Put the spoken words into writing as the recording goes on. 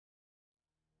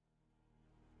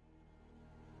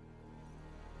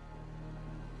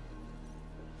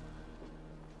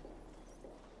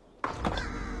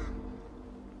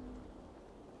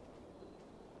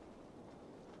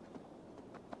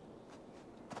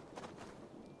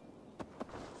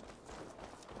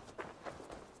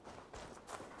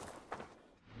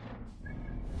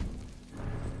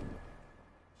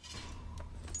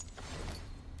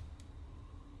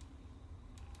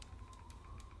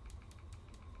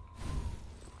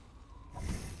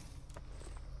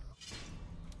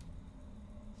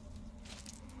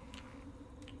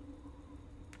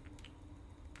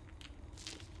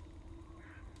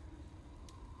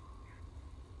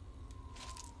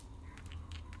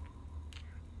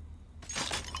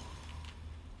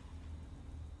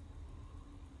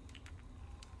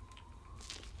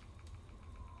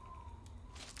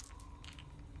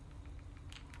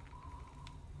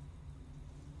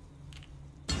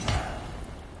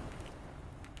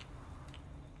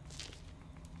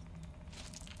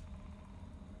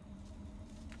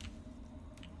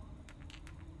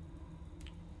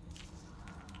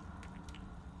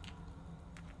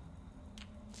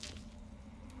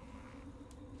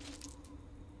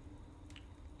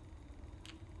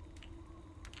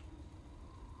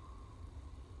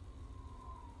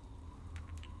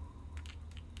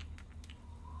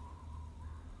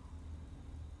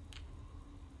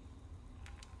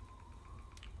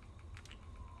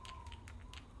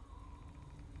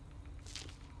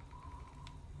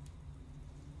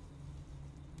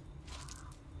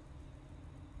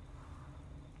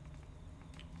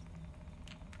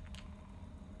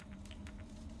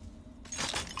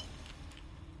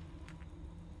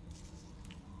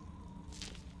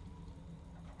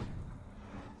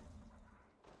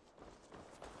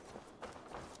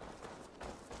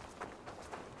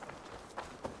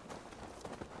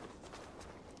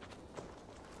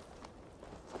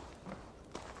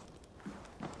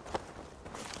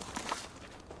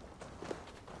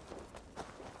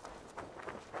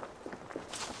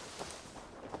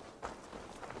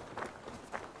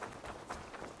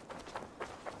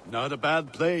Not a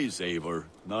bad place, Eivor.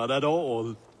 Not at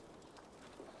all.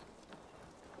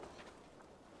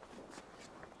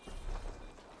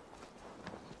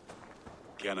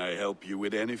 Can I help you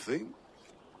with anything?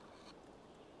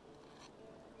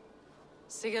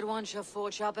 Sigurd wants your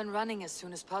forge up and running as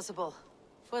soon as possible.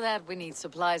 For that, we need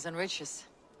supplies and riches.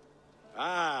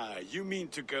 Ah, you mean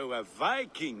to go a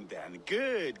Viking then?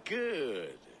 Good,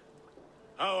 good.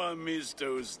 How I miss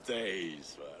those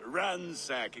days.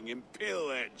 Ransacking and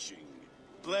pillaging.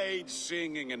 Blade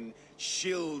singing and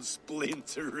shield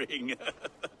splintering.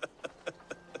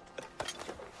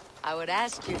 I would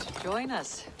ask you to join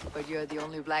us, but you're the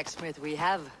only blacksmith we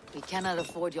have. We cannot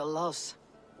afford your loss.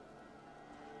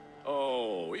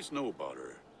 Oh, it's no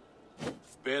bother.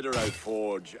 Better I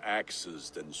forge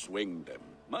axes than swing them.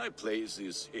 My place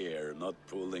is here, not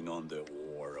pulling on the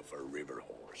oar of a river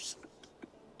horse.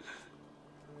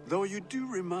 Though you do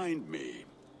remind me,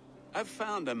 I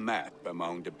found a map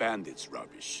among the bandits'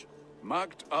 rubbish,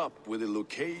 marked up with the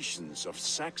locations of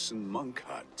Saxon monk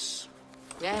huts.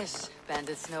 Yes,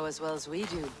 bandits know as well as we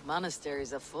do.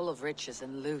 Monasteries are full of riches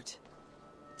and loot.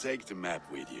 Take the map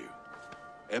with you,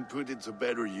 and put it to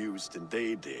better use than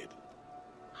they did.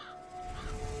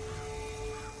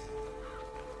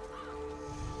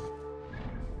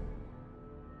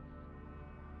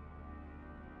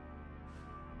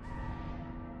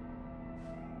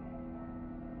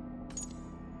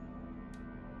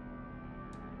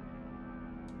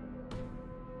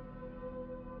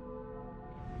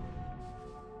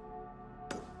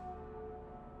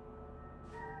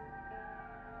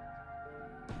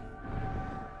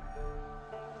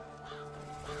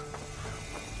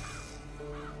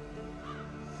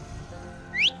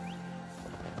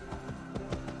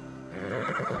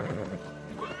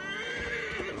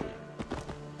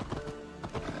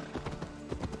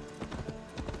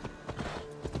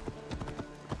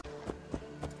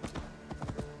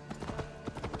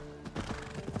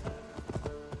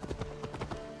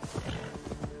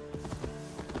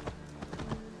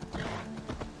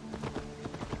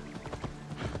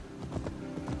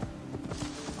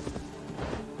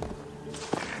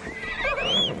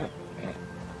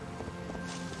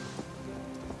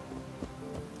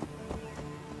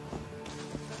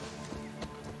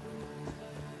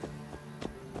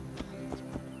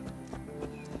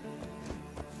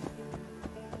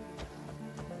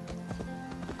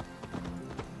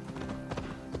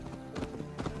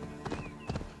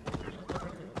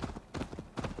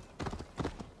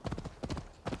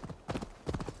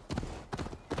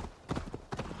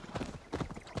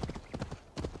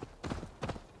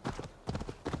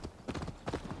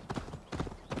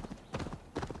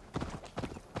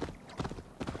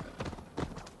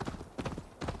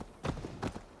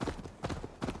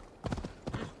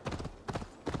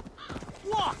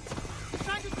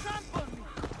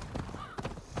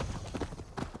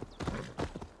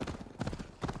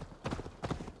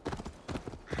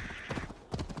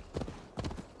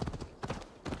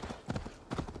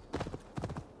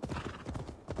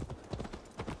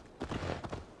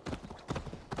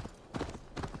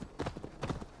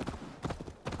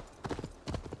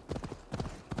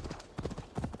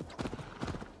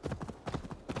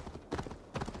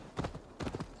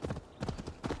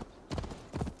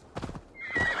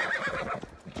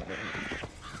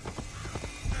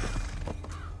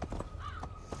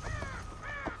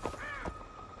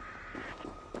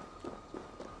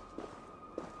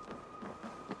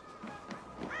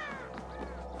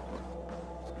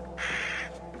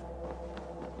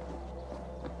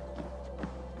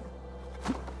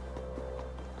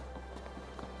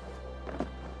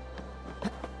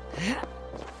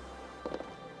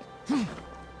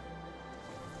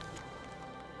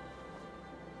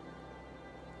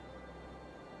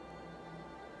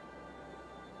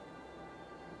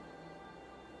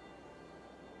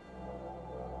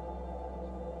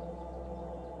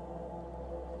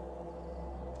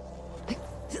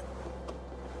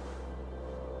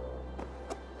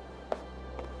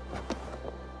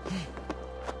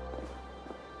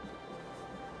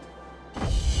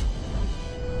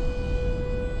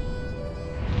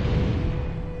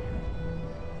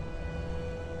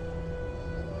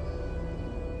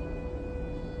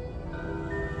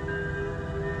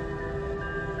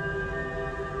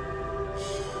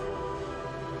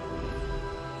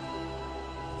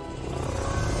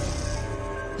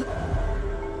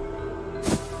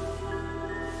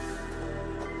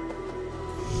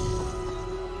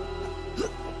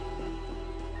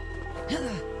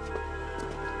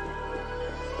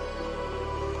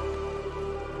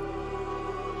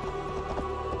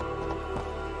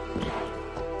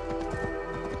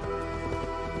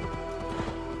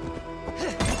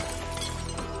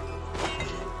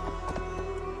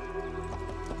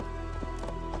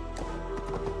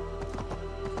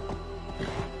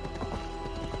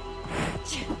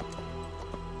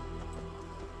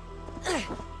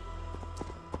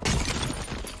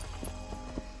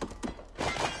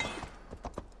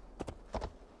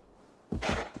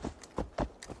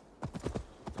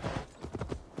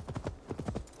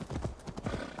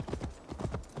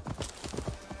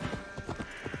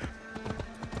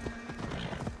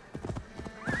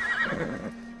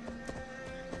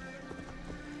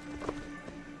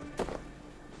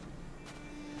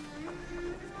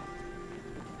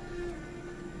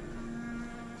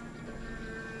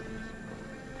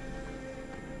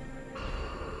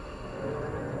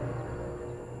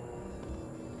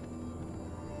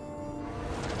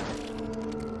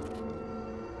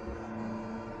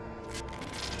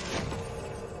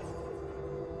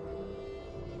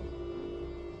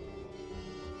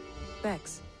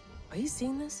 Bex, are you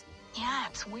seeing this? Yeah,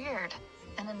 it's weird.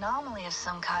 An anomaly of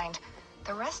some kind.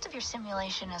 The rest of your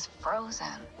simulation is frozen.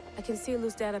 I can see a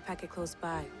loose data packet close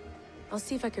by. I'll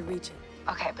see if I can reach it.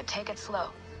 Okay, but take it slow.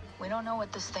 We don't know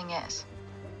what this thing is.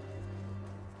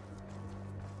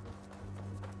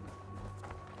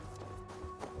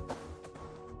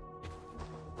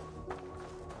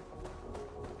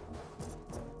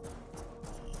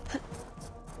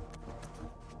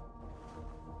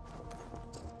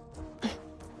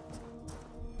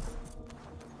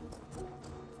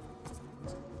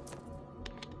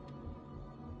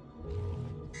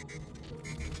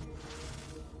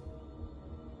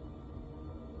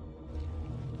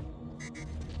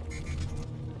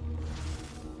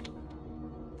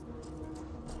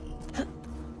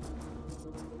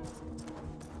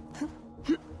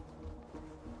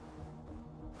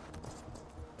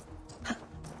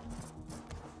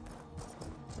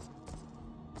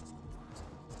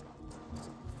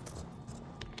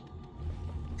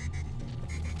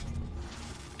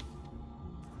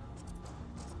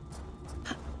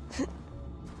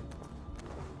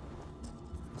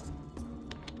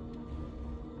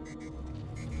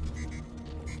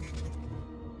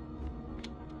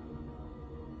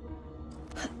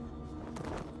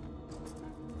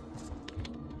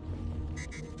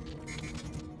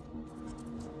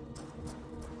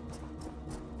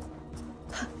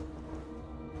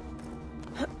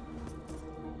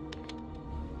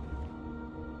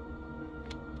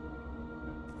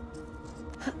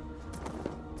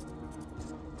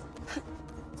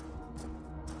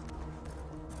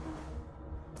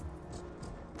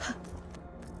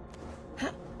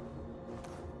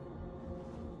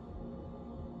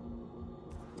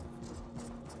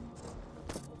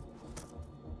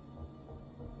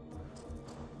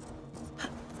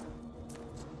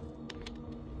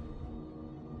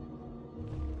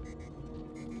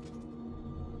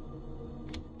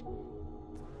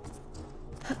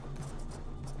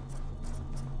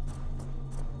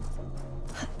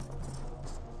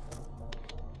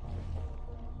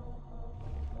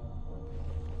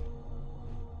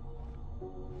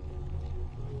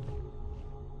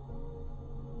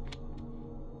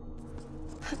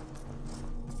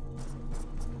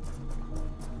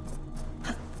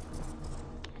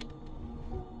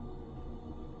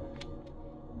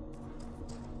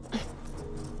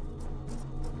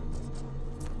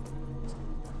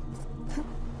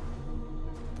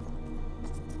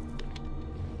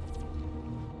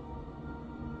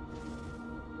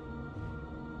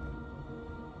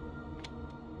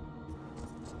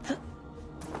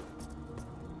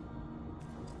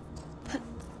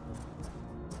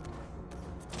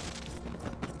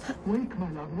 Wake, my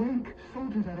love, wake!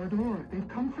 Soldiers at our door. They've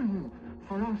come for you.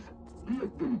 For us.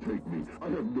 Let them take me. I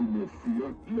have no more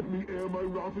fear. Let me air my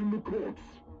wrath in the courts.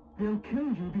 They'll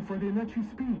kill you before they let you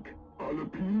speak. I'll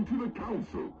appeal to the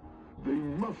council. They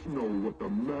must know what the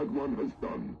Mad One has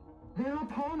done. They're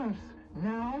upon us.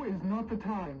 Now is not the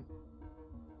time.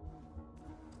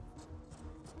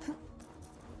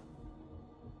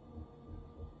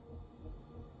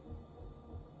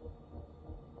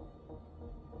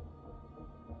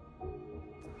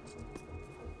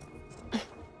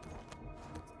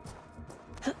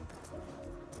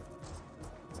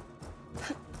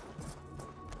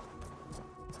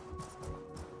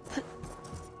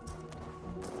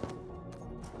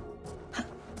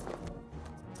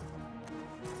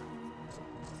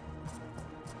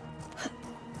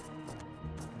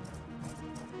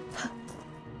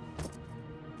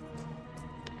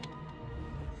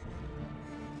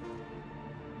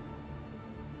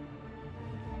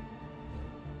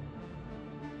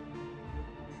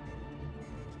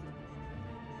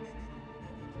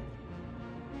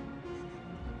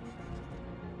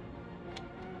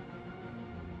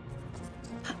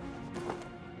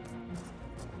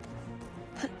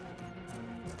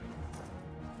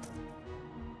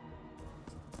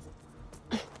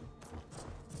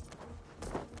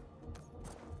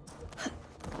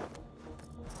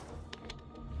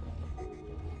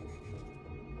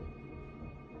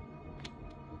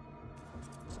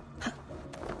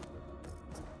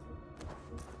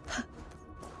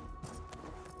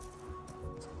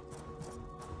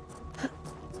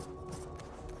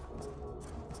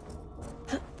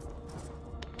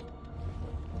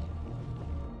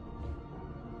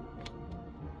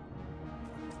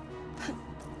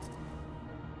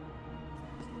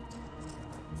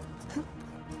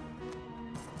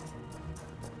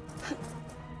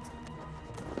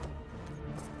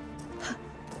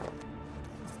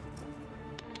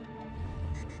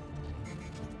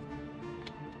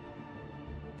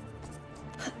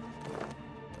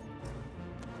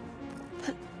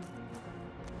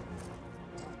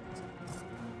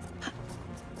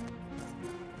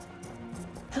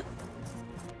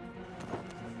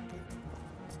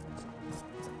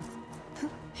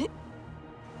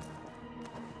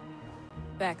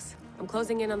 Bex, I'm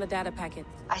closing in on the data packet.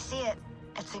 I see it.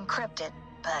 It's encrypted,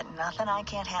 but nothing I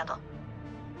can't handle.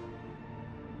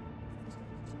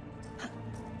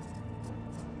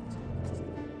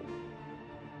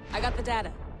 I got the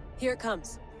data. Here it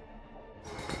comes.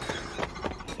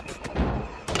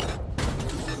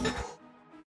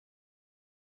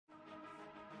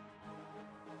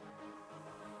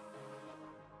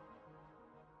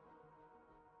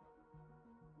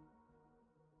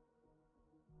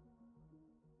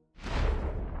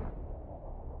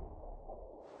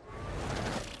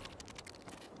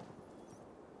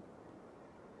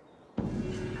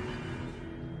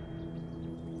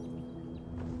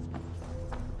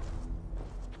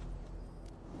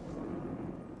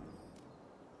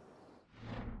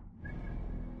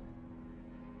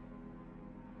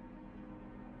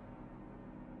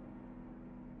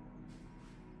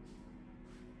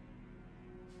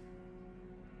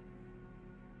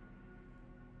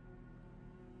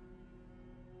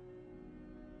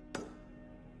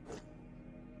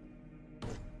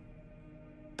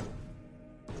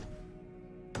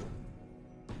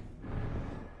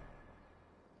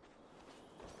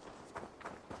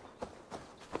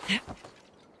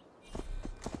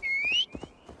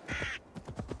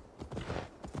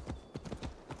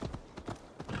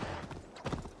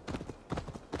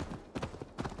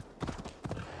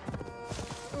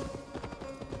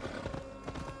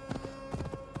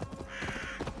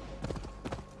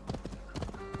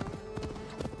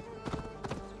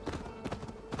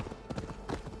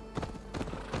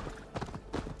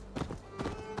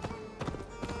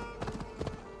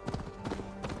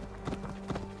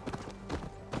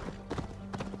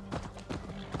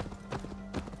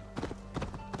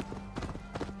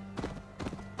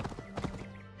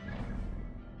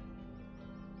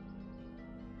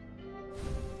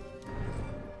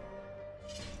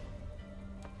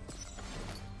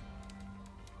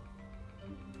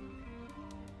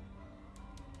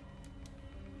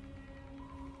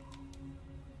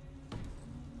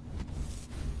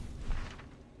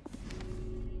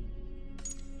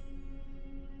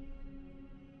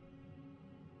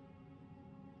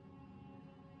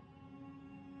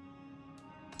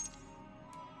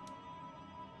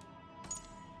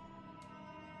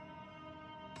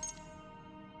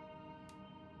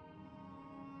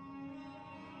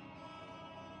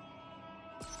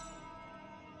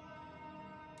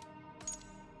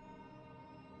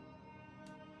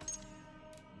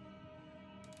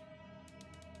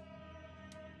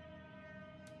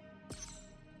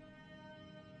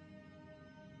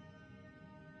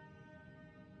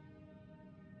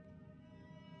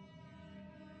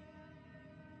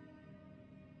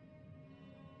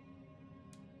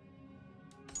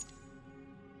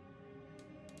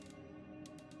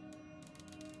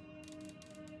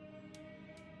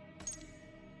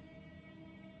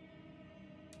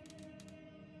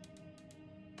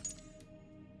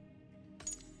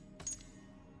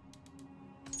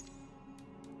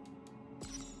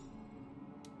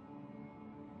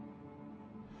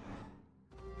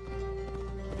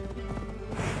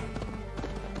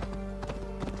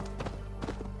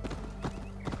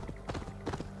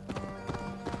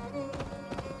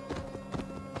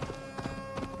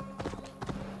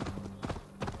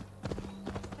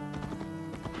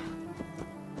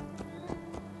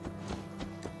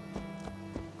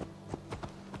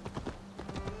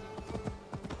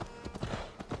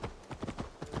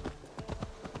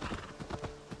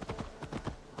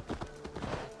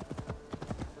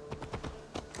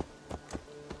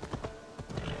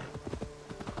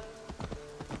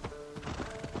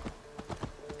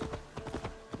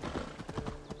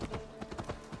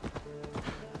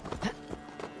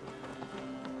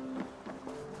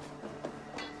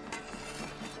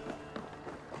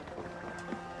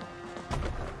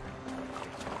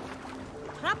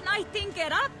 I think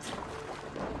it up.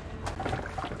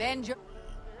 Bend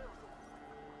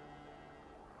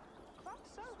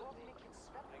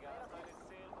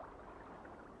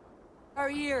our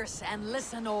ears and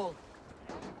listen all.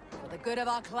 For the good of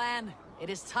our clan, it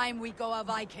is time we go a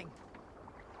Viking.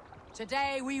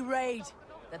 Today we raid,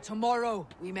 that tomorrow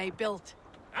we may build.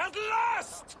 At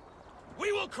last!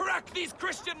 We will crack these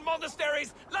Christian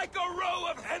monasteries like a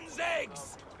row of hen's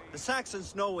eggs! The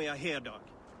Saxons know we are here, Doc.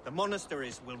 The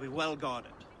monasteries will be well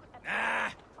guarded.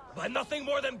 Ah, by nothing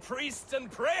more than priests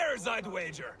and prayers, I'd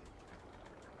wager.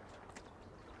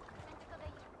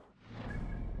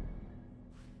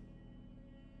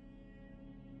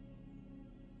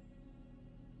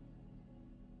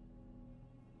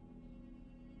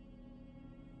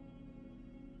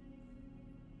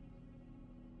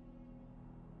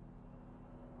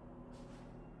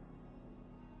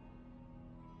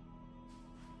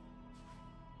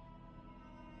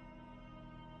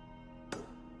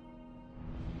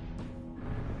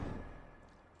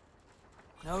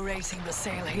 No raising the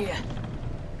sail here.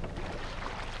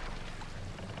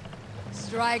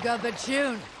 Strike up a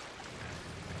tune.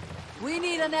 We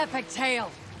need an epic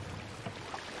tale.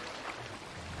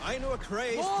 I know a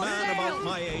crazed man about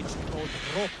my age called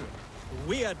Roku, who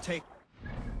we had taken.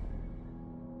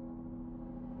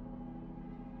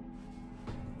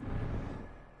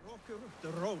 Roku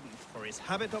the rodent for his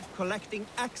habit of collecting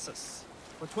axes.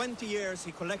 For 20 years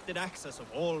he collected axes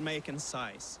of all make and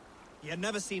size. He had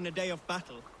never seen a day of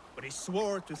battle, but he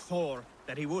swore to Thor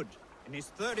that he would. In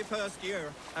his 31st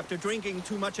year, after drinking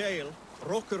too much ale,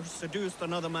 Rokur seduced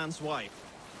another man's wife.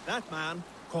 That man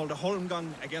called a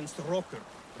holmgang against Rokur.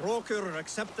 Rokur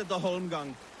accepted the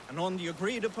holmgang, and on the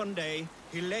agreed-upon day,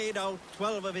 he laid out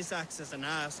 12 of his axes and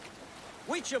asked,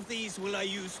 "Which of these will I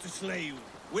use to slay you?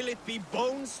 Will it be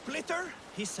Bone Splitter?"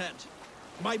 he said.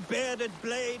 "My bearded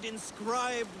blade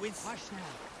inscribed with..." Hush now.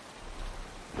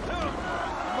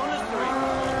 Monastery!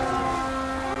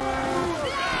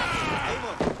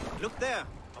 Eivor, look there!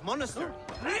 A monastery!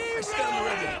 I stand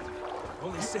ready.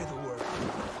 Only say the word.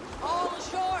 All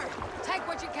ashore! Take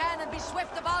what you can and be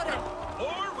swift about it!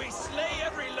 Or we slay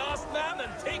every last man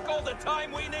and take all the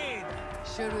time we need.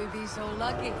 Should we be so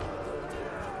lucky?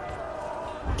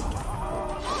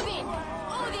 Odin!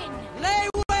 Odin! Lay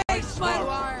waste my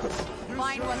arms!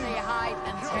 Find what they hide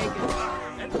and take it.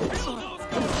 And kill those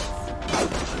guys!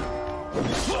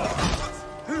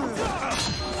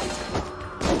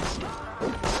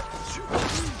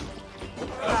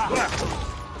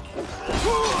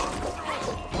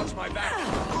 Watch my back.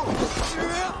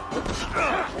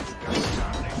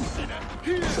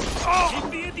 Keep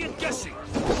the idiot guessing.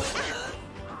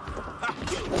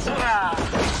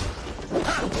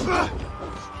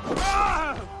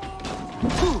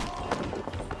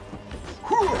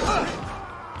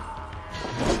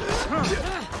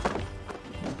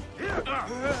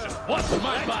 Just watch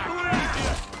my back.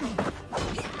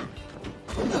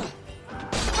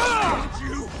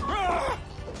 You.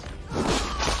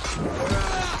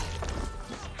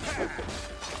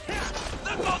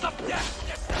 The god of death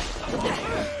descends upon you!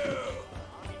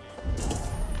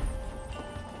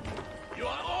 You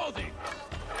are Odin!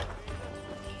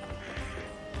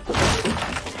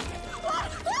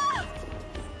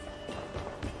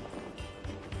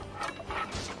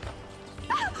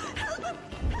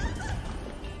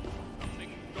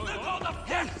 The god of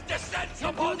death descends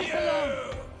upon you!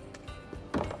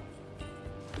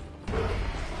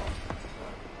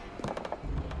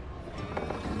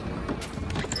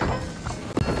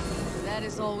 That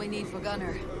is all we need for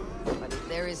Gunnar. But if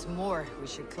there is more, we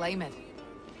should claim it.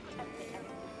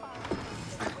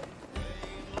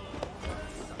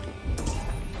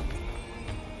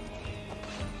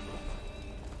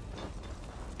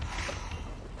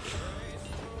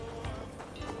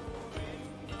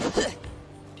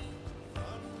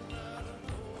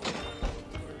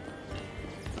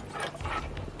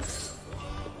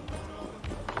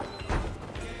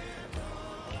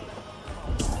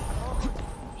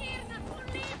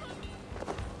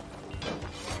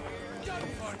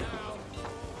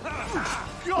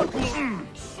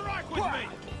 Strike with me!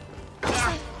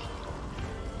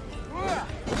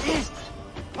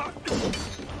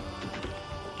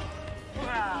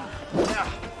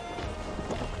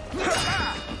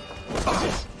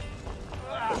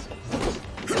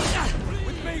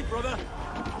 With me, brother!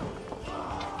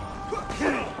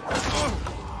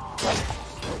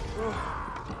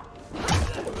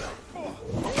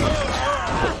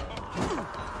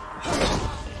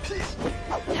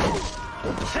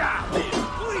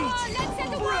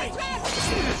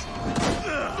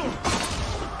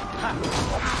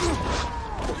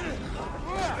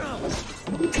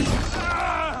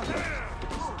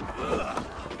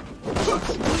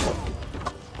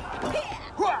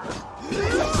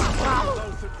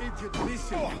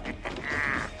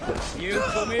 You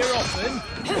come here often?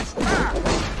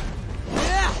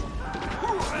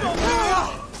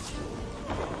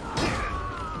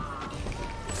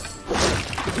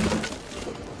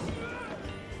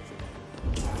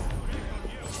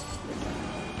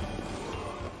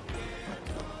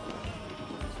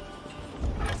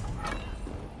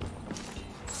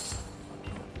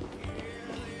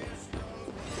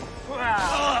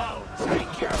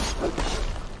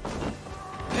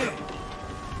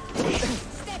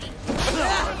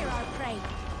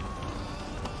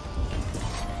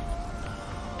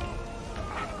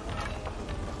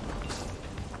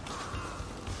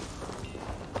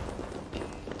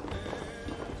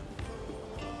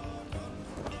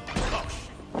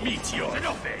 Meteor!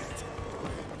 Enough it!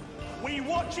 We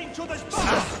watch each other's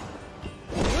back!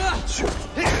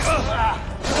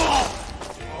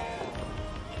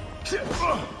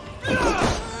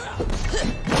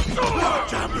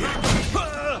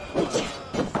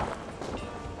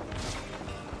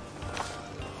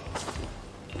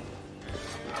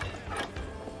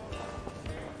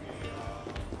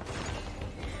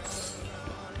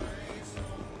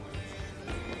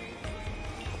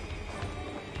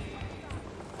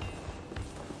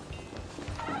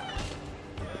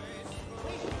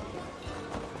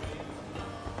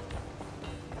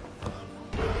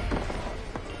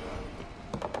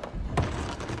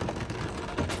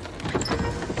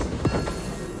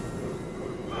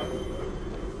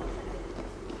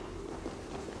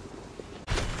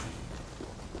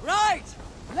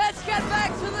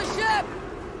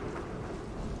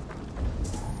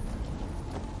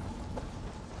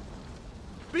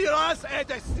 Er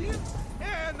det sint?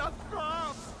 En av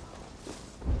fram!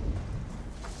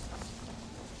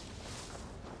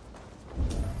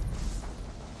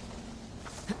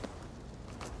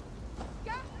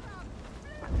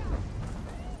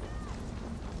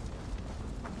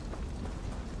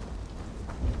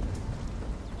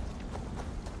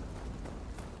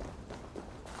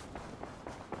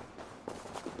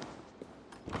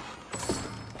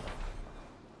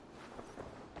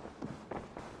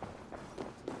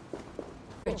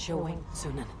 It's your wing,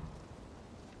 Sunan.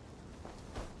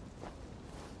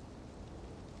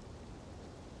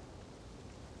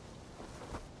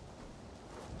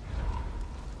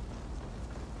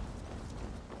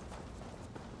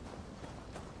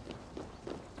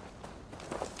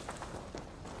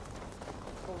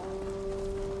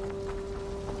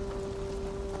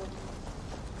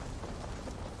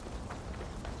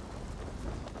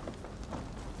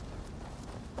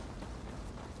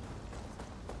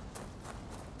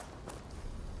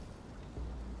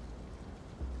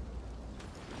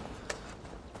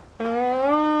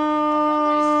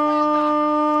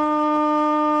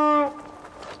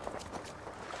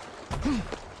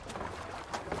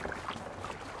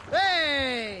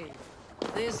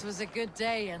 This was a good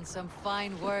day and some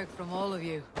fine work from all of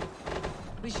you.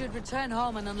 We should return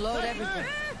home and unload everything.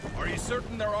 Are you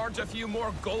certain there aren't a few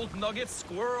more gold nuggets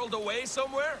squirreled away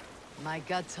somewhere? My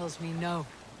gut tells me no.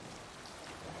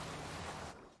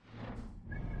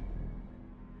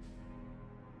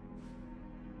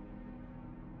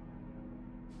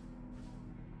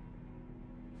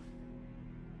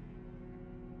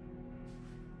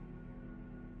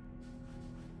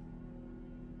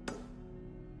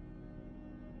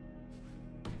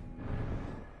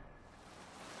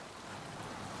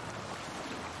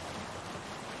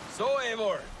 So,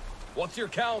 Eivor, what's your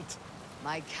count?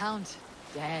 My count?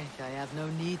 Dag, I have no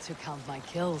need to count my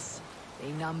kills.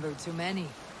 They number too many.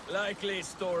 Likely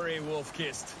story,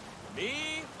 Wolf-Kissed.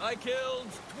 Me? I killed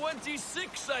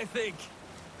 26, I think.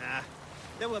 Nah,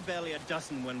 there were barely a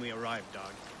dozen when we arrived,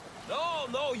 dog.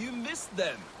 No, you missed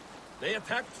them. They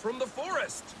attacked from the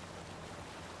forest.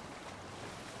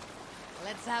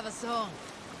 Let's have a song.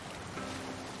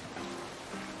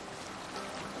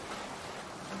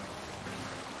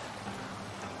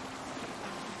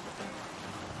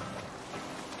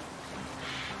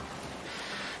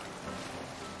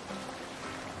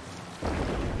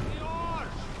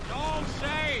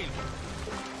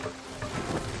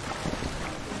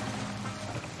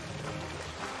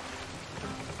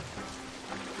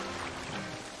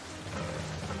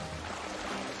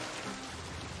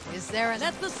 Is there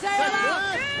Let the sail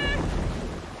out!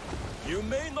 You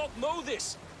may not know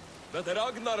this, but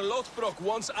Ragnar Lothbrok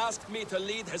once asked me to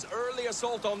lead his early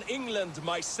assault on England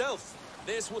myself.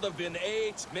 This would have been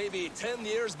 8, maybe 10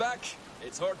 years back.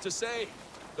 It's hard to say.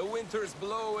 The winters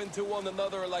blow into one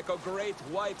another like a great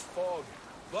white fog.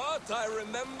 But I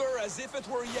remember as if it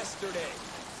were yesterday.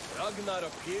 Ragnar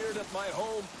appeared at my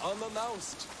home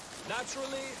unannounced.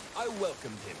 Naturally, I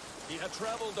welcomed him. He had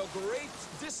traveled a great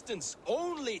distance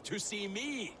only to see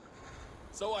me.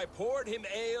 So I poured him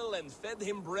ale and fed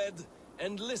him bread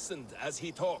and listened as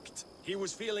he talked. He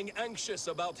was feeling anxious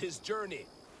about his journey,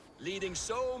 leading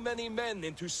so many men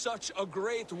into such a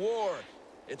great war.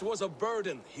 It was a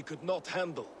burden he could not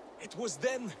handle. It was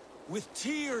then, with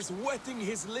tears wetting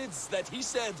his lids, that he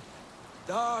said,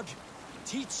 "Dag,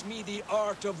 teach me the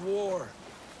art of war.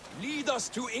 Lead us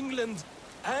to England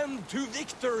and to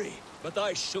victory." But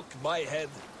I shook my head.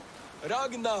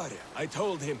 "Ragnar," I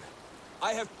told him,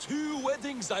 "I have 2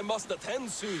 weddings I must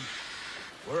attend soon.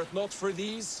 Were it not for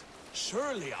these,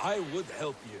 surely I would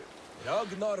help you."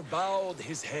 Ragnar bowed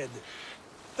his head.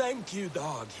 "Thank you,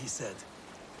 Dag," he said.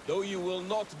 "Though you will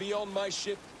not be on my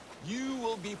ship, you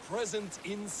will be present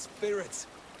in spirit,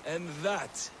 and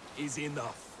that is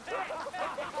enough."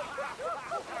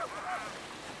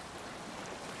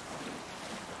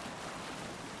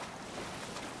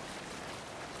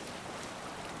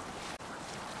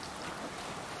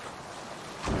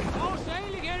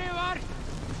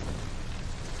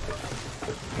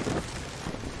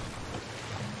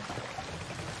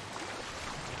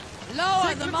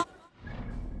 Lower them up!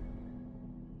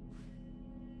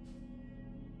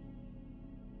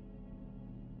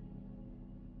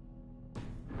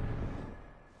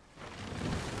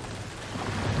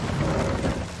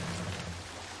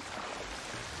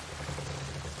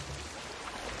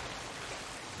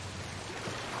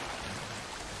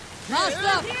 Mast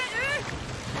up!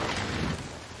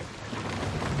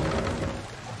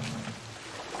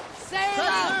 Sail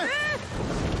up!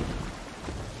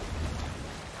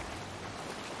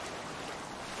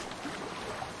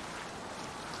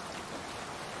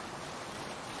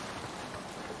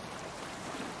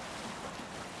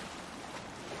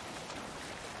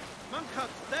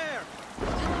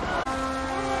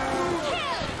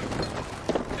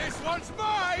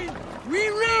 We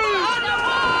read!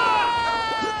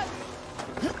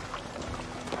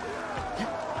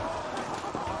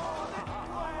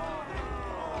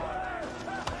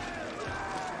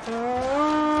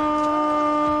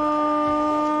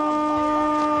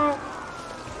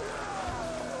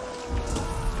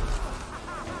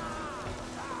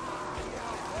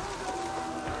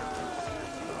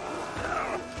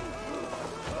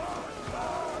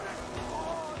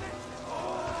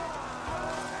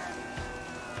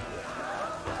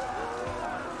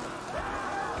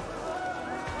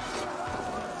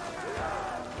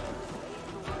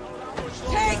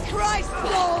 Take Christ's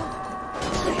gold!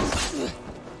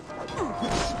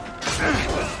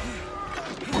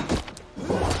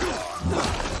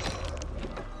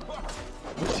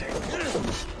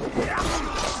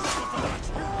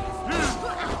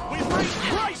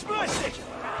 Christ mercy!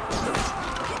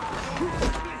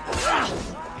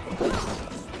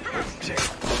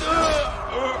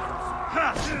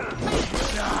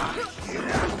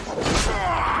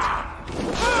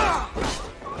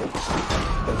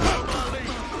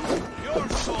 Your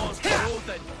saw's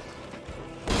golden.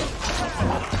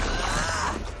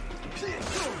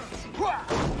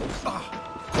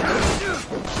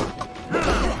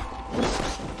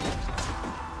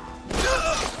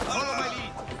 Follow my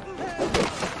lead.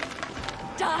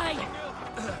 Die!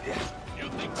 You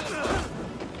think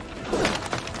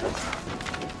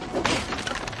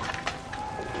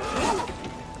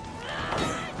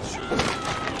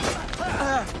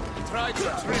Try to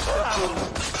trick the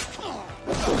fool.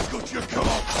 Good you come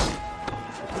on.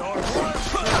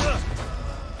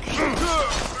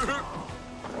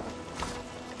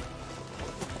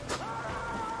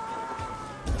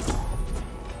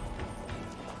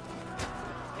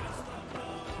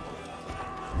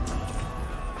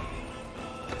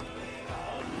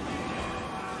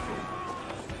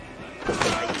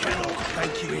 I cannot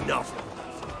thank you enough.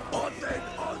 On then,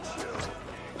 on you.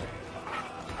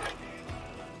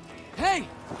 Hey!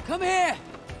 Come here!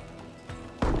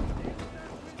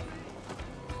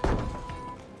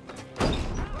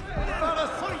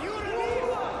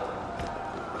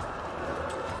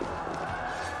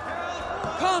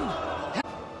 Come!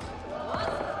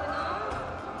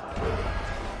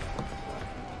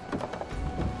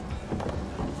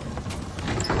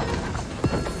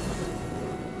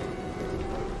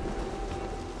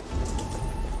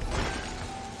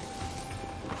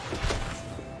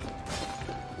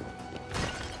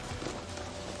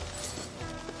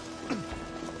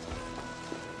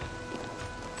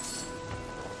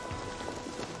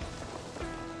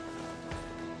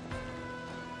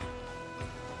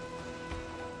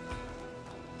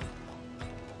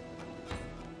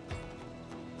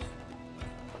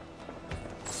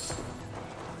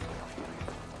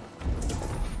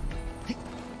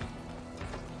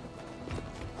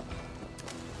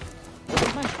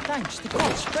 My thanks, the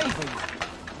gods favor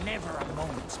you. Never a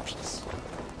moment's peace.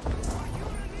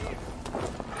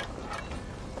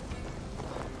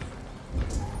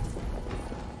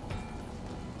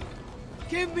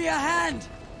 Give me a hand!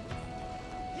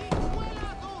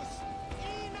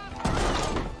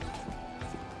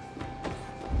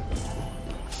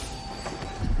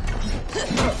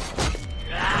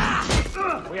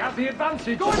 We have the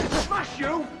advantage. Going to smash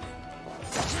you!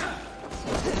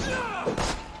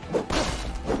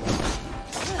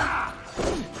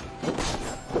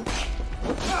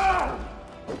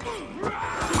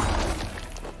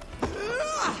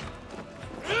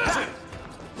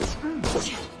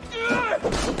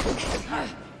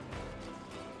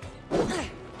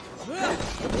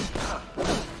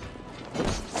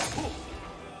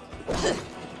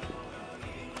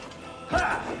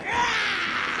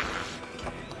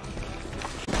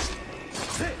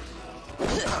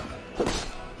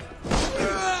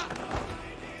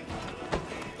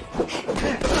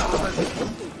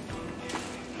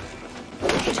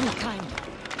 Too kind.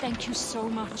 Thank you so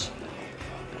much.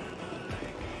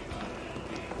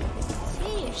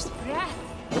 Fierce breath.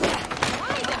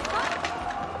 Why the fuck?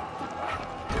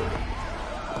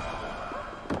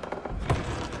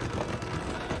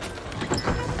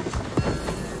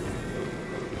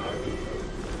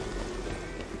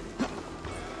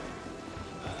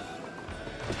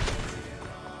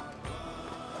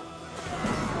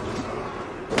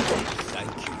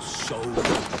 Thank you so much.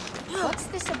 What's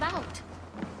this about?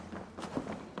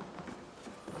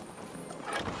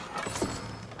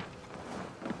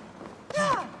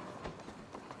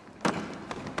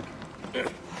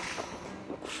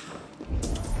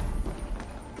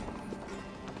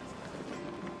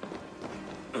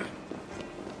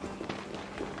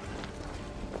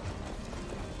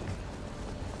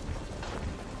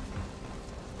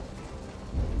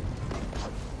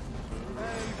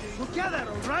 together,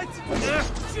 all right?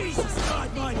 Jesus,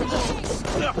 God, my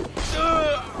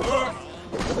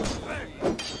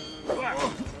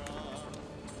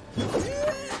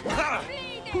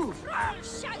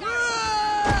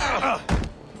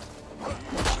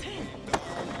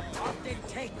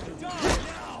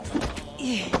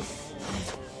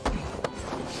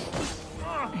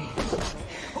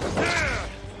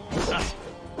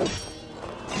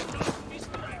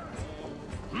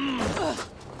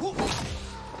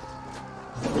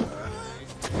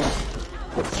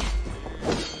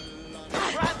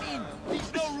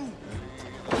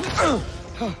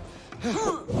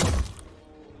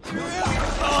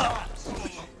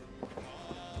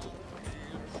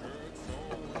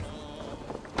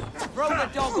Throw the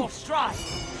dog off stride!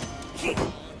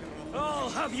 I'll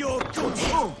have your guts!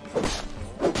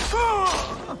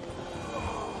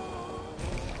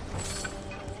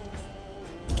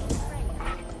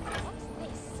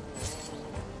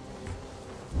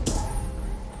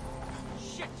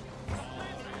 Shit!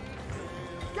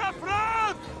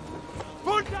 Capra!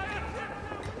 Put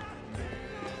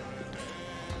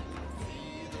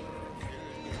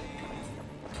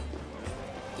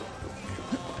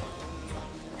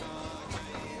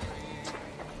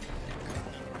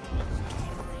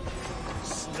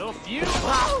Stuff you!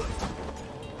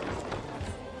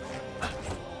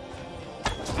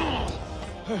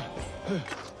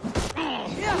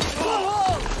 Yeah,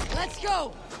 foothold! Let's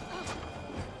go!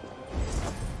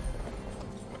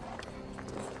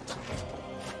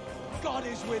 God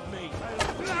is with me!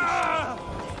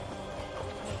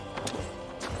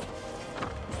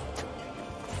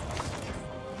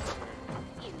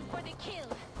 In for the kill.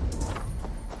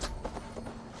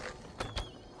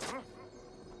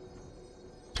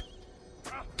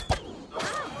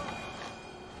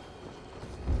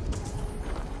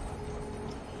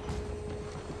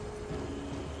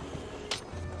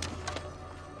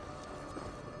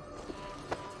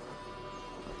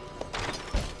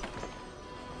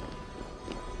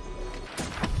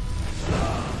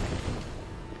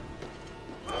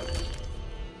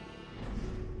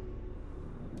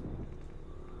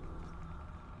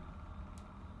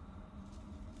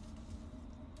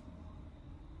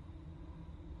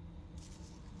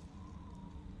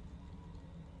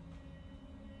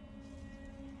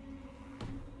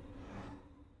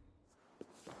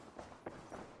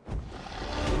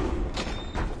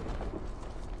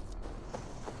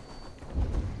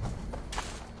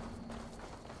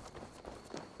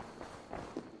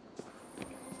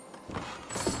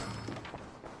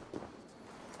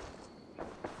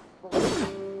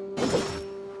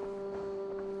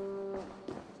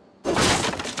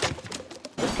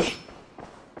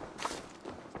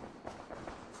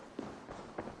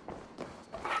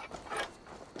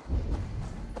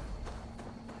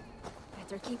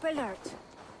 Better keep alert.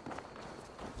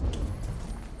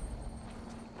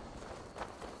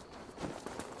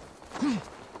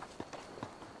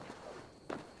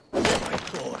 My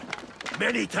God!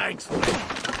 Many thanks for it!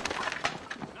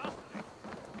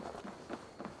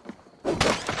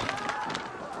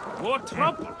 What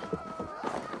trouble?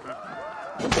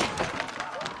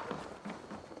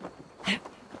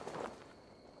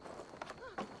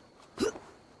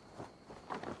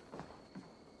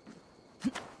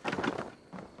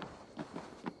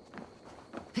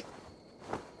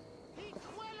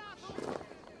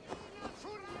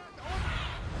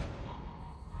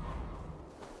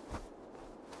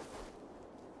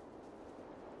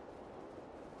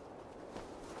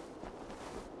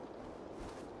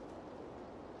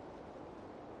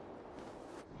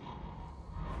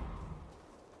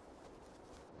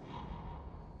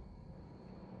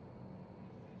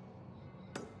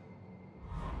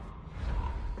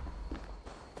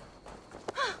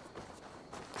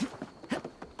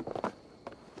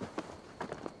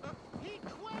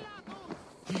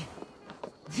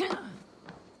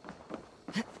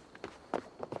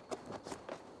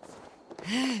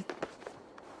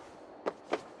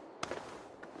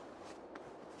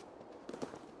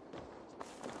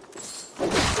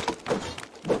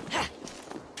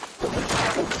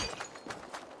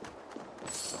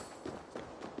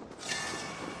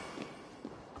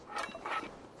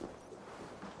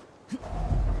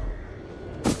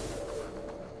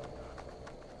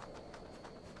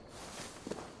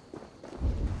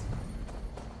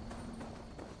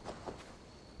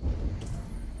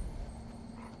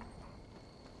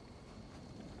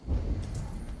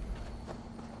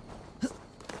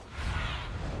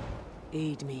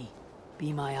 Aid me.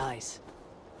 Be my eyes.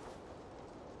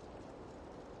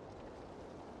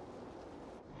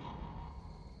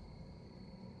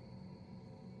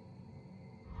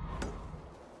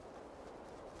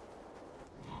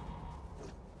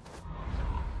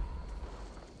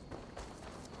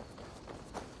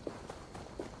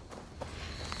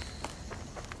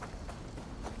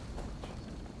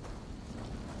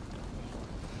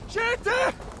 Shete!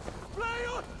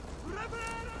 Flejot!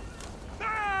 Rebrera!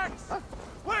 Max!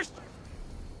 West!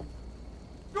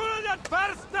 Unedited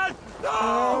Passthrough! No!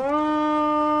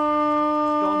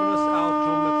 Dominus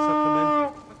autum et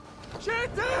supplementum.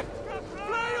 Shete!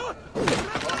 Flejot!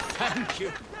 Thank you.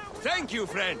 Thank you,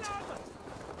 friend.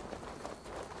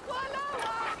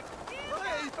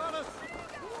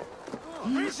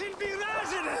 Vi skal be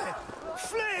rasende!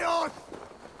 Flejot!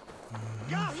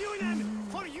 Ja, Julian,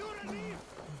 for your relief!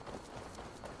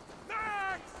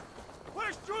 Max!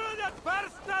 West Unedited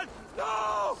Passthrough!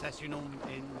 No! Sessionum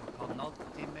in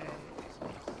penultime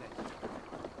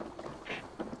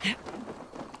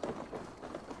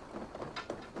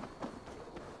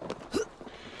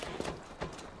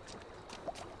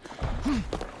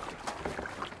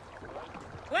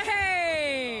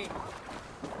Hey!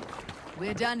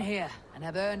 We're done here, and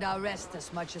have earned our rest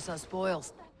as much as our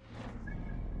spoils.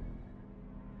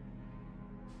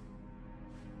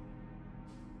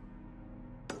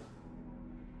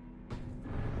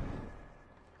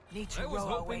 Need to I was row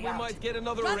our hoping way we out. might get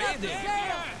another Run up raid the in.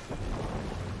 sail!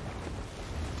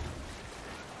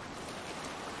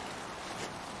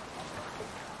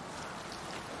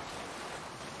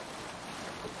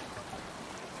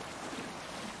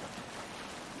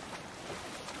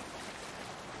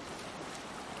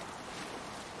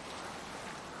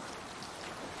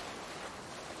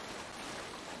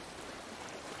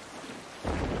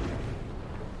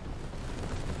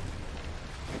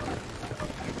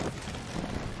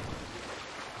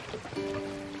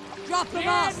 Drop the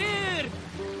mast!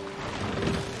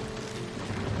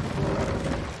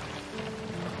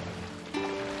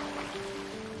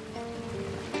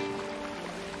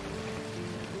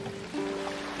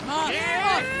 Come on! Come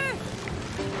on!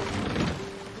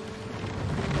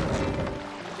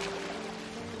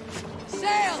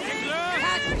 Sail!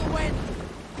 Catch the wind!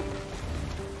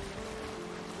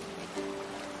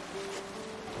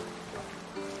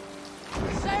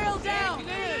 Sail down!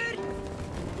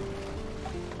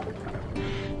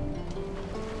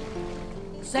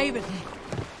 Save it!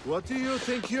 What do you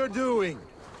think you're doing?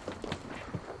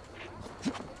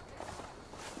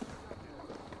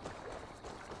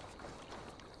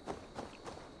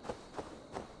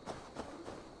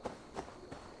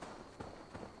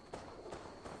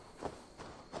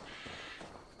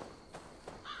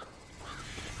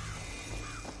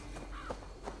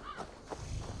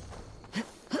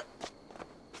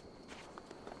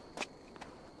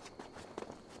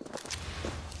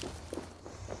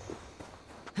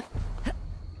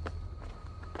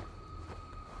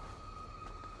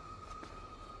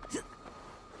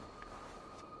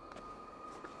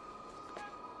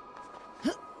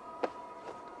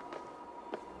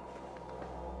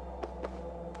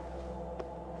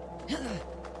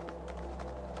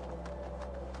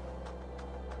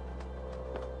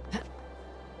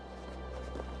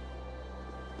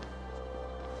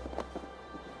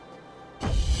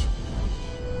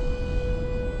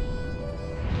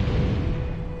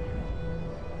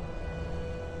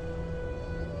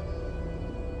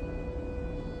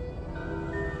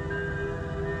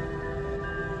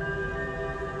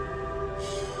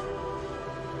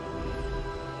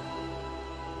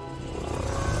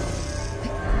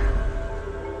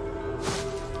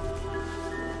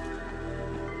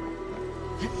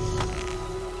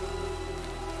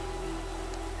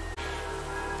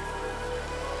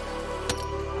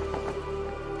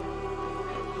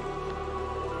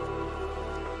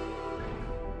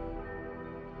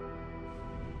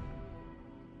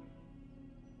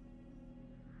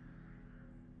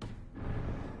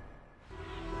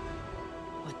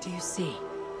 What do you see?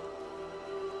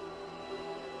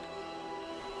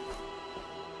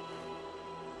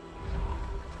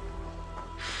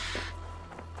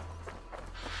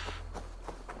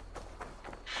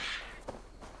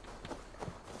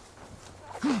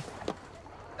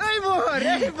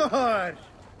 Eivor!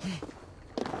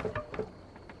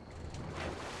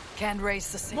 Can't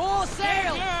raise the sail. More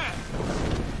sail!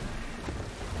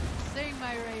 Sing,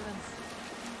 my ravens.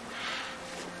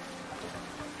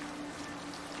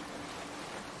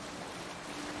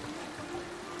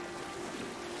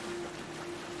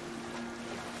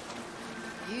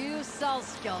 You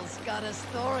Salskulls got a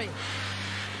story.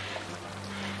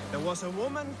 There was a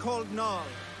woman called Nal,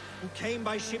 who came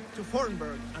by ship to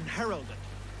Fornburg and heralded,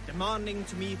 demanding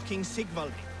to meet King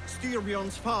Sigvaldi,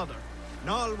 Styrbjorn's father.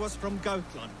 Nal was from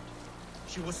Gautland.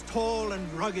 She was tall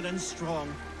and rugged and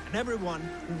strong, and everyone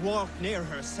who walked near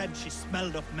her said she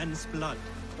smelled of men's blood.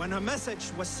 When her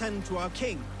message was sent to our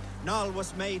king, Nal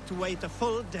was made to wait a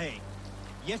full day.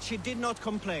 Yet she did not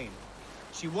complain.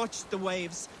 She watched the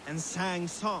waves and sang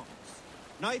songs.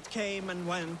 Night came and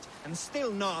went, and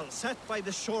still Nal sat by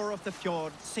the shore of the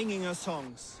fjord singing her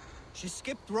songs. She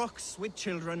skipped rocks with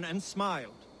children and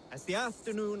smiled. As the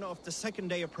afternoon of the second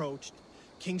day approached,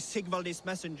 King Sigvaldi's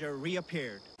messenger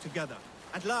reappeared, together.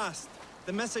 At last,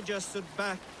 the messenger stood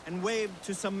back and waved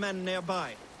to some men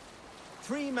nearby.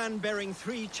 3 men bearing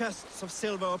 3 chests of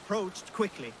silver approached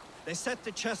quickly. They set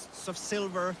the chests of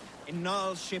silver in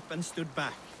Nal's ship and stood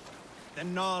back.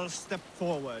 Then Nal stepped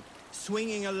forward,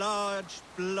 swinging a large,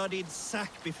 bloodied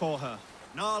sack before her.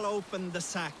 Nal opened the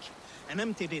sack and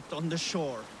emptied it on the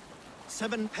shore.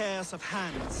 7 pairs of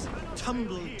hands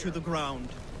tumbled to the ground.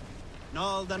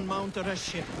 Nal then mounted her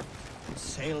ship and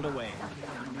sailed away.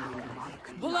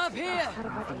 Pull up here!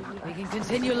 We can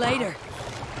continue later.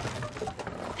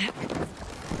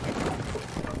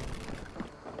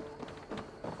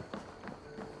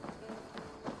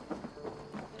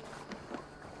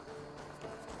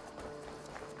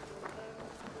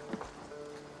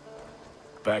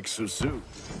 Back so soon.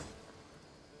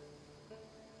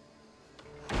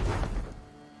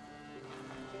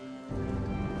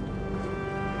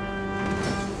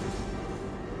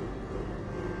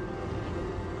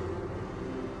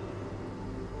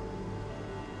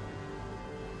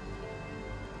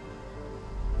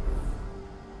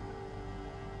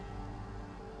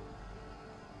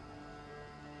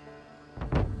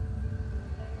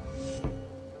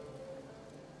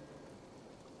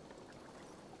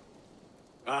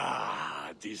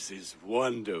 This is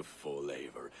wonderful,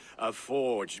 Eivor. A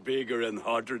forge bigger and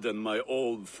hotter than my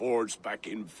old forge back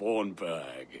in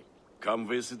Fornburg. Come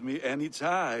visit me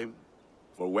anytime.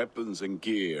 For weapons and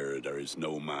gear, there is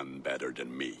no man better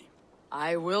than me.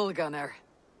 I will, Gunnar.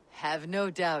 Have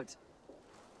no doubt.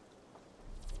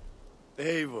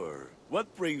 Eivor,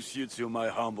 what brings you to my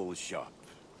humble shop?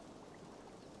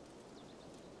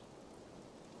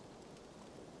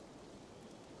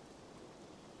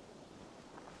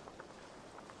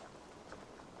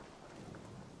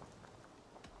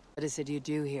 What is it you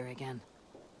do here again?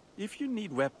 If you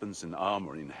need weapons and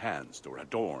armor enhanced or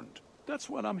adorned, that's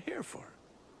what I'm here for.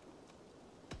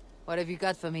 What have you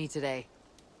got for me today?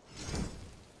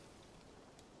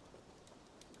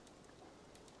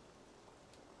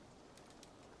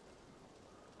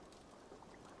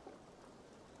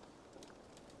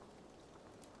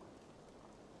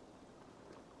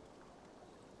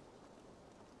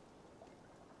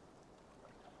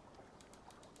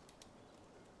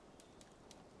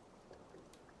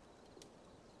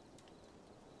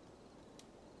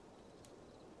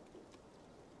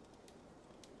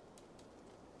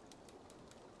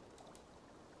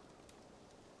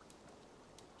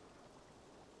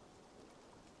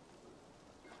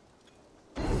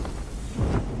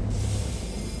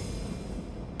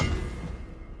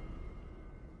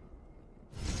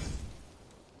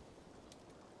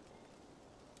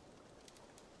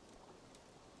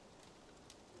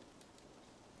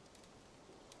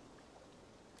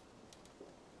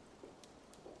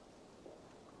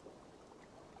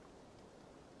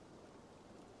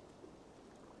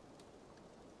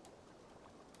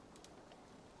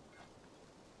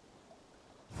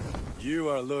 You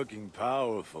are looking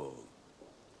powerful.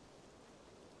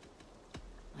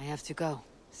 I have to go.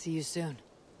 See you soon.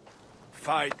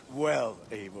 Fight well,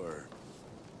 Eivor.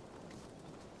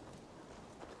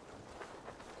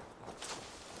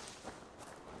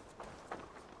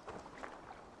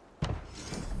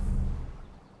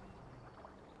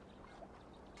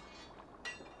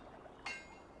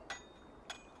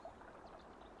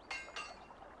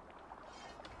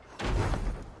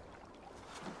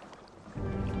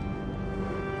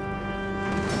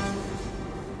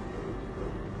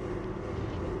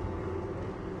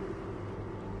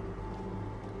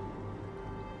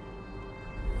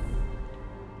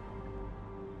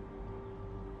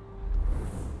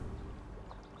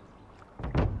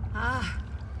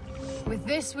 With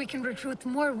this, we can recruit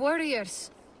more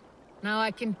warriors. Now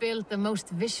I can build the most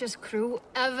vicious crew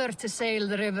ever to sail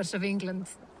the rivers of England.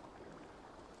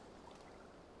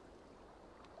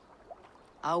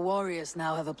 Our warriors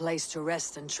now have a place to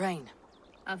rest and train.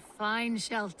 A fine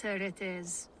shelter it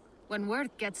is. When word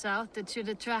gets out, it should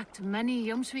attract many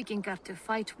Jomsvikingar to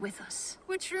fight with us.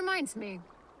 Which reminds me,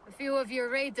 a few of your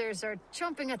raiders are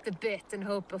chomping at the bit in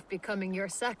hope of becoming your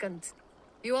second.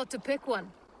 You ought to pick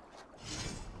one.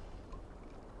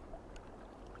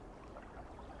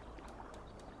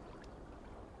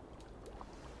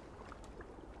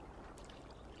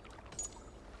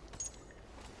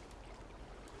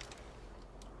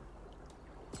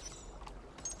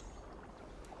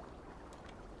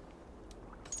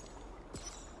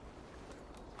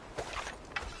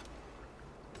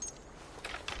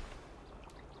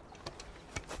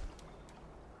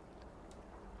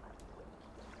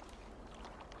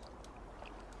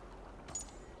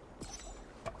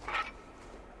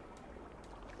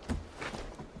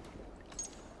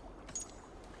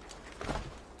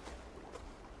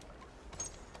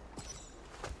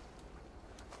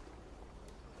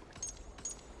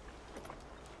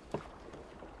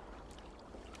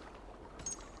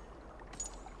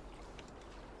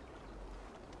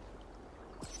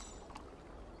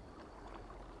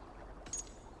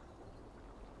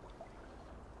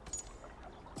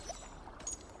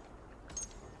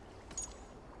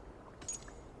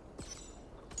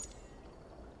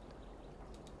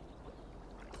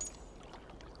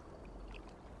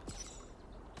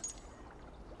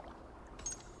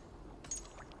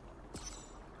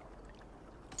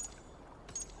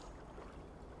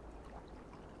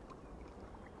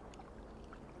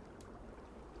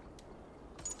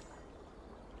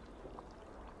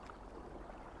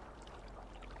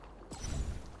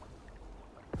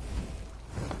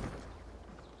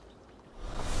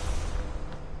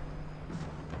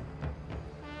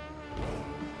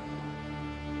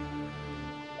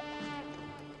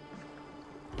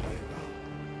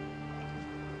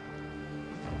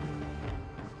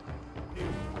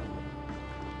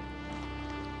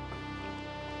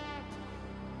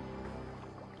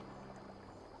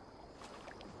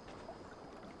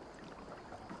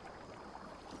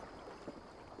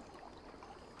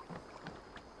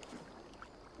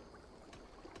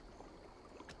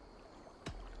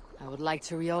 I would like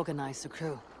to reorganize the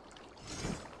crew.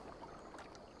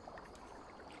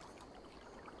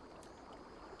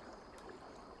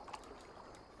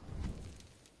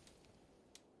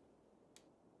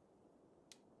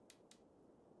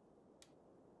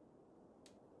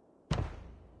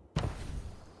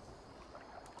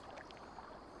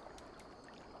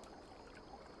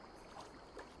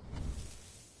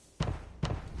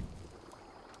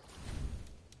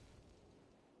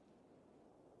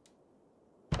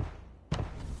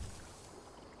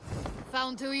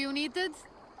 Found who you needed?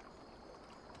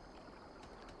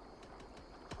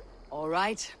 All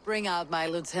right, bring out my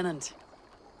lieutenant.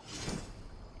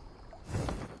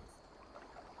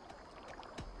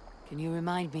 Can you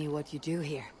remind me what you do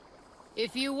here?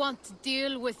 If you want to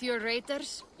deal with your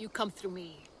raiders, you come through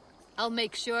me. I'll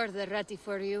make sure they're ready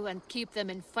for you and keep them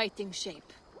in fighting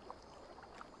shape.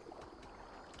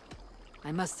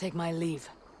 I must take my leave.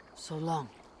 So long.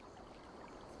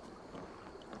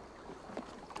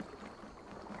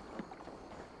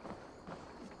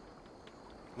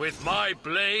 With my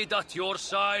blade at your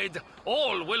side,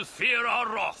 all will fear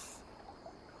our wrath.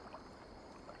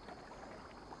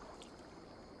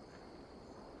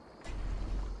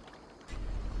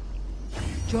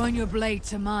 Join your blade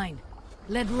to mine.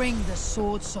 Let ring the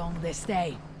sword song this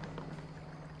day.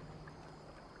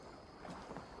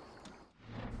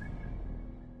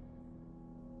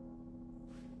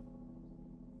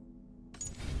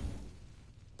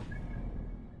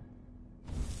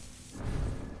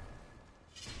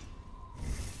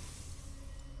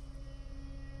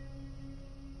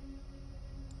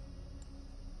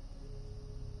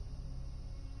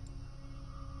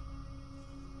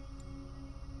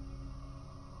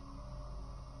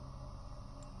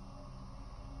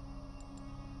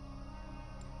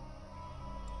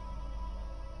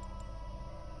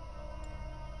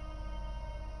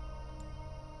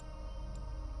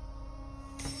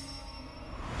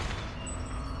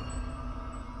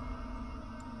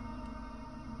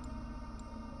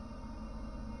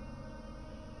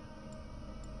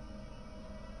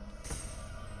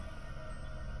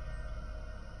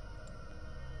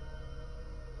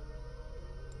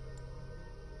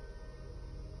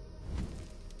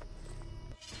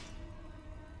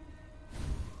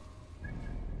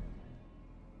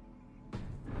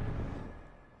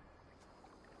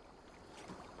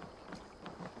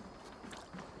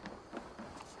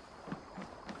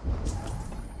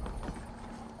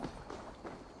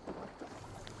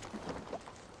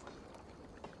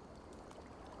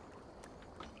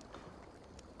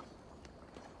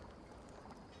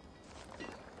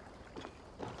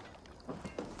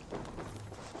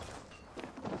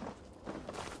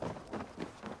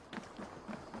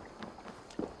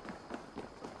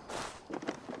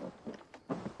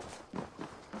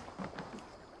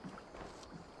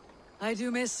 I do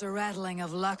miss the rattling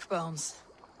of luck bones.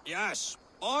 Yes,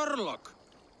 or luck.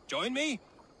 Join me?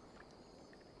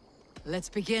 Let's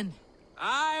begin.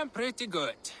 I am pretty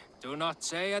good. Do not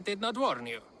say I did not warn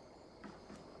you.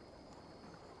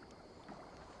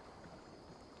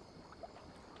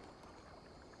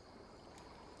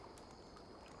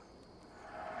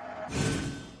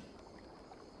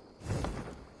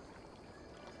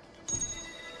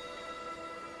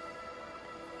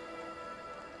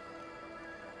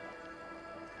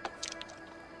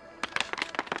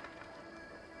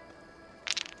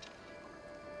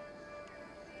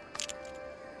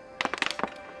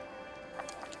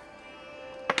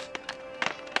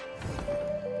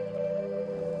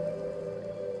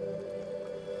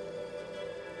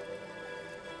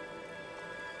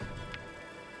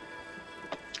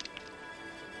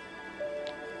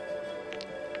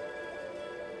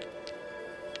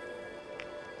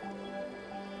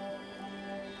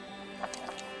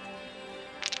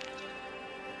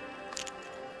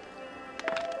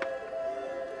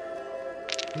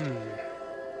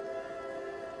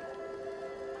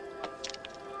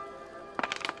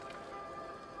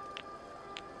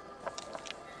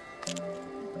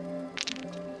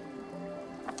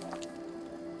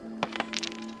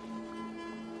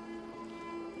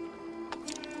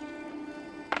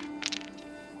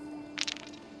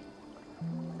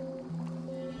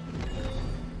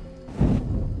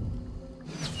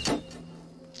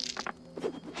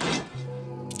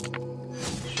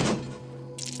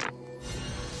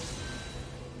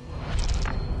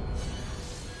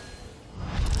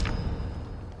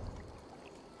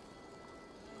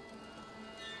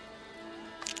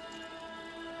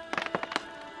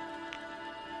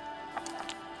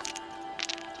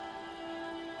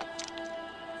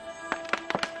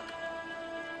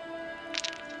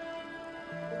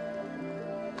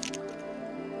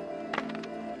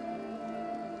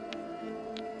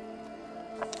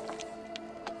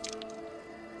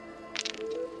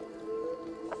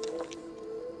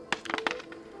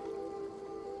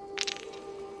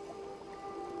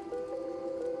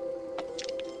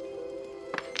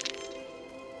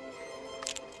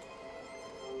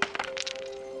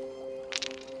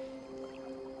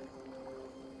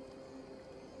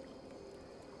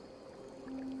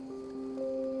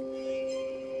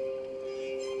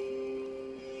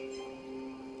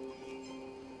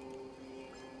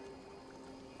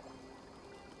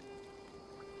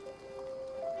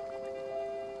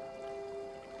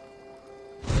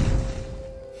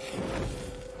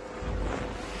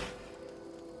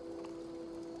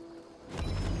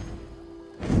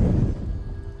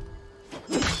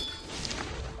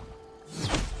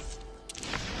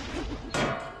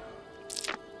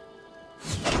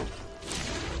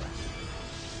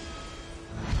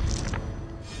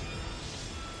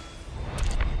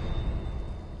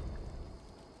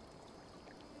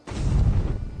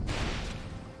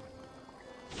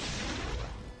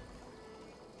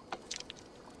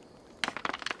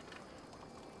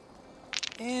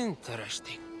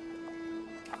 Interesting.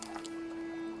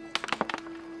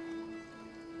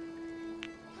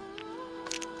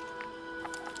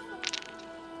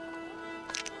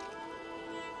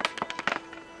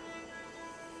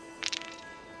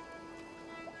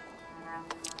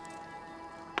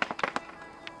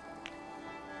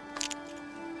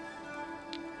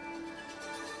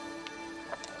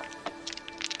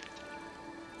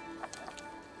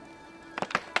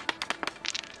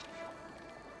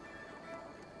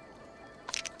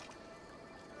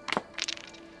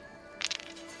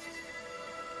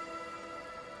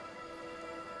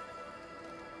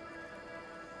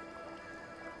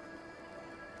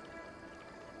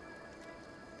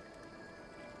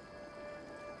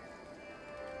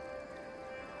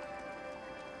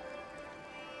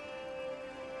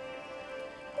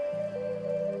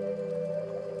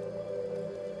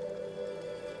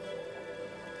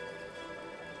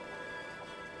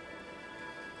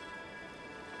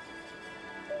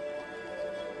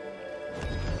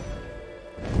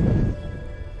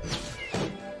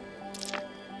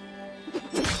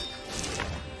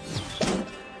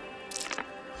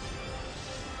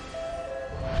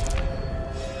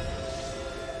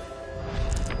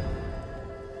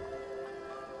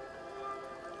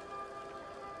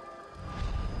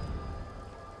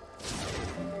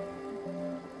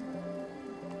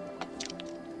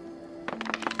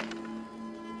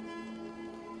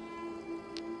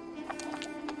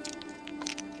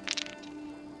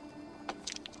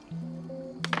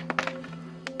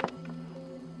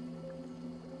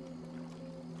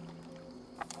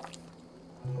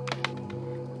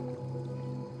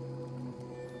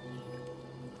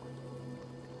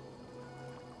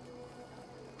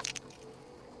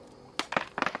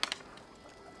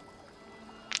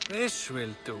 This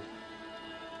will do.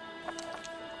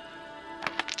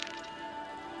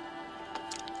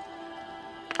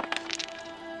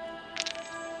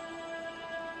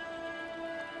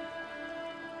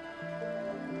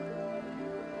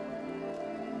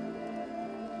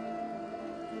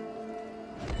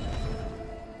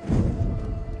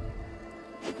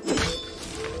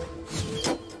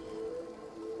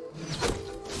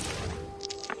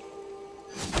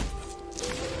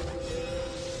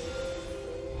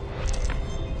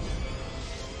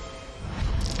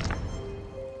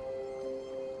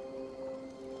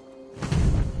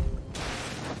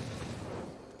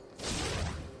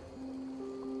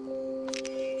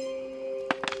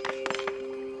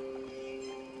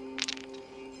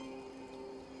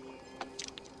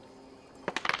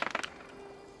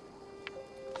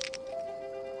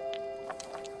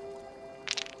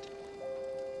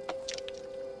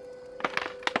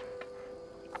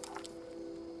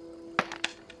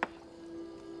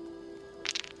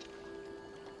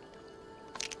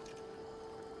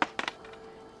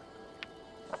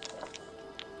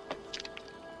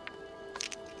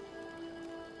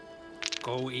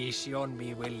 Go easy on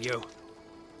me, will you?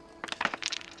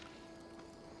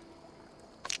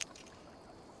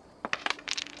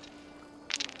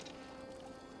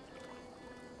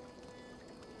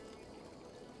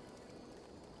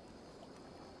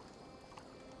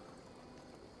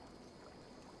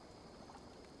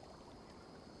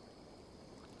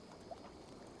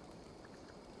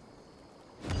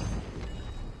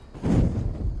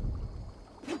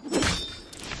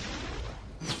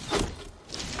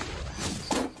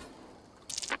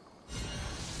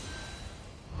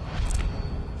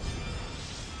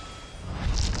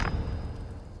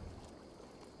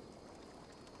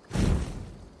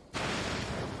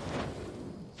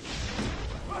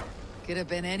 Could have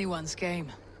been anyone's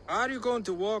game. Are you going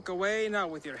to walk away now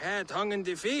with your head hung in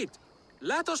defeat?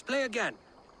 Let us play again.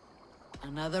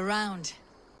 Another round.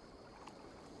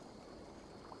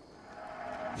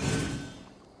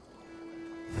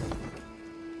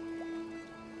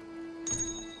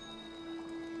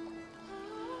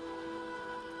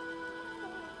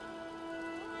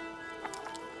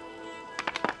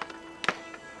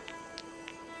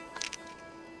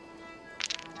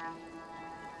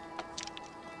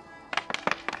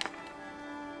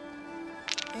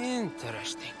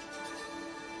 Interesting.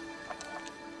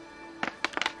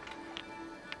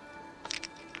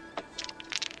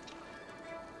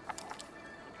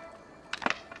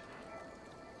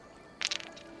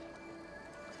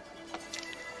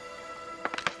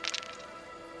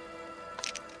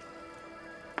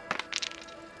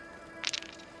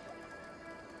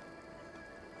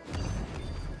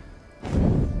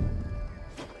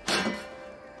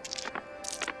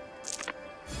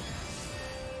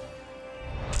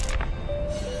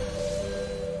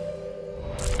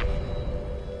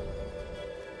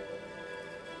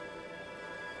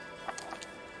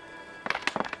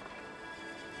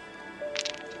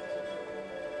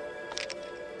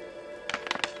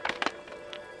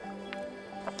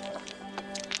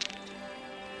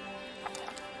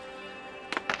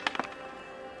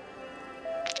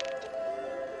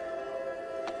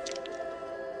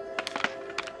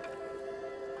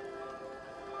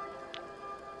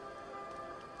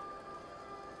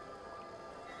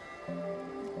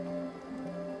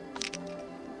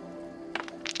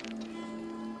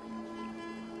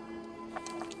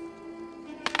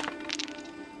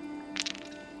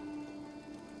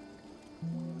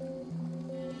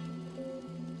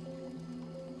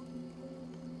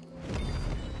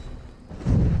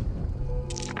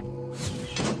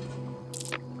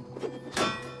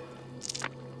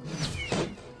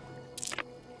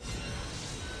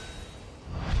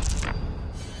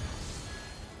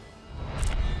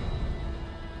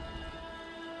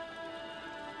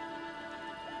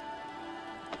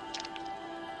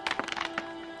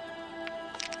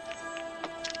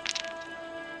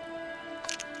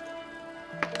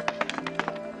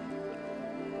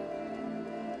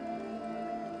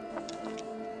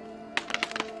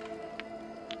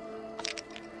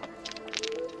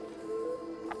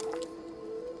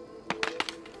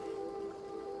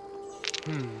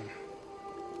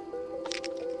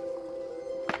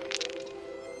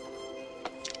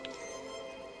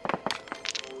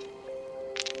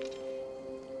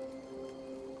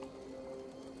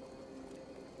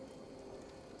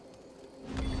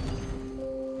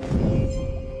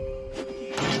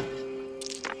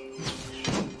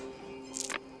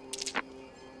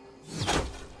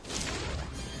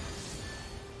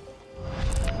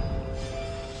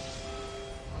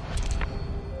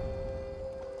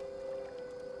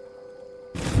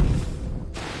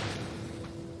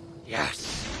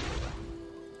 Yes.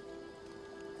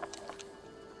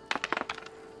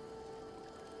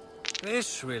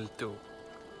 This will do.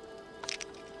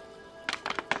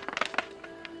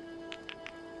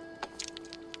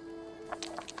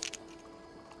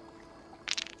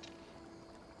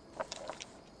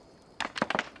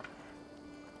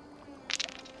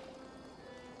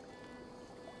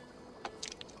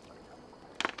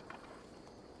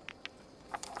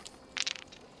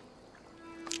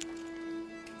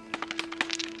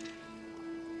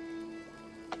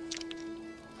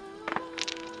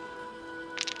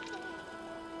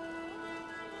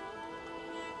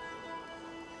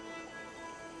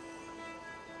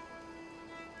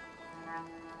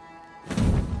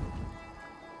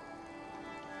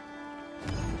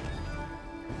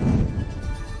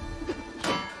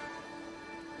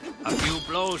 A few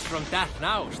blows from that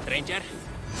now, stranger.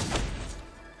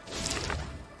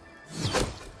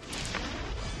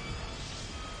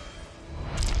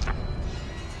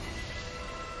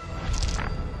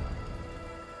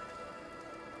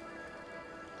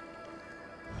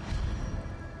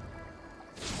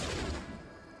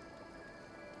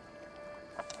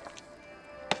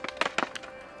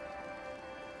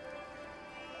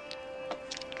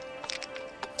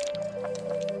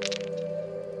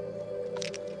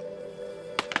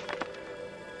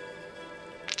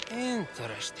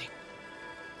 Interesting.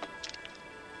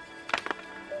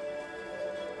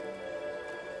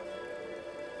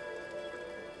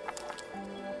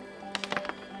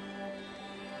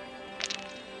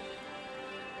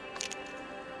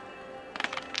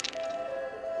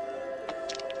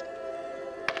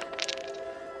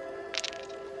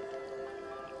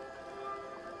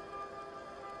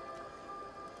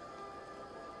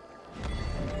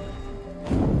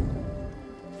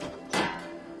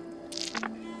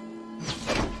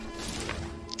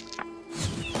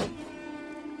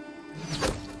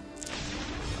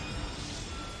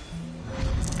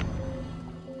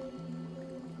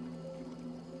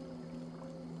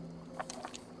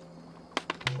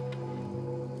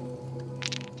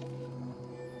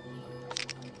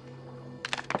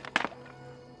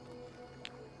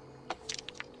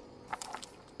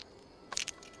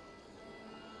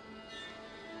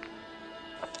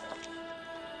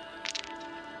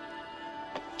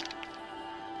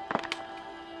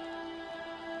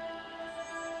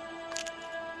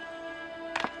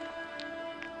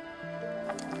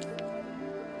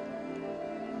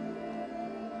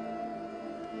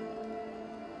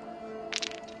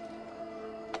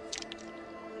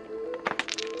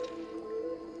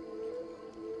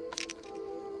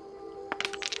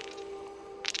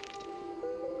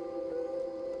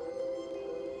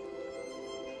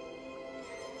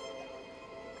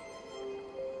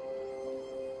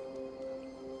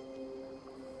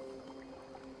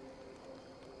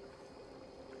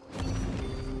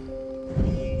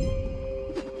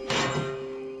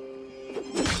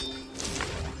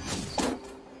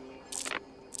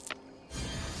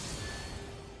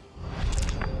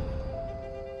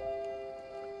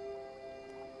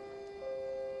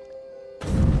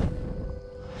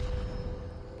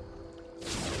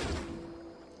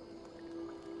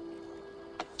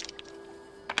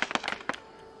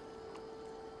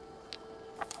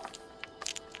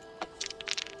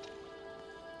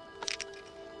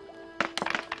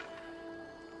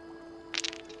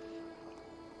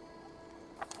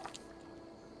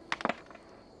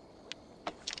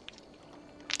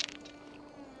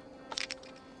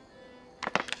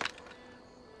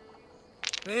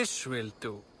 This will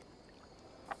do.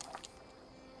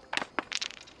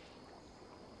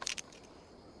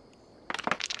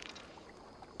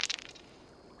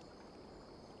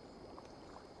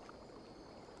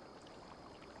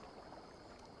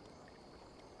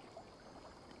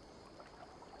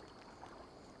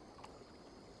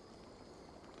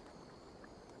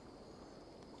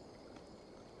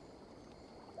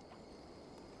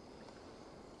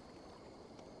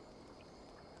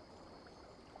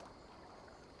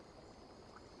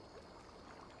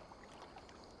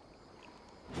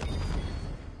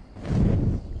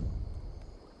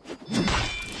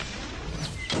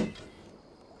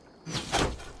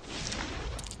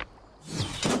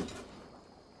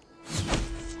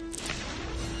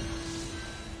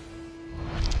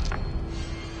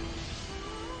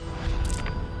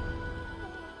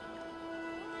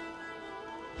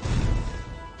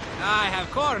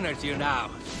 cornered you now.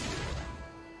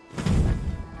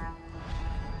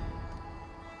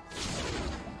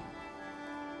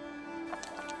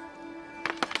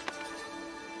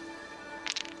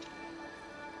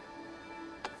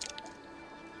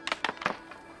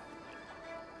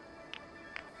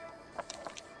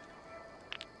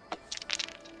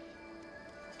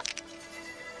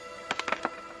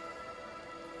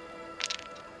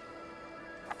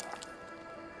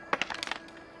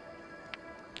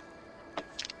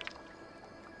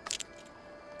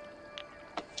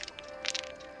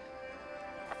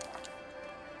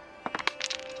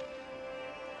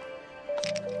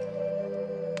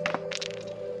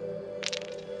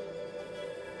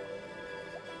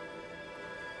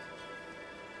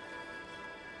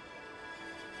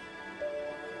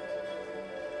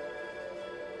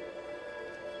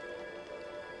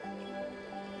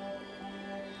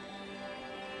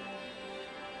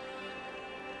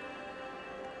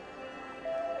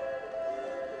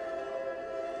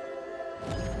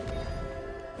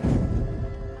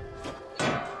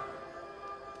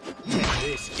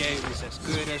 This game is as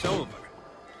good as over.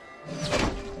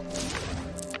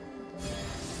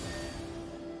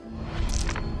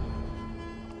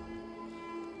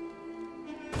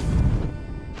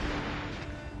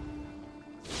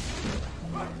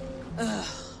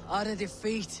 Out of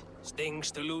defeat.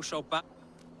 Stings to lose so bad.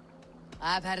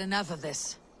 I've had enough of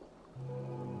this.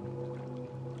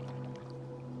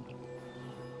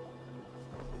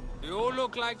 You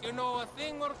look like you know a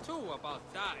thing or two about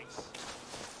dice.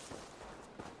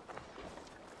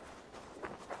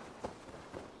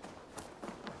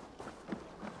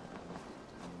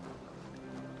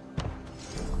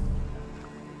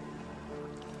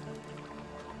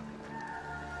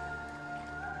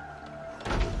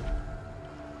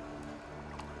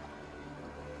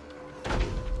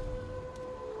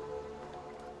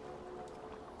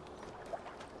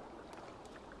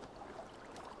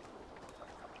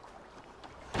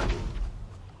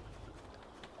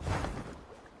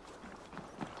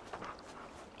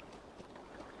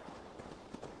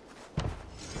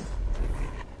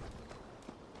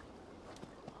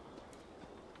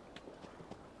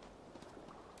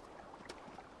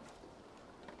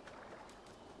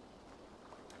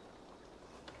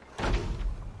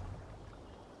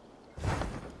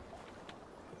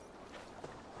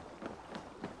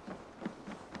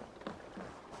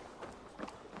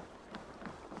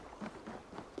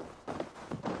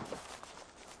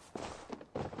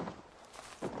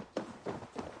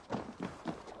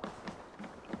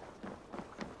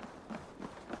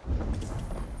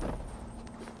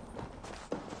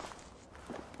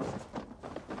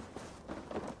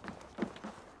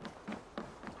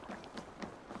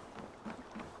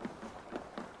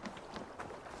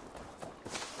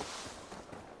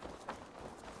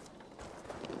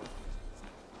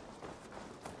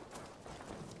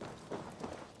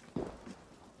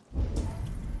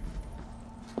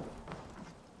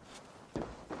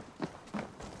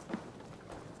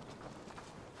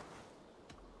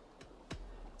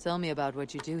 Tell me about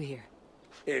what you do here.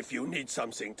 If you need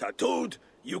something tattooed,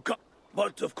 you can.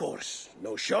 But of course,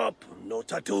 no shop, no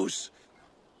tattoos.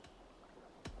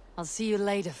 I'll see you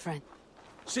later, friend.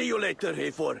 See you later,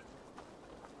 Hayfor.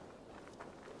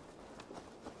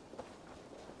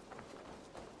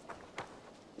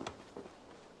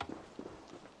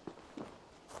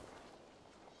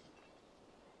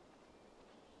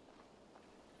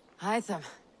 Hytham,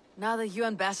 now that you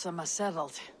and Bassam are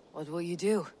settled, what will you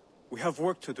do? We have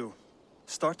work to do,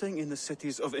 starting in the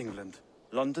cities of England.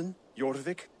 London,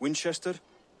 Jorvik, Winchester,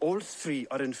 all three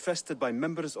are infested by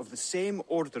members of the same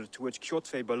order to which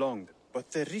Kjotve belonged.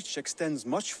 But their reach extends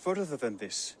much further than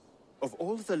this. Of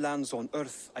all the lands on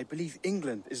Earth, I believe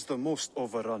England is the most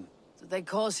overrun. Do they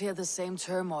cause here the same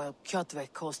turmoil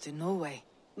Kjotve caused in Norway?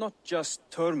 Not just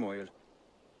turmoil.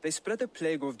 They spread a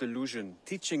plague of delusion,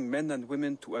 teaching men and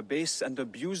women to abase and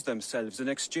abuse themselves in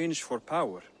exchange for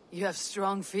power. You have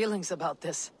strong feelings about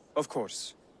this. Of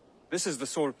course. This is the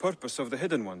sole purpose of the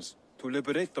Hidden Ones, to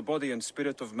liberate the body and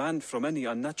spirit of man from any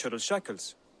unnatural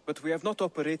shackles. But we have not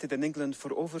operated in England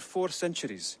for over 4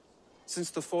 centuries.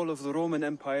 Since the fall of the Roman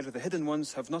Empire, the Hidden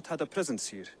Ones have not had a presence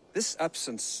here. This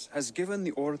absence has given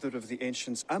the Order of the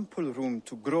Ancients ample room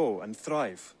to grow and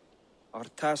thrive. Our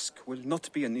task will not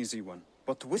be an easy one.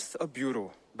 But with a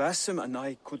bureau, Basim and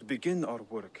I could begin our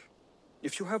work.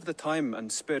 If you have the time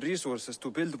and spare resources to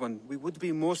build one, we would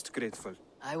be most grateful.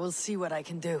 I will see what I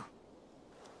can do.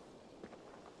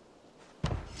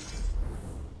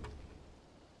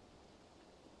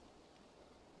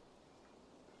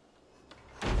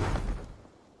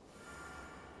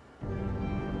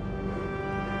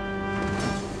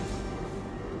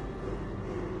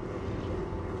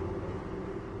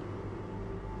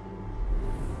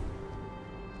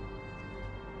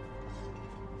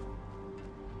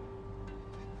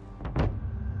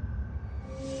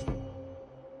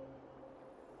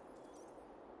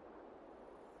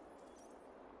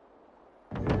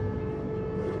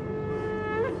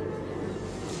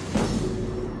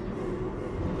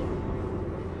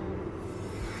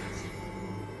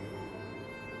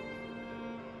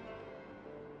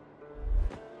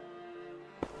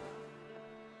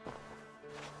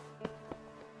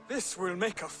 This will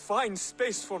make a fine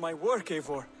space for my work,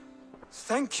 Eivor.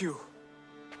 Thank you.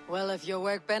 Well, if your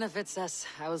work benefits us,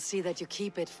 I will see that you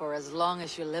keep it for as long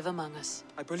as you live among us.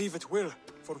 I believe it will,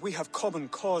 for we have common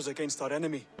cause against our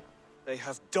enemy. They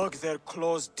have dug their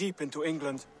claws deep into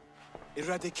England.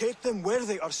 Eradicate them where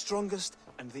they are strongest,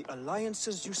 and the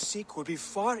alliances you seek will be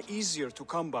far easier to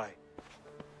come by.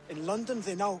 In London,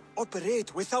 they now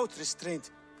operate without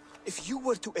restraint. If you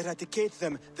were to eradicate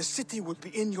them, the city would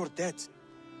be in your debt.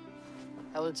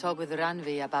 I will talk with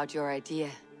Ranvi about your idea.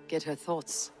 Get her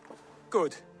thoughts.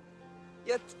 Good.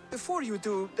 Yet, before you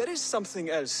do, there is something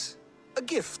else. A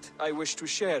gift I wish to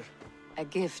share. A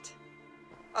gift?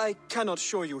 I cannot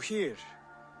show you here.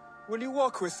 Will you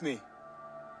walk with me?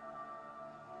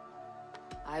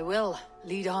 I will.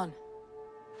 Lead on.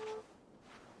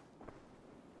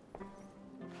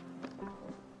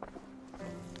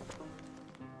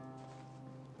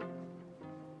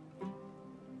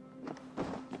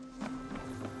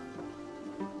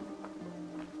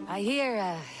 I hear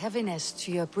a heaviness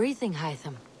to your breathing,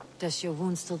 Hytham. Does your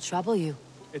wound still trouble you?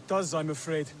 It does, I'm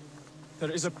afraid. There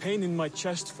is a pain in my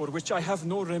chest for which I have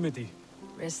no remedy.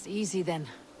 Rest easy then.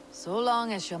 So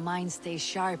long as your mind stays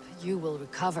sharp, you will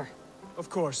recover. Of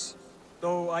course.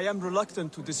 Though I am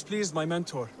reluctant to displease my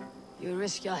mentor. You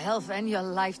risk your health and your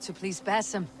life to please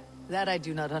Basim. That I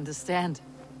do not understand.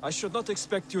 I should not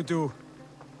expect you do.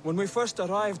 When we first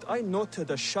arrived, I noted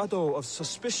a shadow of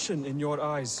suspicion in your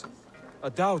eyes. A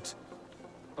doubt.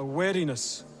 A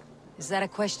wariness. Is that a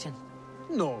question?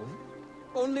 No.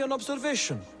 Only an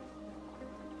observation.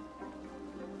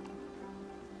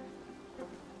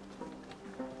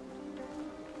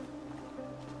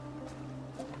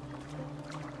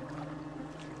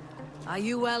 Are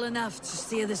you well enough to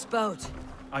steer this boat?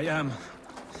 I am.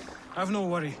 Have no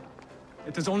worry.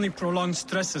 It is only prolonged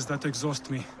stresses that exhaust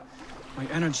me. My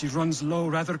energy runs low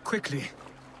rather quickly.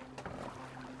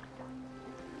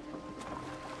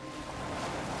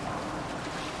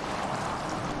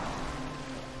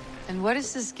 And what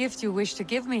is this gift you wish to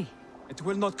give me? It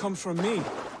will not come from me.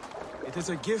 It is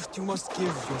a gift you must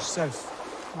give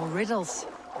yourself. More riddles.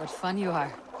 What fun you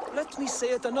are. Let me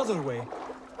say it another way.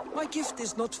 My gift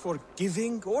is not for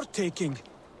giving or taking.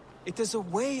 It is a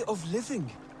way of living.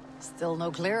 Still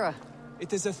no clearer.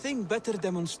 It is a thing better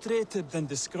demonstrated than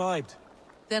described.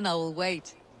 Then I will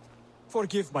wait.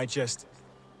 Forgive my jest.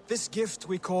 This gift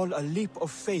we call a leap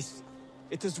of faith.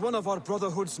 It is one of our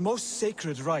Brotherhood's most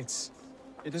sacred rites.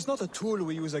 It is not a tool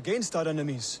we use against our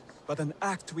enemies, but an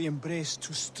act we embrace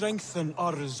to strengthen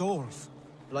our resolve.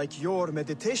 Like your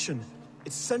meditation,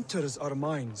 it centers our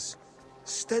minds,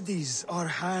 steadies our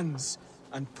hands,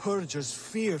 and purges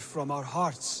fear from our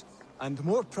hearts. And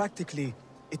more practically,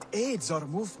 it aids our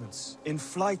movements, in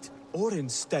flight or in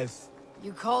stealth.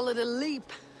 You call it a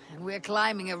leap, and we're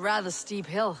climbing a rather steep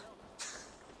hill.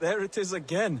 There it is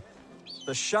again.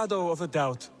 The shadow of a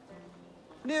doubt.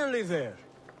 Nearly there.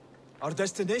 Our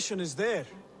destination is there.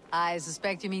 I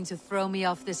suspect you mean to throw me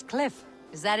off this cliff.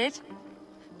 Is that it?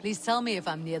 Please tell me if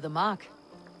I'm near the mark.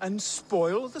 And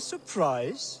spoil the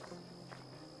surprise?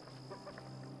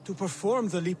 To perform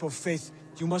the leap of faith,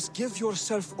 you must give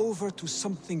yourself over to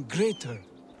something greater.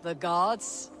 The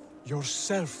gods?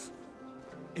 Yourself.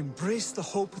 Embrace the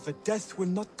hope that death will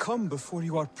not come before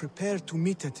you are prepared to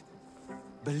meet it.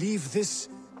 Believe this,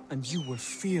 and you will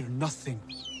fear nothing.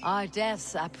 Our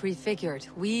deaths are prefigured,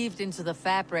 weaved into the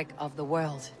fabric of the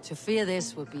world. To fear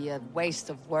this would be a waste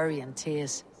of worry and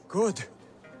tears. Good.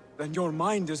 Then your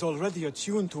mind is already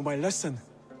attuned to my lesson.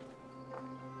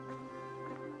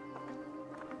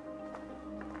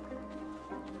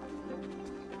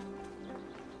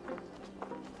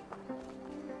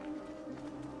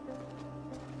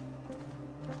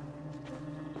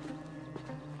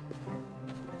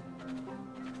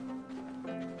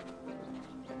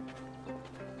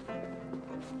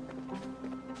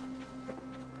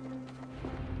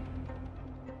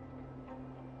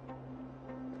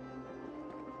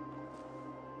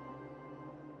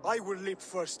 I will leap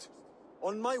first.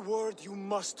 On my word, you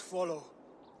must follow.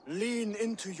 Lean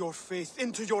into your faith,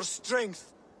 into your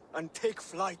strength, and take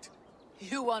flight.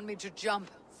 You want me to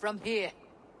jump from here?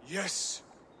 Yes.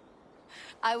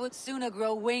 I would sooner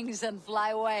grow wings and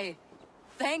fly away.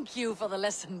 Thank you for the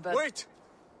lesson, but... Wait!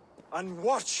 And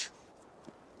watch!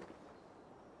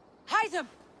 Hytham!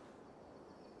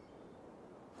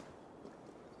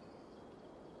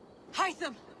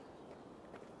 Hytham!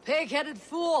 Pig-headed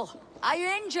fool! Are you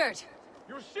injured?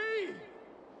 You see?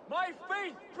 My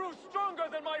faith proved stronger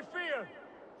than my fear!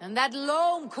 And that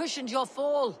loam cushioned your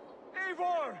fall.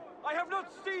 Eivor! I have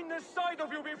not seen this side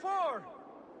of you before!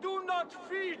 Do not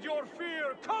feed your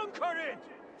fear, conquer it!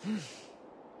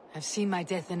 I've seen my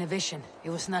death in a vision. It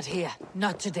was not here.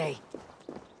 Not today.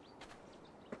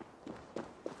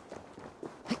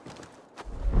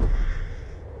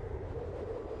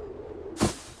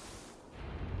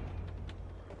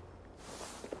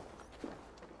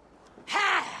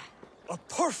 A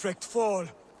perfect fall!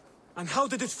 And how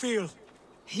did it feel?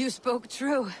 You spoke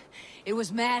true. It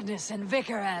was madness and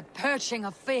vigor and a purging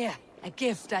of fear. A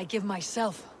gift I give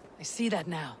myself. I see that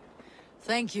now.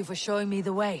 Thank you for showing me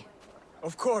the way.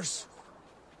 Of course.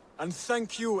 And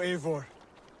thank you, Eivor,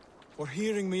 for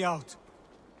hearing me out.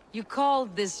 You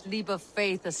called this leap of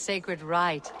faith a sacred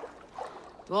rite.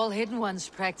 Do all Hidden Ones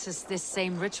practice this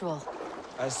same ritual?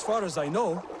 As far as I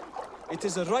know, it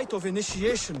is a rite of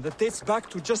initiation that dates back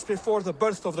to just before the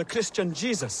birth of the Christian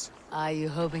Jesus. Are you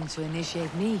hoping to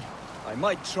initiate me? I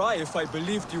might try if I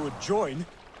believed you would join,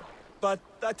 but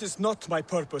that is not my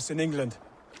purpose in England.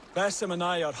 Basim and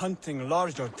I are hunting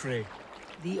larger prey.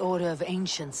 The Order of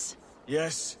Ancients.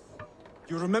 Yes.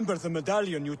 You remember the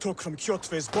medallion you took from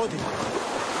Kjotve's body?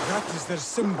 That is their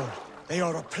symbol. They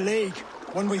are a plague,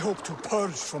 one we hope to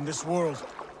purge from this world.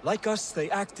 Like us, they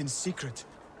act in secret.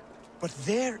 But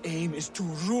their aim is to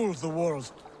rule the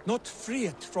world, not free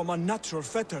it from unnatural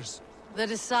fetters. The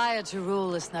desire to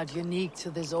rule is not unique to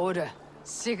this order.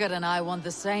 Sigurd and I want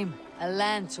the same. A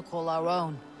land to call our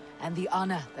own, and the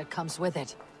honor that comes with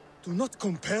it. Do not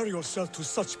compare yourself to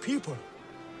such people.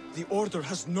 The Order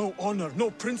has no honor,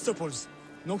 no principles,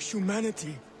 no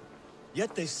humanity.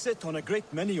 Yet they sit on a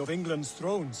great many of England's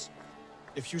thrones.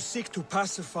 If you seek to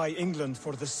pacify England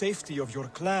for the safety of your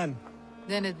clan...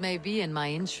 Then it may be in my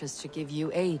interest to give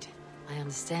you aid. I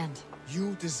understand.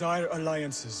 You desire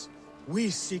alliances. We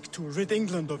seek to rid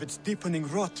England of its deepening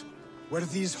rot. Where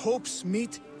these hopes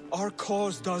meet, our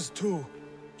cause does too.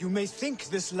 You may think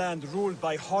this land ruled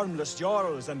by harmless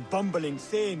jarls and bumbling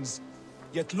thanes.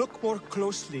 Yet look more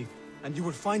closely, and you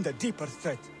will find a deeper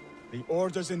threat. The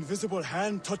Order's invisible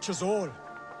hand touches all.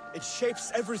 It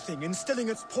shapes everything, instilling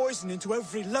its poison into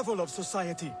every level of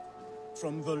society.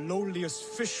 From the lowliest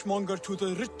fishmonger to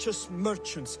the richest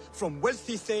merchants, from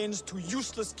wealthy thanes to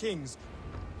useless kings.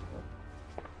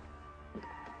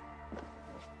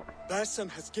 Basim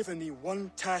has given me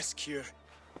one task here.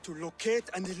 To locate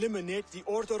and eliminate the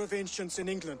Order of Ancients in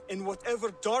England, in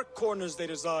whatever dark corners they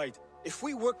reside. If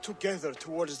we work together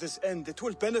towards this end, it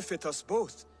will benefit us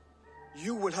both.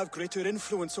 You will have greater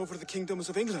influence over the kingdoms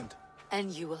of England.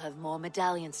 And you will have more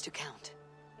medallions to count.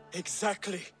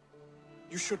 Exactly.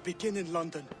 You should begin in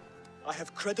London. I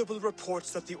have credible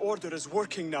reports that the Order is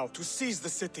working now to seize the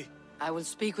city. I will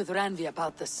speak with Randvi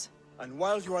about this. And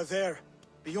while you are there,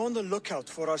 be on the lookout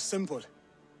for our symbol.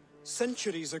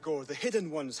 Centuries ago, the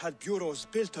Hidden Ones had bureaus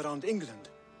built around England.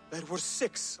 There were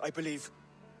 6, I believe.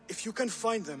 If you can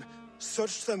find them,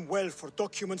 search them well for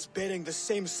documents bearing the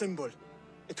same symbol.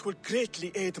 It will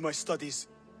greatly aid my studies.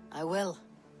 I will.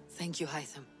 Thank you,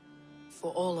 Hytham,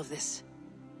 for all of this.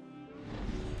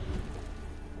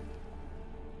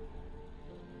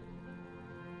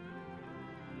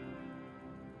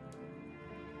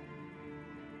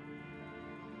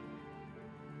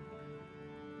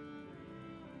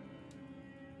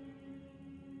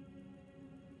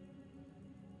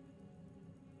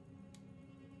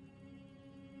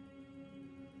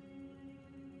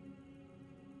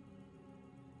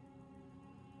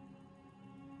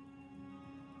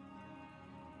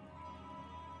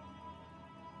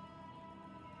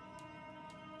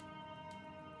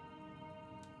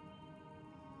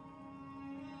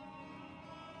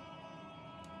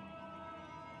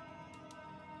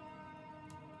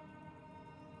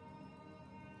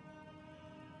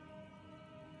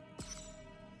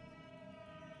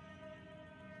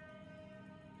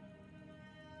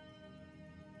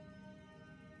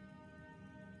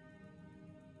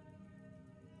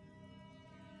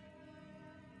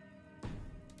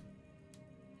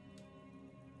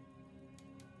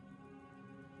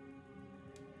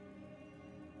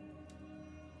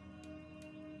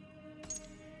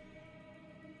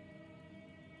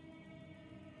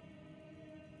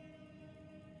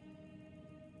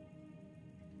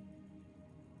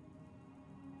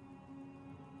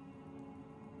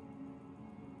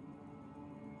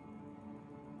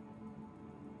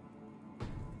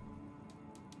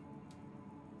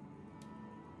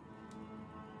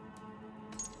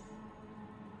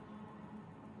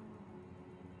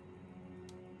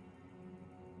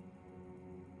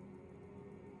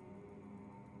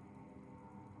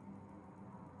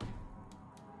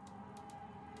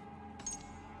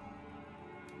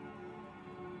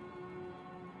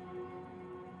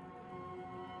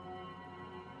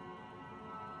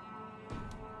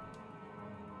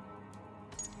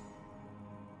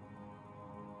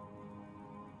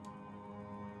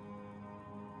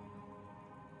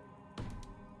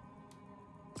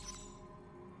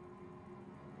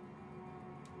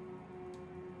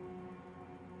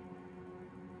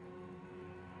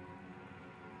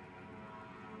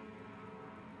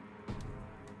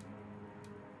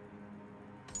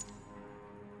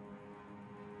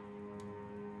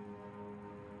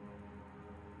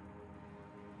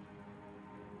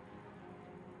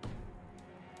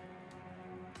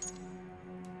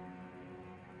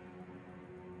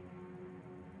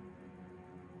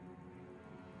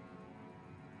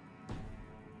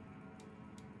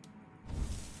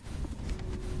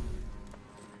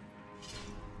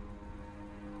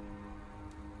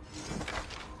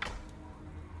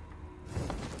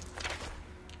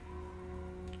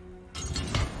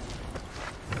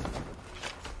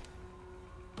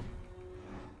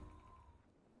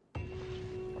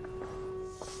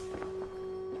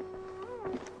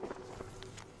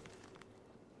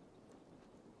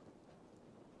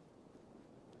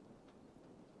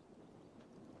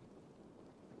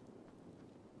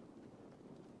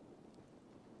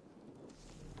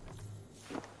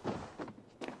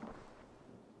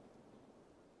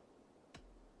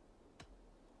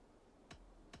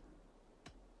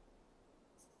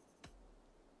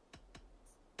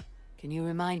 Can you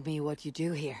remind me what you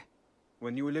do here?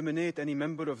 When you eliminate any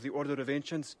member of the Order of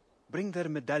Ancients, bring their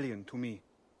medallion to me.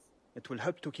 It will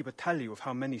help to keep a tally of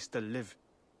how many still live.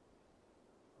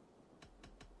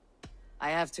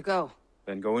 I have to go.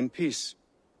 Then go in peace.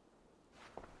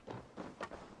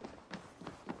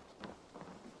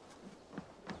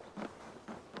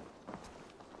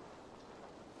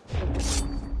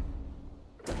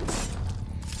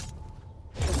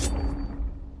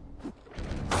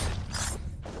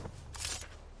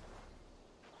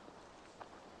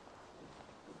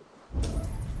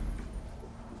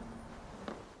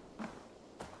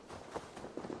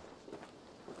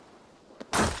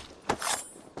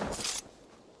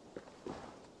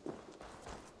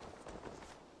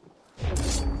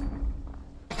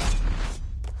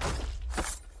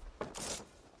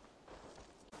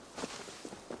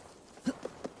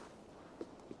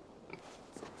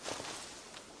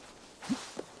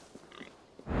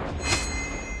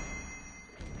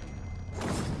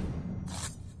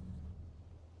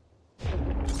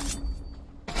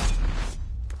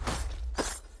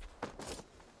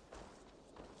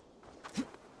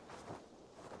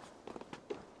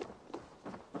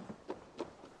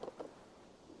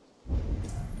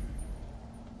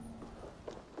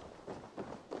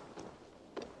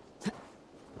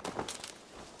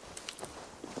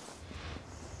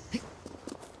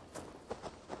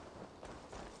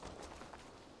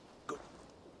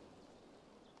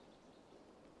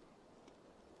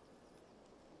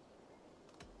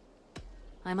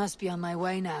 I must be on my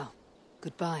way now.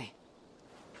 Goodbye.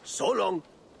 So long.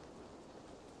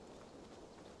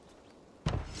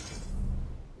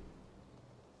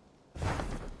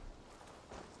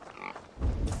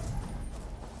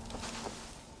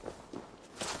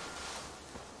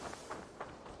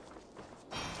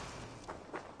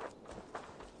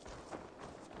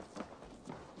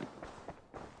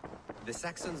 The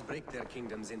Saxons break their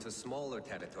kingdoms into smaller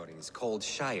territories called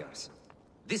shires.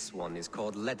 This one is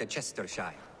called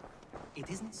Leicestershire. It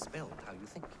isn't spelled how you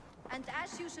think. And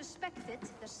as you suspected,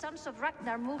 the sons of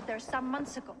Ragnar moved there some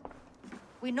months ago.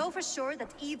 We know for sure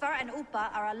that Ivar and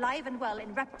Upa are alive and well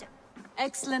in Repton.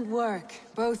 Excellent work,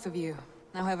 both of you.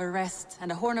 Now have a rest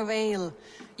and a horn of ale.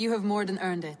 You have more than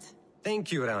earned it.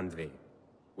 Thank you, Randvi.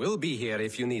 We'll be here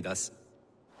if you need us.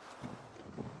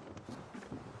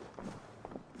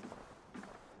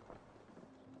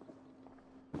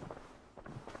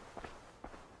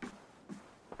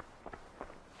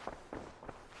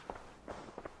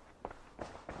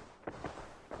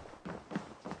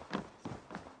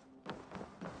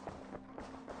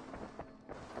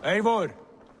 Eivor,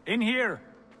 in here!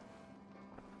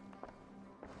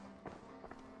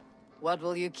 What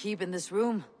will you keep in this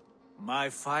room? My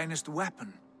finest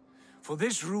weapon. For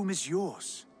this room is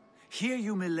yours. Here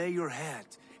you may lay your head,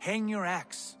 hang your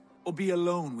axe, or be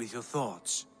alone with your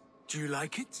thoughts. Do you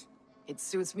like it? It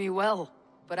suits me well,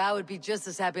 but I would be just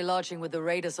as happy lodging with the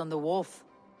raiders on the wharf.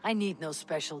 I need no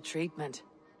special treatment.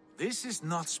 This is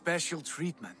not special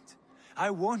treatment.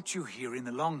 I want you here in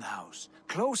the Longhouse,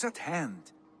 close at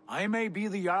hand. I may be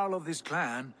the Jarl of this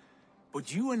clan,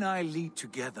 but you and I lead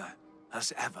together,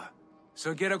 as ever.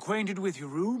 So get acquainted with your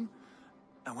room,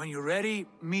 and when you're ready,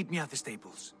 meet me at the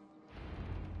stables.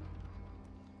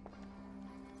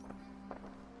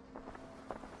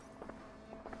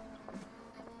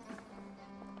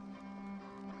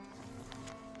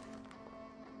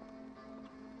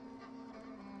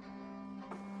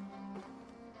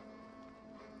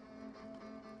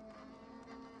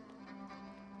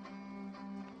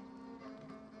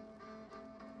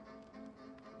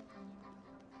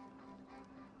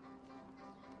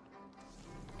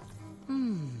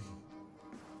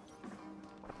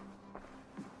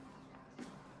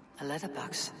 A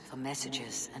letterbox for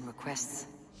messages and requests.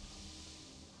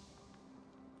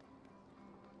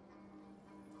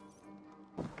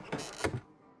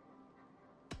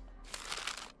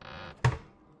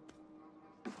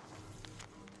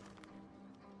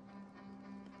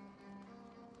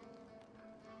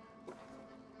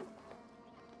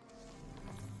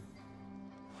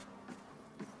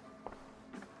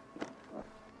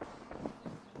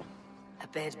 A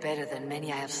bed better than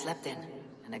many I have slept in.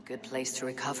 And a good place to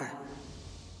recover.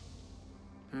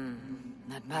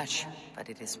 Not much, but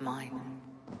it is mine.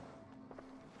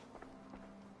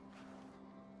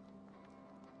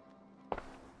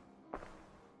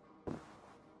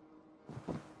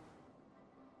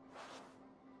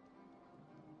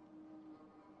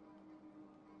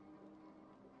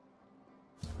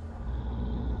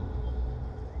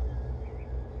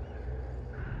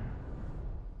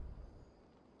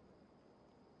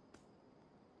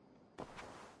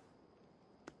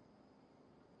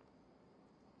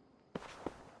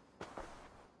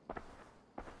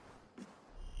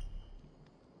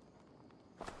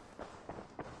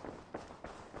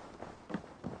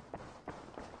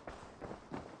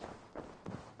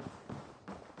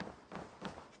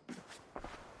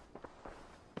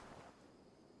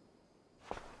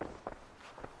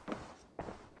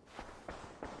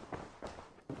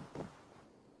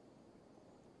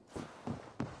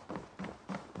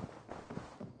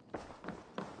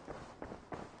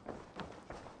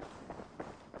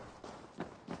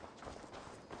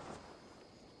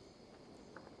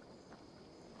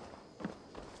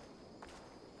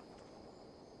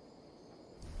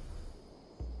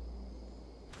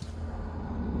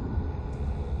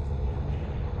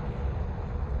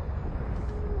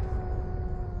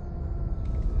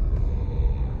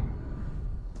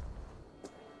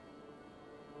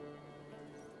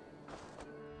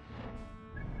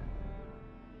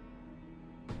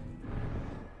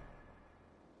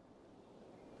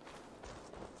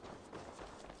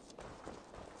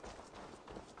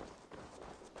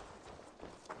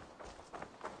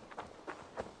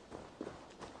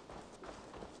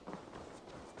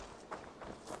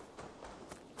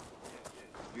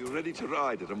 ready to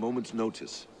ride at a moment's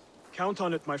notice. Count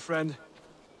on it, my friend.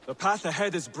 The path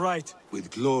ahead is bright.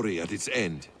 With glory at its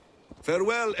end.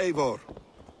 Farewell, Eivor.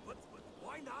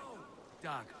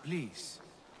 Dag, please.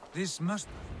 This must...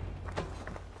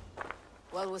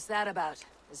 What was that about?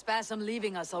 Is Basim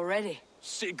leaving us already?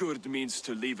 Sigurd means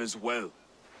to leave as well.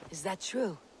 Is that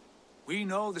true? We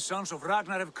know the sons of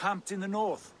Ragnar have camped in the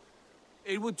north.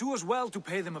 It would do us well to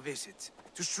pay them a visit,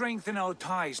 to strengthen our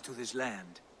ties to this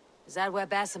land. Is that where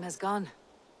Basim has gone?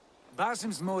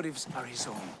 Basim's motives are his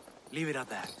own. Leave it at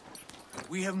that.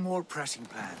 We have more pressing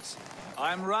plans.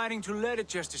 I'm riding to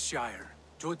Leicestershire,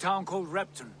 to a town called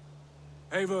Repton.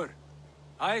 Eivor,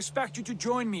 I expect you to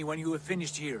join me when you have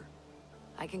finished here.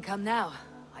 I can come now.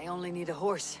 I only need a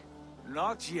horse.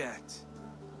 Not yet.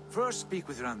 First speak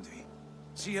with Randi.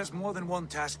 She has more than one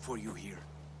task for you here.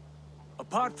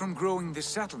 Apart from growing this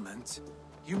settlement,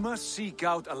 you must seek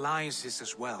out alliances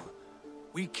as well.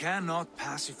 We cannot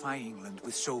pacify England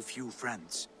with so few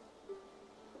friends.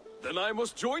 Then I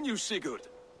must join you, Sigurd,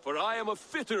 for I am a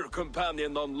fitter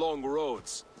companion on long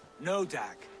roads. No,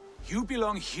 Dag. You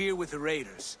belong here with the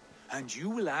raiders, and you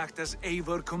will act as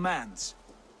Eivor commands.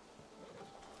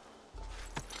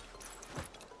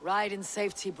 Ride in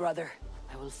safety, brother.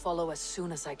 I will follow as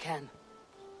soon as I can.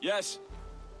 Yes,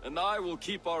 and I will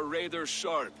keep our raiders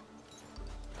sharp.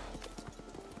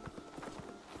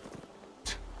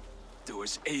 Do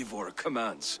as Eivor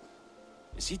commands.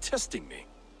 Is he testing me?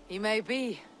 He may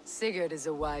be. Sigurd is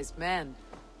a wise man.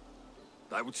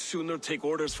 I would sooner take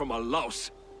orders from a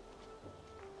louse.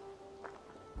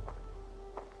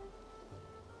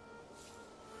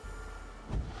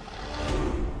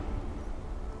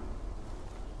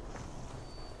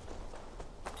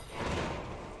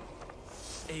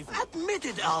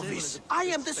 Admitted, Alvis. I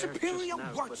am the superior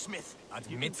wordsmith.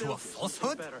 Admit to a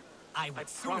falsehood? I would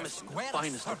promise the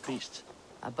finest of beasts.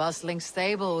 A bustling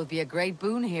stable would be a great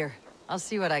boon here. I'll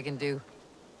see what I can do.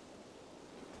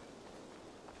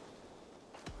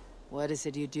 What is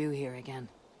it you do here again?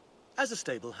 As a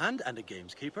stable hand and a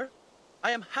gameskeeper,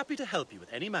 I am happy to help you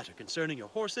with any matter concerning your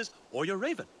horses or your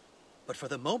raven. But for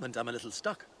the moment, I'm a little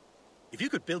stuck. If you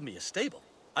could build me a stable,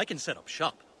 I can set up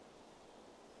shop.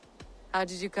 How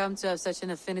did you come to have such an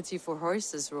affinity for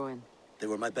horses, Rowan? They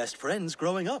were my best friends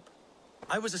growing up.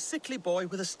 I was a sickly boy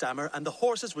with a stammer, and the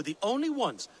horses were the only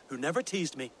ones who never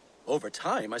teased me. Over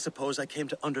time, I suppose I came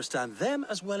to understand them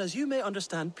as well as you may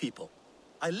understand people.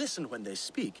 I listen when they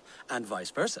speak, and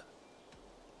vice versa.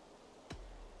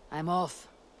 I'm off.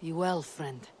 Be well,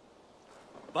 friend.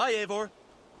 Bye, Eivor.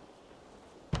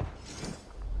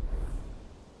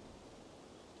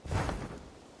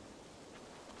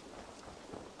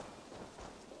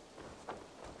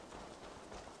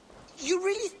 You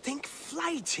really think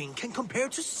flighting can compare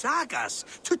to sagas,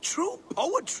 to true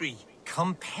poetry?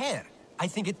 Compare? I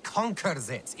think it conquers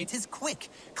it. It is quick,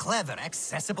 clever,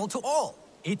 accessible to all.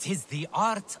 It is the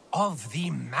art of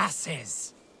the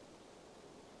masses.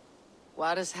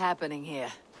 What is happening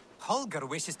here? Holger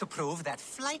wishes to prove that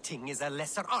flighting is a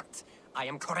lesser art. I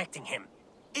am correcting him.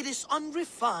 It is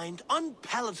unrefined,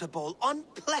 unpalatable,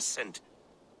 unpleasant.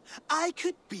 I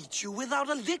could beat you without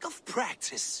a lick of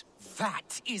practice.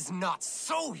 That is not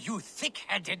so, you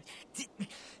thick-headed...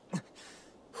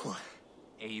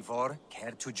 Eivor,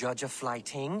 care to judge a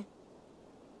flighting?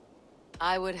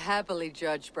 I would happily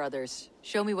judge, brothers.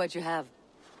 Show me what you have.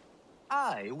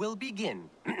 I will begin.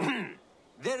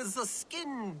 There's a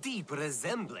skin-deep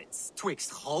resemblance twixt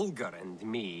Holger and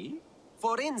me.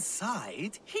 For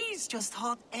inside, he's just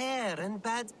hot air and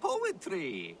bad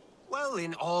poetry. Well,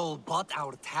 in all but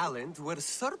our talent, we're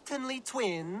certainly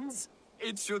twins.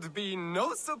 It should be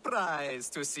no surprise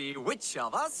to see which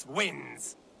of us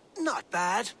wins. Not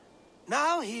bad.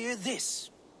 Now hear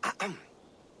this.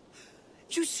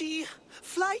 You see,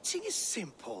 flighting is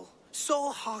simple,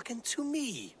 so hearken to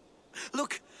me.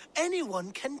 Look,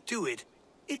 anyone can do it.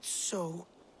 It's so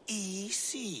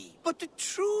easy. But the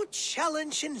true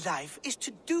challenge in life is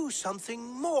to do something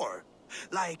more.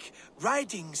 Like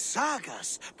writing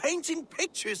sagas, painting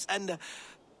pictures, and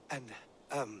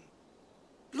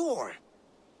lore.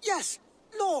 Yes,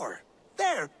 lore.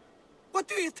 There. What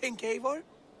do you think, Eivor?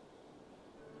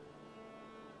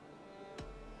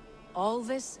 All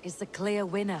this is the clear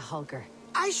winner, Holger.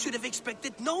 I should have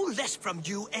expected no less from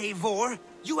you, Eivor.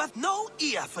 You have no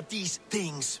ear for these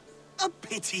things. A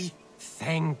pity.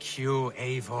 Thank you,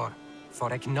 Eivor,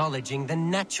 for acknowledging the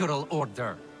natural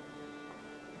order.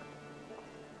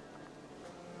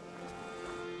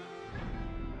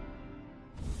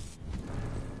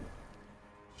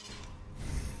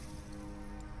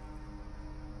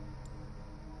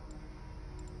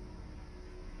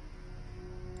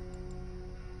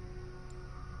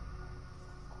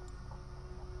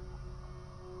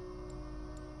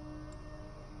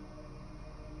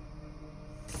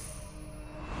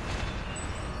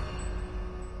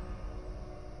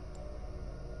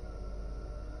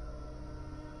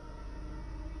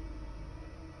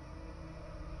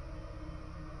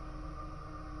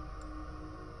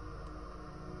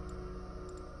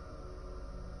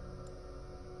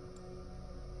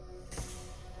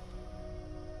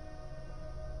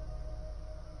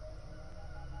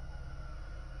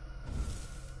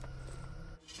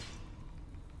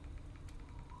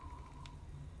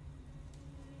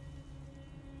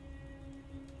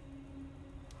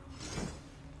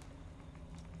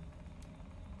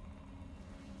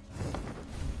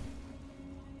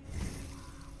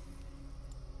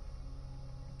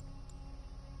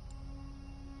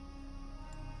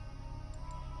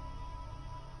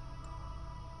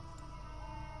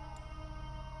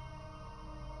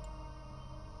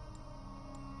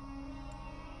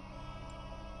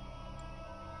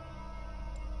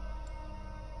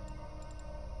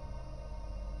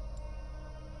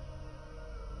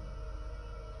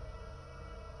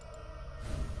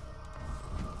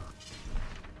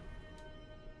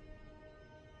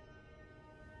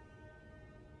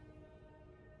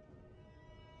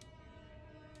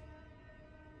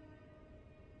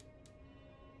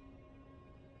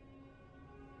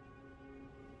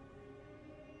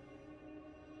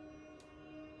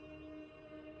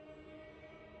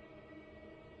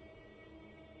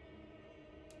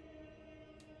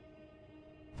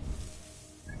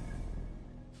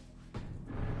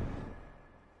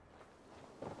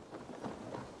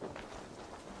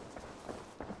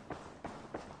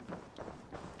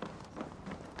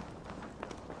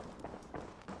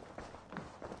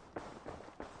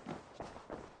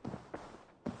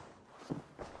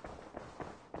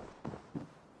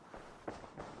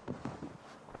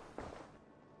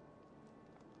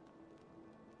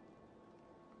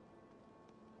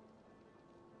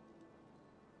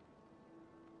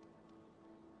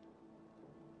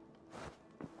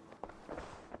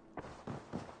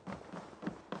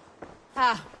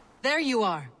 Ah, there you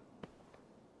are.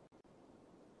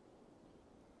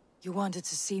 You wanted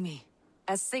to see me.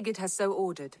 As Sigurd has so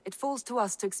ordered, it falls to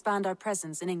us to expand our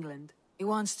presence in England. He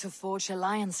wants to forge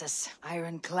alliances,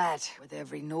 ironclad, with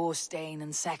every Norse, Dane,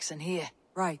 and Saxon here.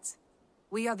 Right.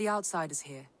 We are the outsiders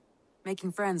here.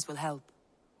 Making friends will help.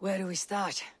 Where do we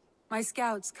start? My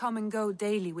scouts come and go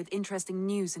daily with interesting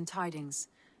news and tidings,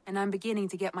 and I'm beginning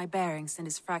to get my bearings in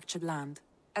this fractured land.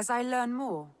 As I learn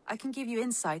more, I can give you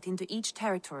insight into each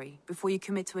territory before you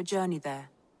commit to a journey there.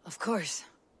 Of course.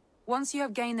 Once you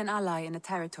have gained an ally in a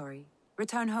territory,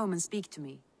 return home and speak to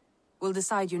me. We'll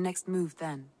decide your next move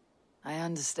then. I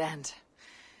understand.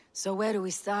 So where do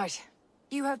we start?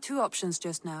 You have two options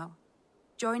just now.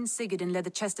 Join Sigurd in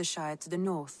Leicestershire to the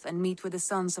north and meet with the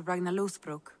sons of Ragnar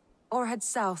Lothbrok, or head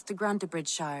south to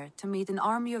Grantebridgeshire to meet an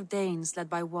army of Danes led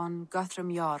by one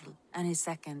Guthrum Jarl and his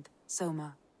second,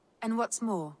 Soma. And what's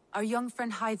more, our young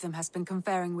friend Hytham has been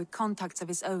conferring with contacts of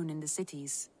his own in the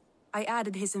cities. I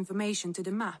added his information to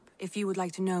the map if you would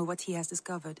like to know what he has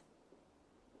discovered.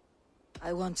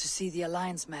 I want to see the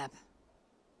Alliance map.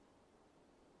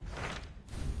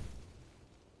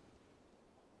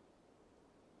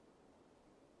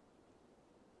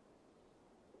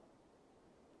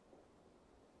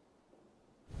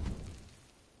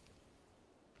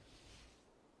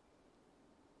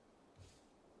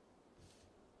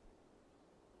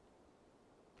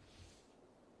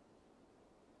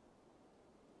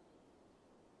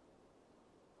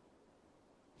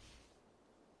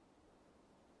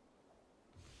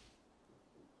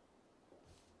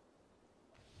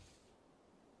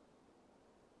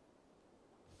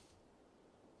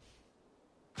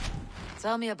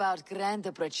 Tell me about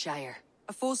Grantebridgeshire.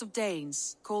 A force of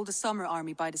Danes, called the Summer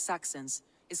Army by the Saxons,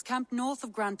 is camped north of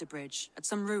Grantebridge at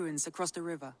some ruins across the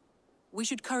river. We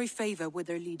should curry favor with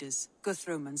their leaders,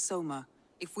 Guthrum and Soma,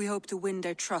 if we hope to win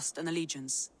their trust and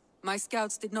allegiance. My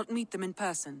scouts did not meet them in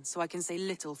person, so I can say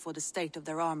little for the state of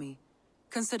their army.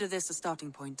 Consider this a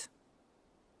starting point.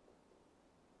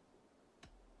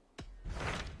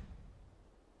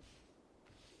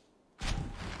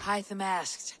 Hytham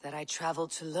asked that I travel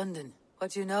to London.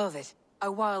 What do you know of it?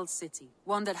 A wild city,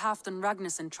 one that Halfdan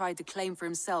Ragnarsson tried to claim for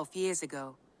himself years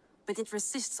ago. But it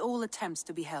resists all attempts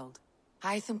to be held.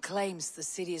 Hytham claims the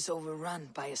city is overrun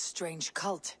by a strange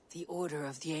cult, the Order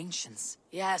of the Ancients.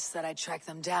 He asks that I track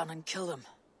them down and kill them.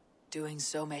 Doing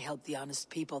so may help the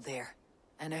honest people there,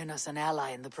 and earn us an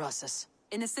ally in the process.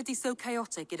 In a city so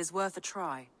chaotic, it is worth a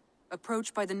try.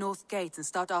 Approach by the North Gate and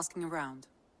start asking around.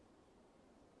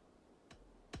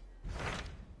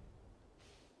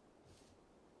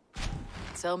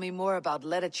 Tell me more about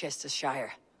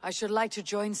Leicestershire. I should like to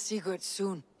join Sigurd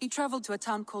soon. He traveled to a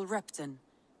town called Repton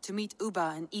to meet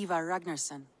Ubba and Ivar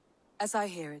Ragnarsson. As I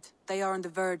hear it, they are on the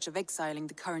verge of exiling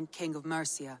the current king of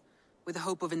Mercia, with the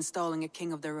hope of installing a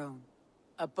king of their own.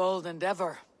 A bold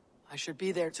endeavor. I should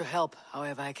be there to help,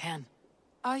 however I can.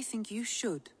 I think you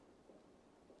should.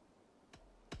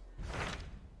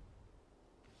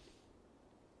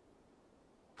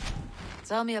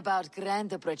 Tell me about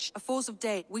Grantebridge. A force of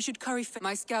Danes. We should curry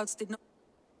my scouts did not...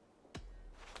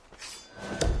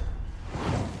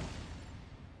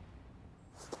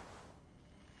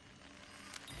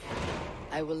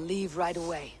 I will leave right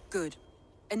away. Good.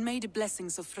 And may the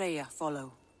blessings of Freya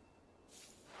follow.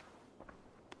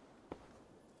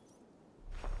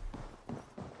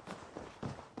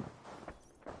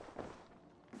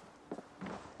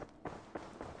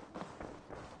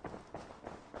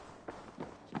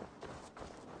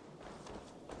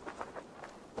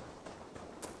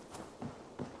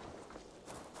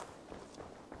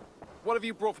 What have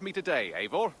you brought for me today,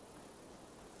 Eivor?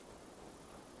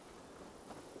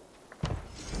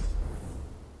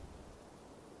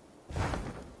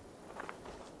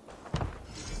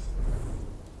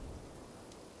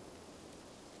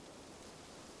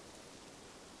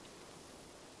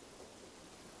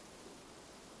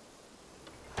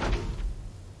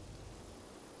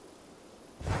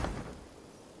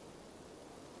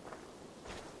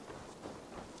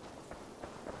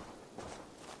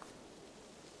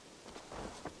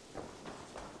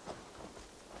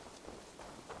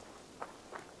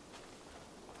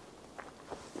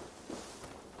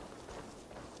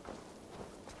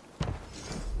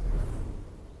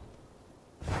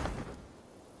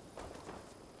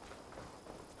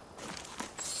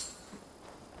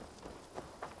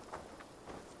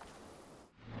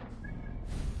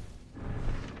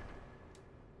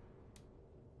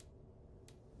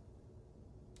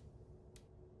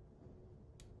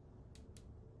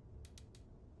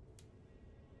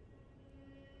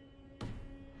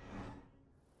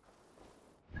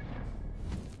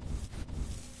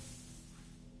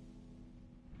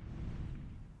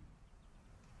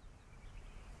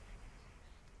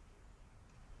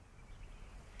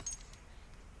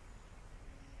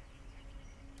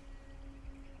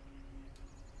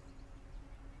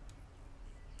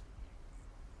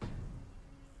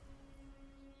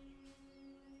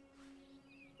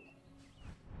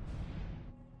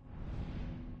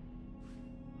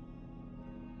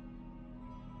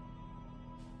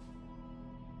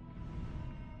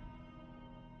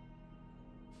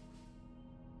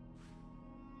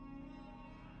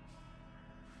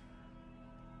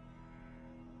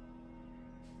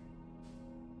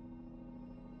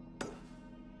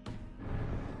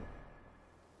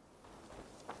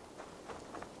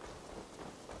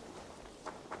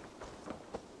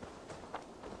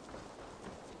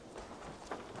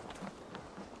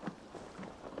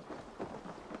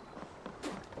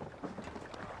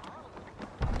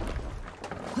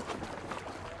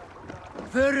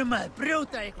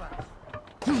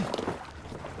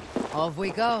 Off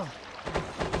we go.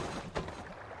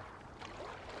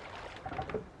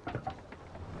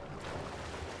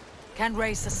 Can't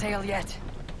raise the sail yet.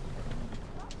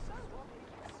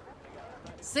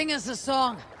 Sing us a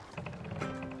song.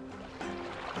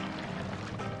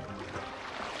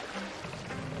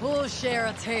 Who'll share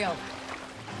a tale?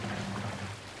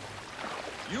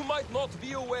 You might not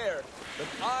be aware, but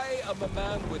I am a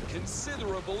man with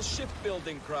considerable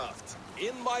shipbuilding craft.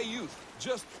 In my youth,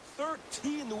 just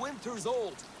 13 winters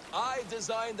old, I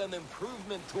designed an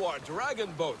improvement to our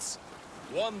dragon boats.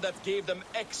 One that gave them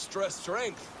extra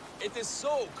strength. It is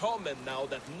so common now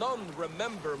that none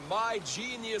remember my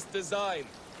genius design.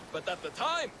 But at the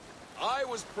time, I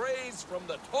was praised from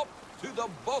the top to the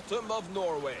bottom of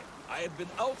Norway. I had been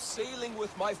out sailing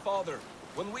with my father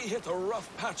when we hit a rough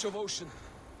patch of ocean.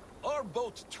 Our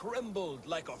boat trembled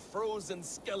like a frozen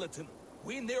skeleton.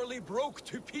 We nearly broke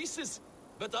to pieces,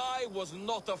 but I was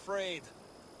not afraid.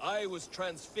 I was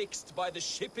transfixed by the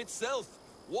ship itself,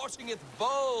 watching it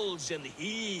bulge and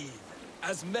heave.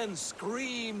 As men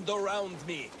screamed around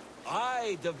me,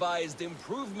 I devised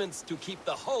improvements to keep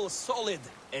the hull solid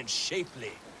and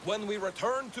shapely. When we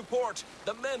returned to port,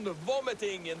 the men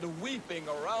vomiting and weeping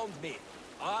around me,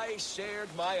 I shared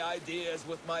my ideas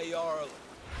with my Jarl.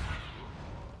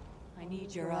 I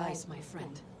need your eyes, my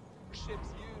friend. Ships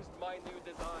used my new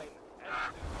design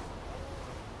and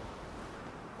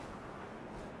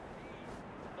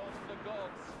not the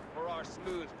gods for our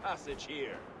smooth passage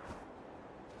here.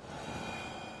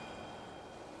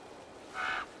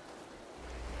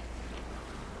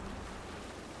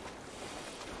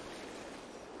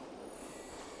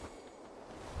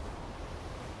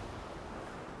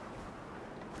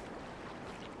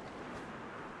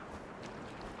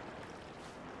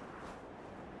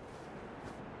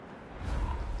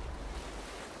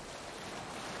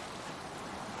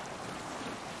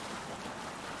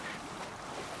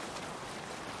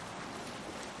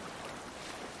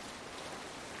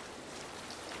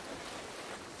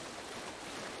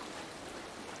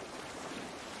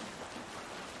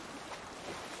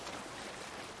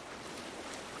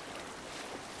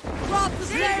 Drop the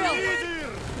sail!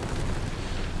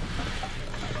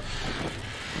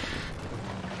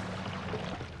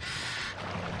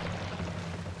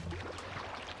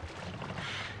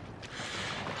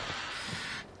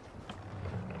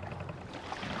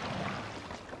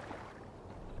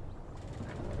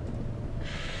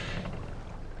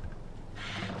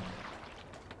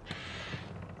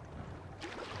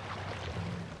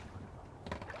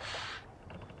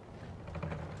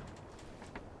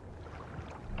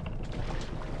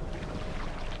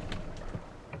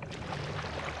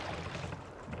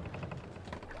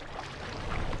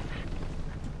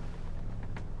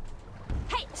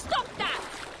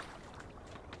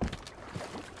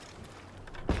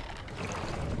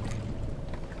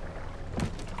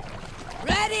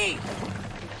 Ready!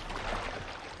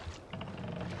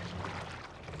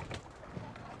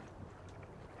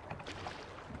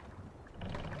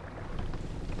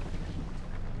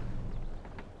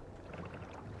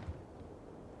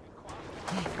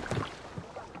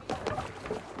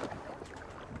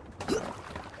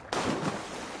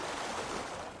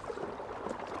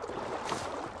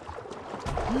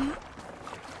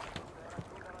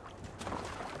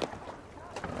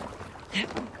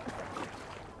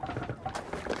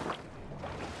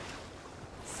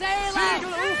 Sail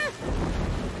out!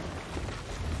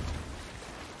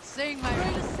 Sing, my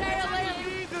friend. Sail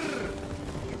in!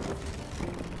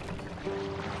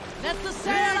 Let the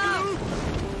sail out!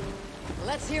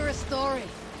 Let's hear a story.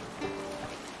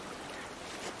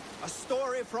 A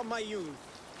story from my youth.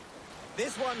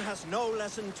 This one has no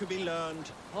lesson to be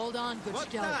learned. Hold on, good What's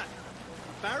scout. that?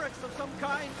 A barracks of some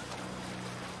kind?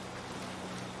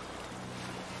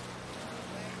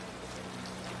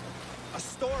 A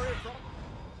story from...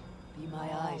 Be my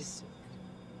eyes.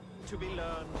 To be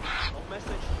learned, a message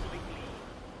to be gleaned.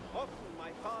 Often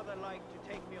my father liked to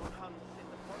take me on hunts in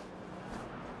the forest.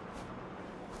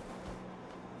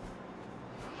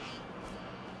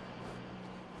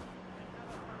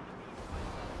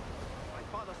 My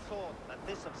father thought that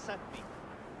this upset me.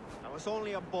 I was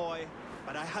only a boy,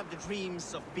 but I had the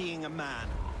dreams of being a man.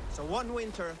 So one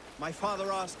winter, my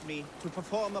father asked me to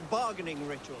perform a bargaining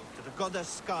ritual to the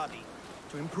goddess Skadi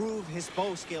to improve his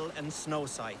bow skill and snow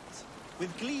sight.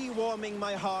 With glee warming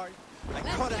my heart, I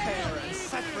cut a hair and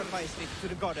sacrificed it to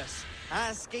the goddess,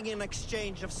 asking in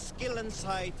exchange of skill and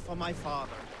sight for my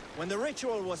father. When the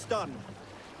ritual was done,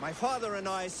 my father and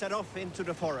I set off into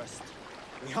the forest.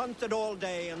 We hunted all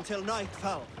day until night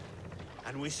fell,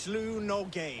 and we slew no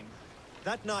game.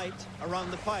 That night,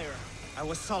 around the fire, I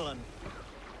was sullen.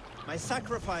 My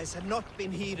sacrifice had not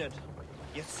been heeded.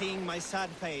 Yet seeing my sad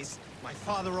face, my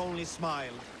father only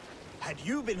smiled. Had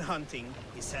you been hunting,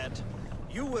 he said,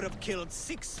 you would have killed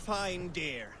 6 fine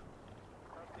deer.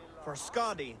 For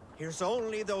Skadi hears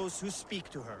only those who speak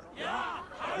to her. Yeah!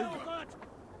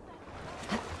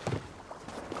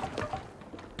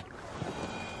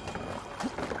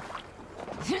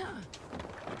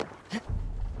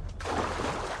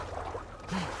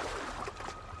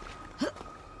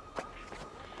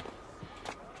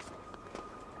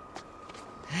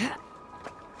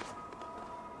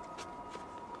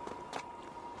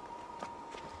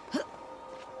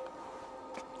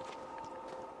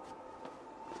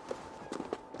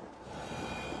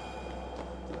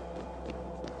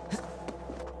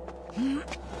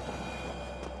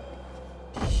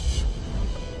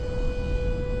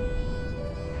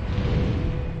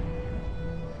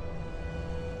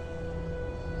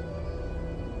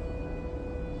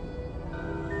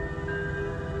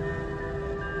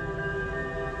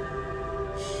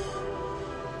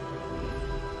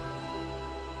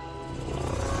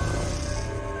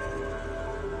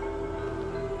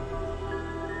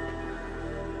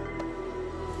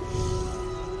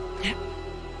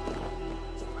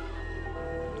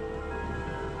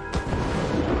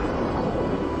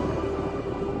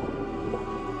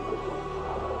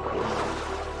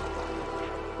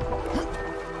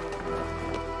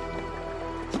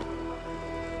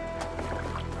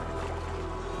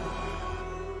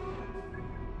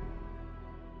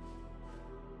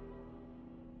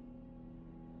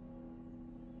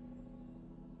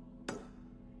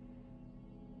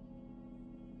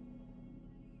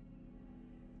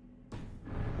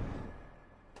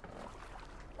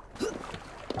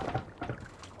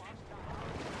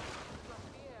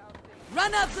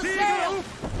 Run up the sail!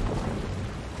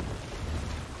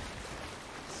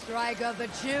 Strike of the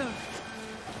tune.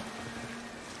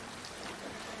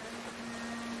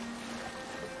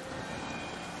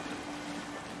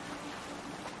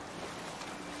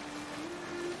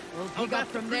 We'll pick up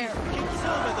from there. Keep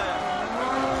Silver there.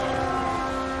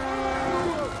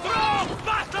 Throw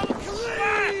battle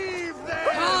cleave there!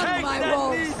 Come, my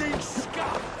wolves! Easy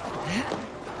scum!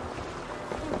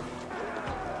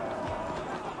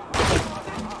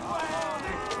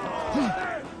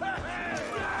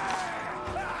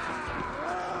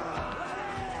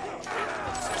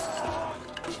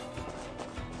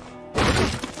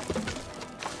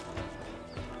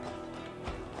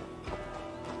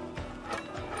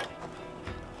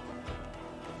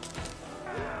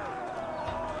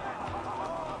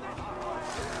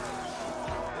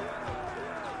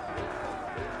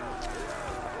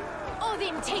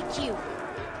 Odin take you!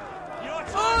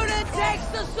 Odin takes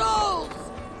the souls!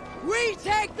 We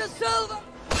take the silver!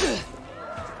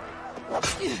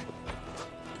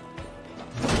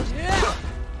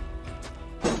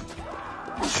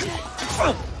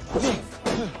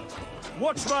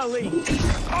 Watch my lead!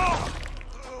 Oh!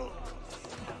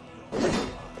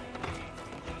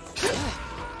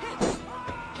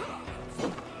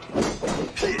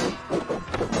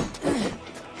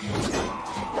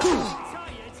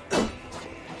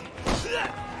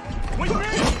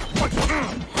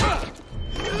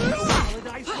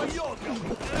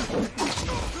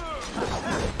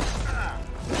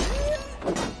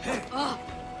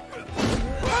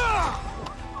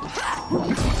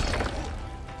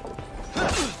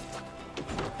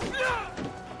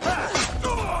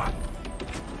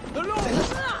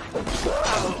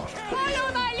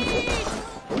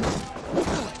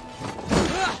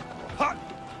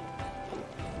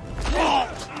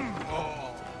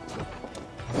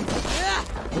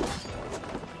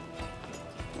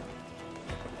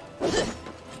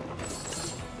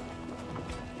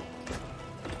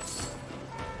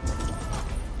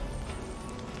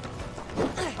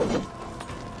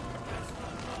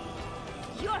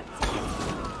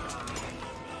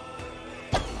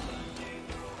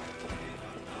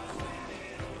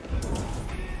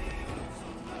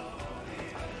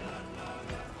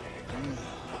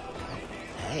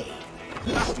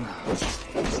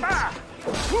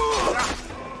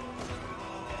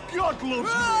 God loves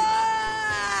me!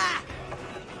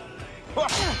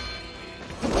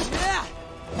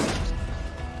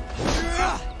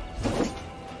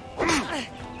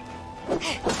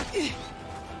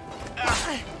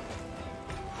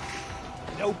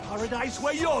 No paradise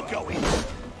where you're going!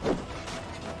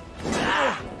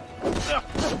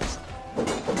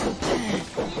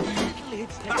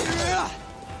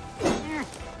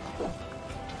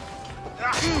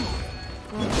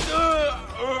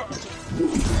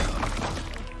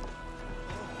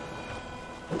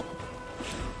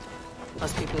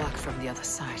 Must be blocked from the other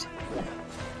side.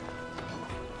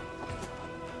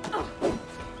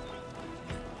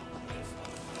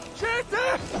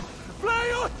 Skytte!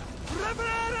 Fly ut!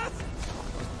 Repareras!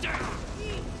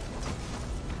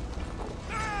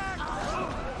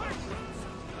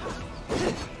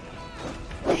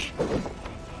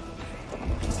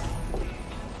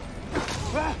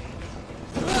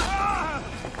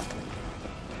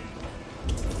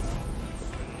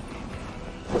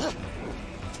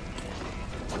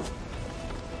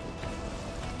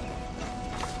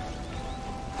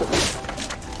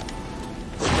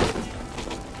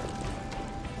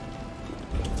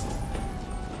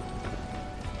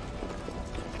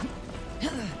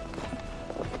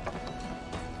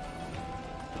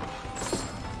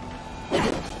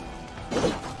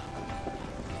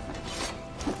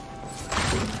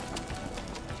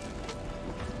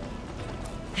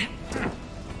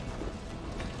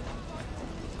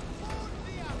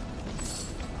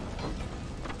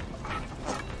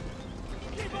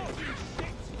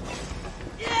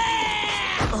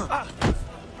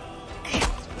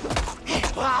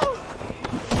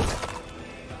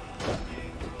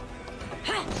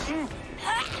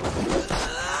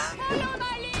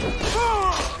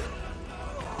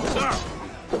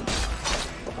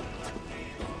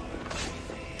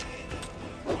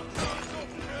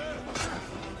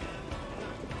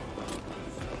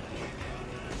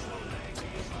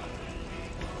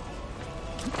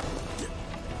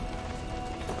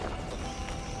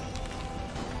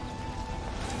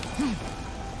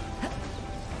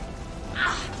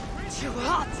 Too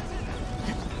hot!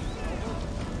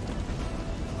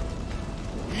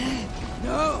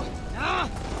 No!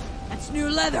 That's new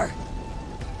leather!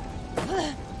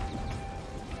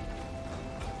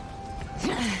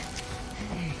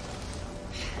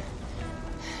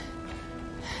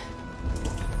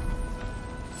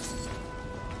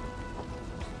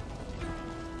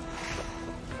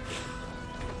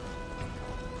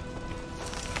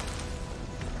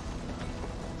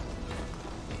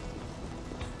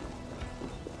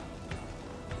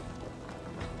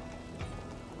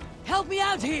 Help me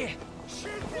out here!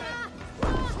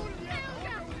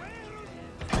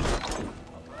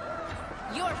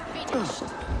 You're finished.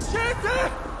 Skytte!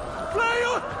 Fly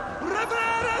ut!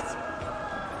 Repareras!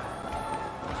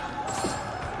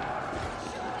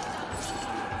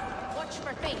 Watch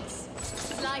for feints.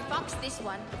 Sly fox this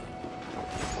one.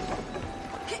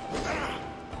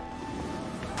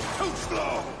 Too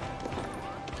slow!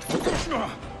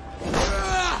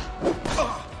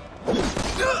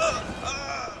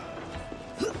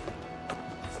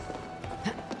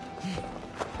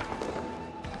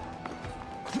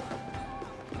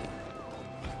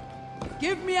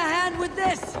 Give me a hand with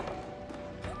this!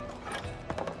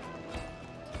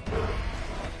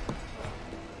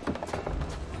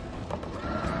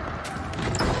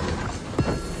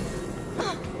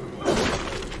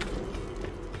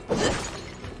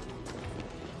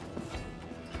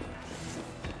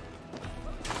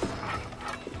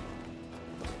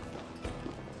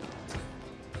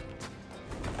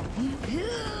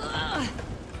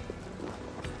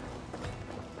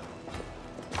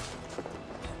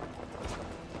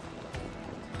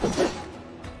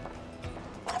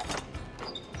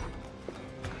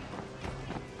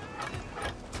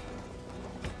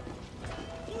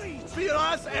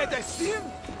 Familiarize destin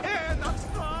and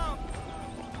strong.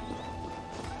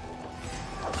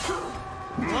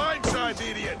 Blindside,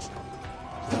 idiot!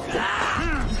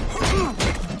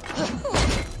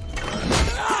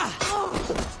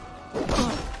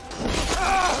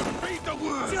 Beat the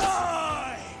wood!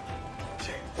 Die!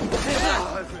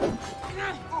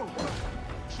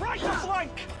 Try to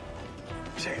flank!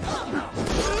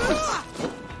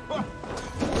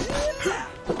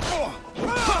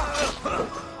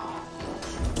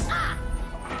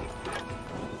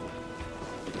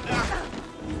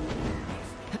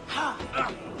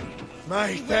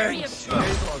 My thanks,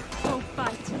 Eivor. Go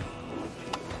fight.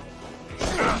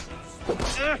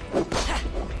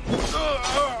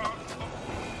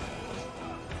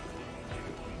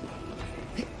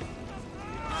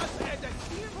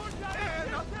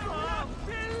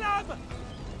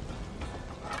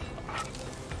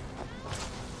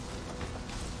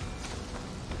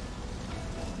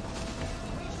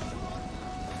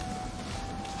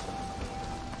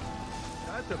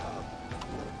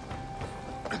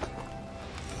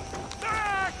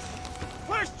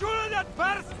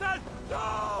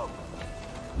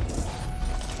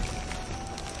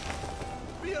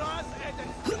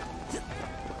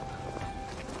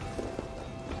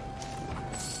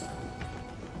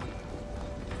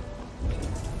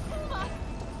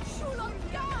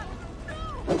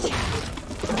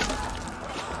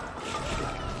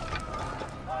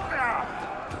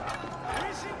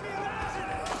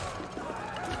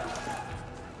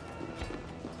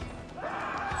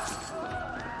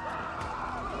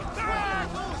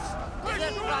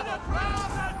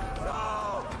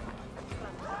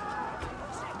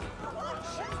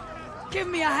 Give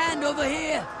me a hand over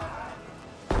here!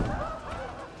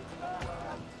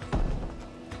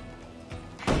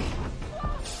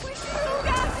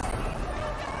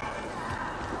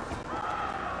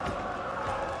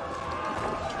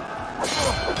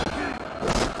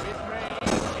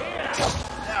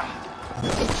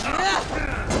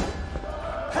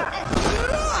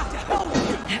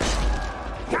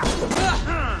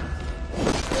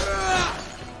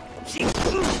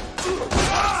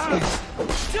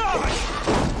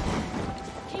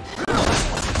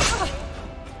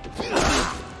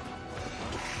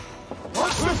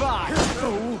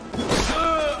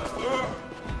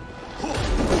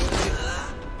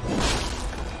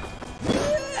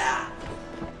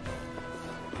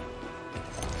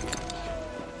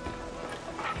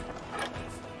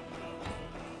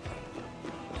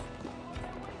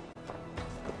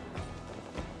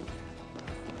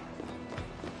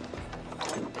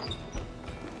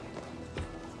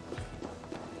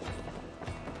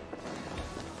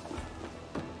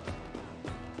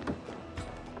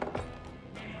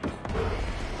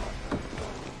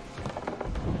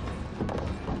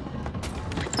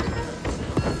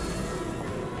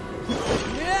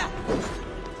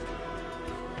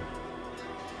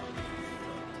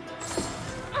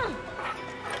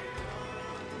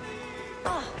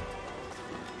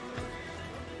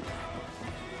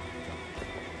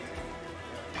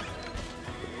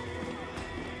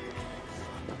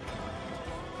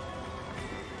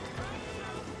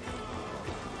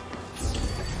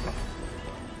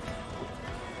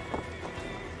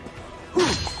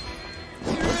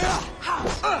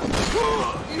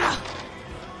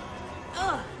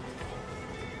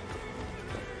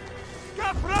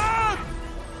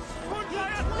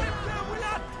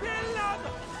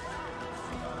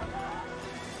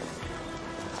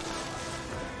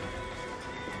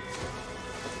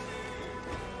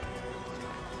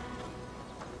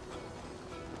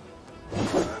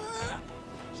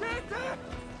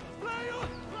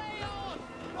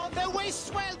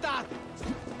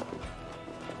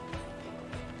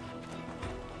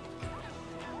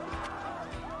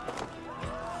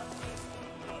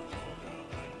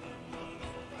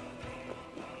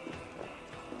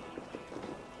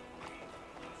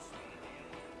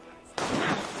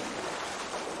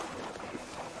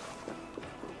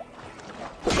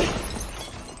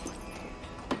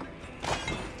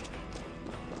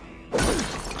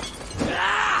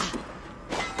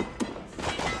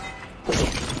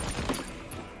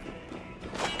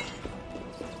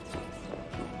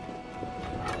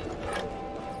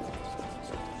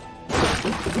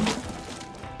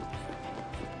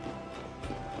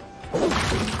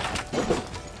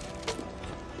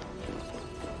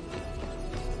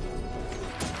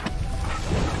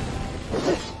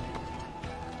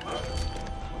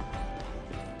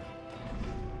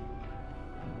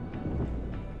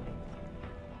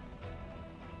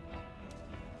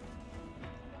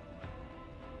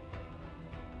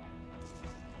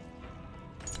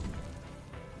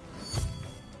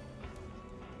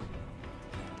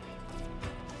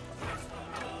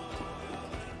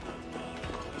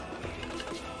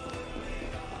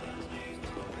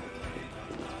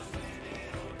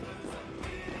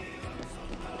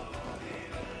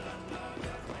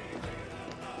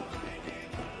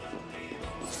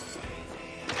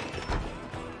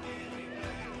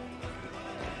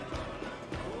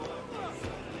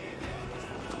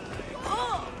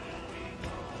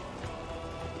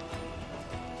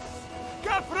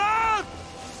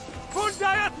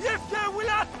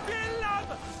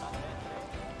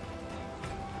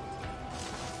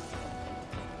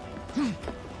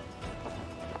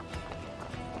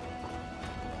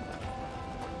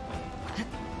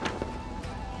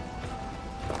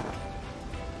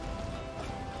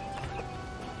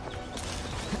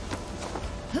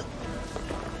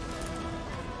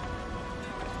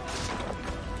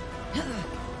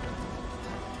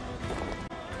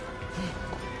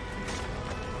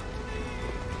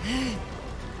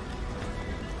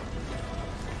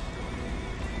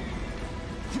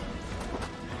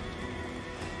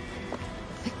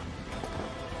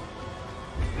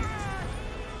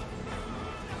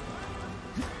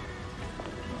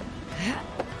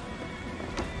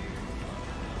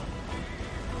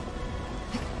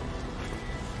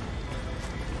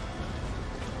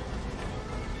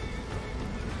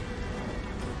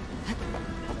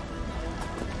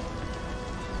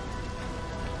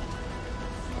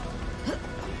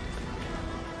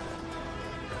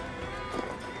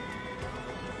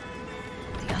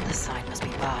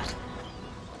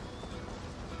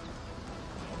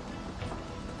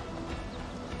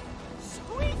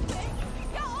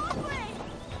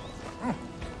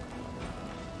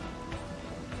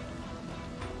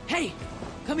 Hey!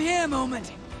 Come here a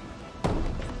moment.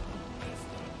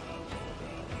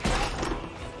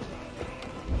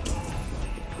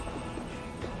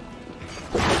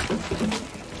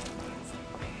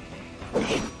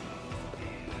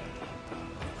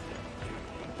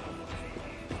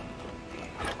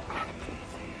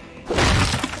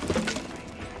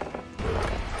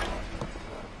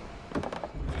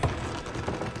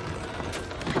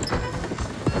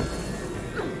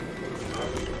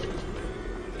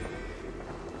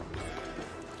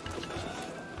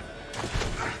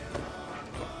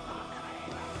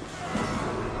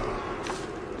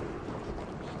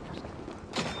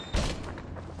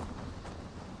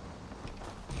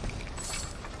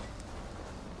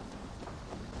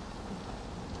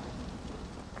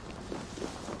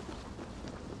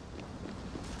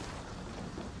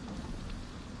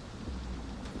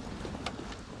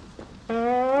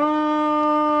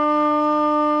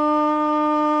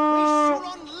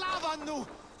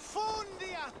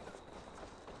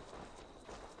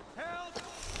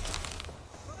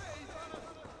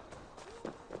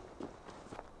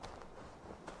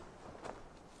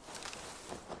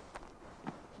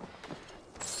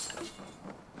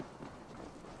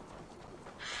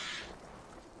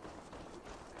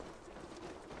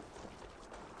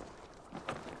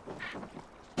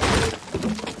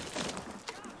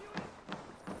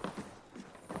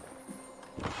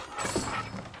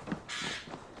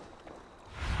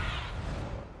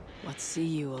 See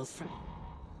you, old friend.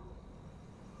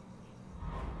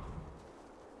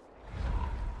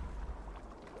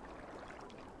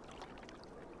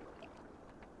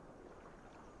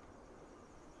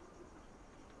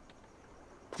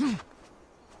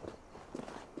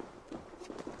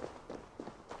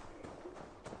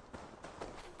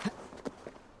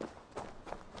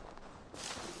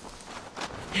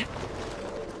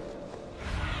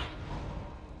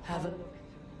 Have a...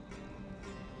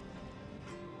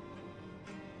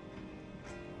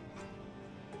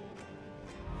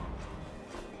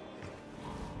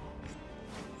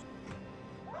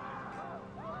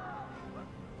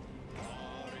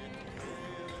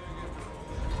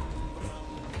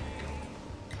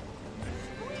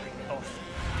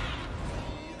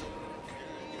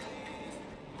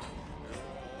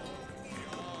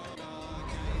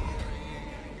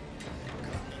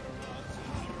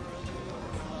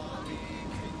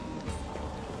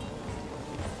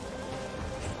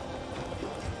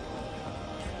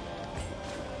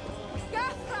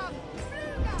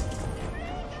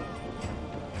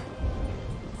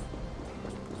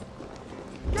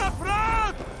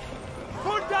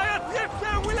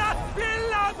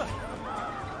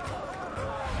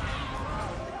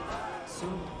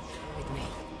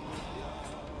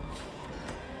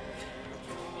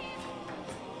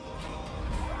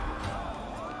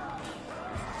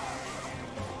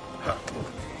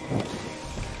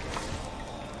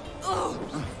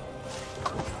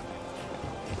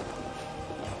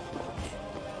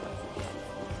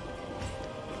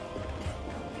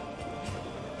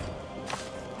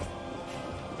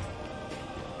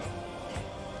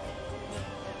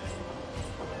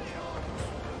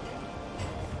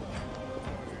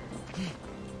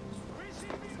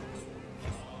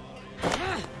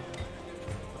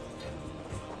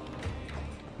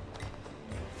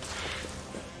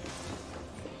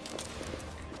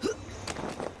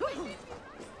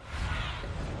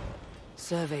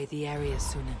 Survey the area,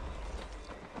 Sunan.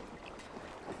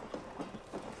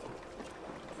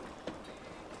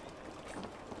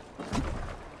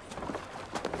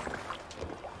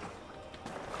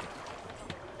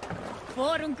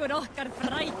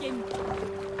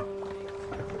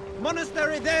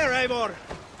 Monastery there, Eivor!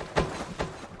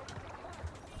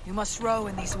 You must row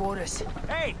in these waters.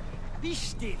 Hey! Be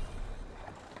still!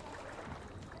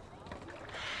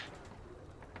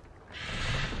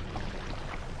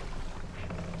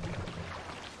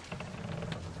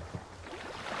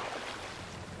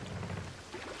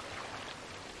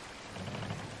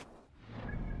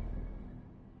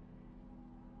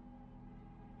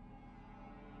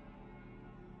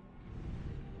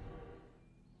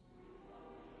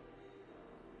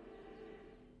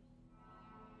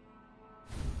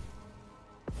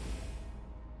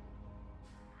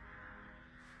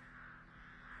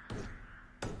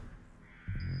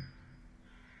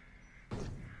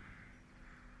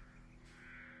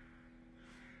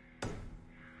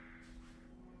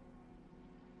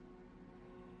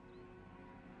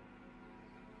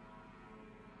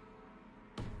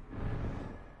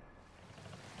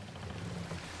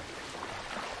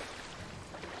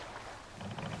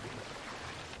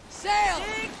 Sail!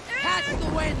 Catch the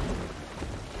wind!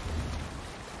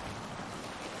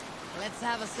 Let's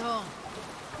have a song.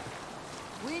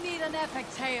 We need an epic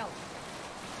tale.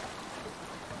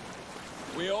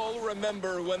 We all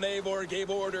remember when Eivor gave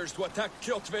orders to attack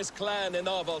Kjotve's clan in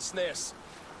Avaldsnes.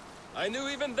 I knew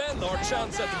even then our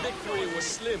chance at victory was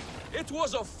slim. It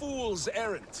was a fool's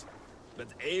errand. But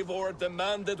Eivor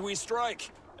demanded we strike,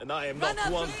 and I am not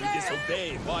one to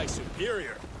disobey my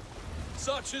superior.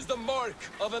 Such is the mark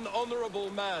of an honorable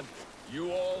man.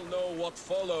 You all know what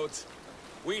followed.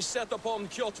 We set upon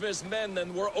Kjotve's men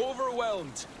and were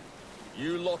overwhelmed.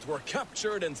 You lot were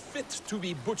captured and fit to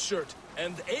be butchered.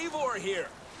 And Eivor here,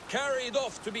 carried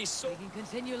off to be so... We can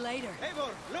continue later. Eivor,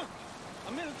 look!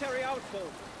 A military outpost.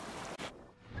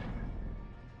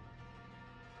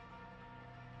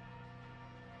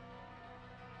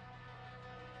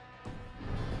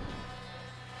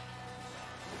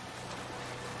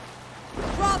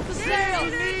 Drop the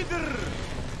sail!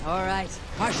 All right,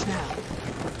 hush now.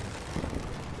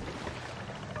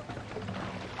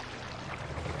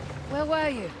 Where were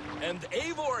you? And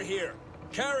Eivor here,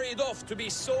 carried off to be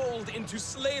sold into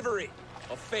slavery.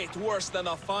 A fate worse than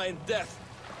a fine death.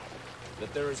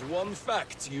 But there is one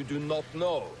fact you do not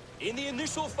know. In the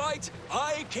initial fight,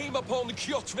 I came upon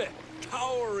Kjotve,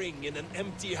 cowering in an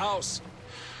empty house.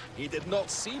 He did not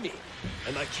see me,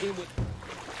 and I came with...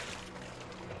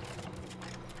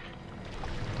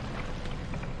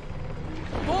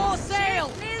 More sail!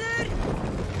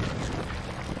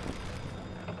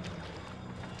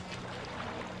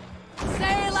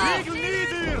 Sail out!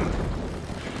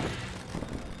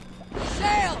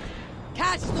 Sail!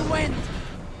 Catch the wind!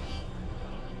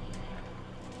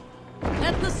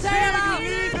 Let the sail out!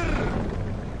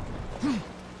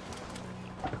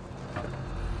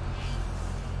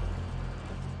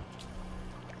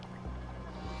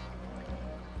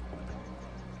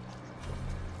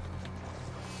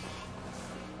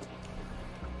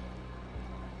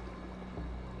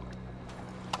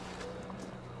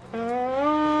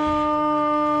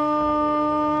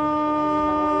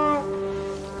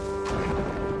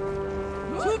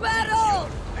 To battle!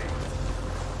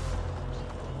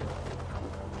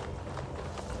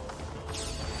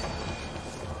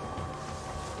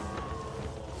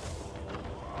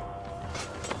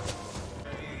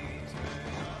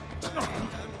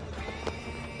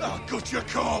 I'll gut your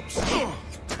corpse!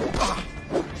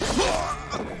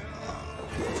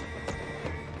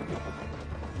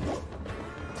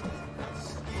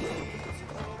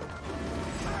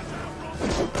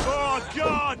 Oh,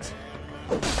 God!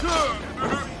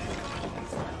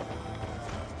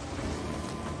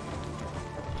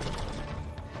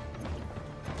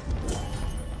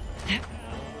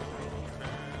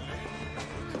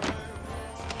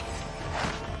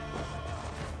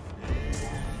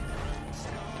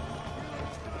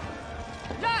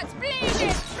 That's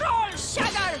bleeding! Troll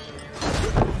shagger!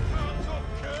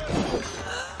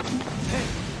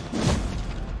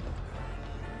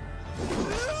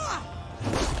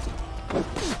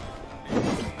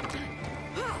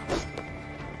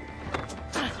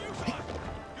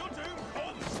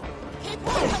 Keep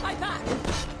walking on my back!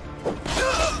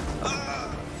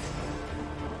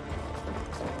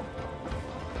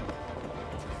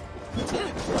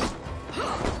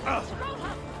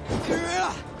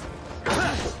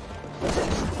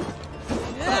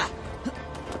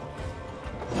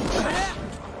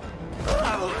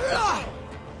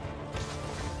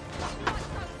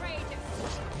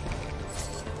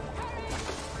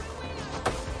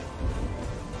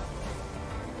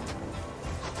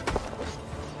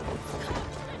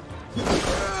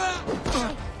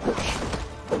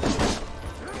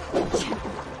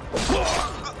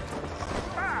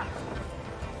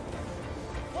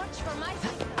 Watch for my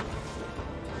signal.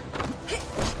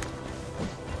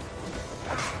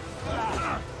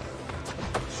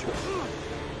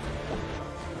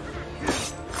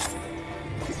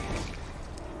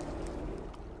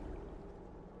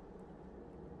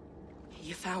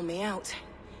 You found me out.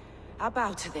 I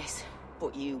bow to this,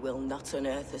 but you will not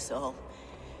unearth us all.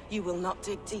 You will not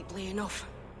dig deeply enough.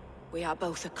 We are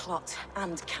both a clot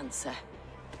and cancer.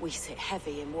 We sit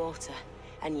heavy in water,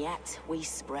 and yet we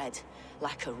spread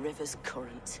like a river's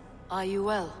current. Are you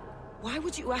well? Why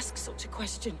would you ask such a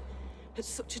question at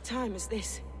such a time as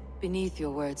this? Beneath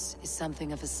your words is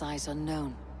something of a size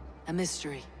unknown. A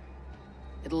mystery.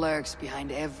 It lurks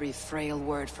behind every frail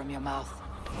word from your mouth.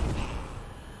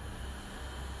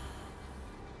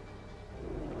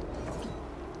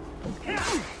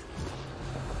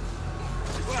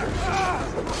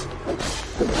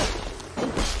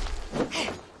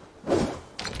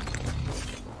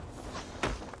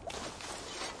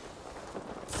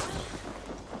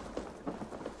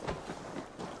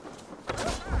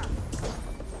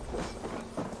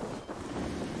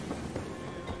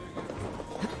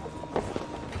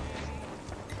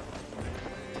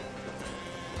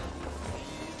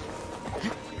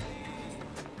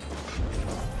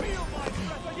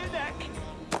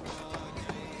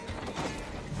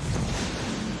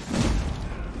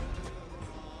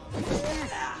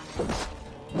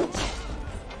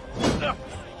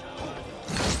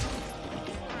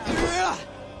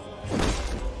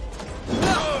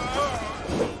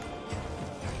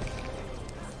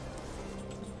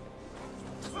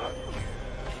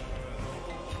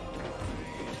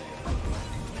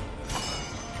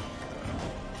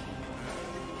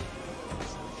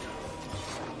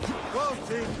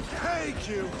 thing take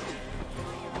you!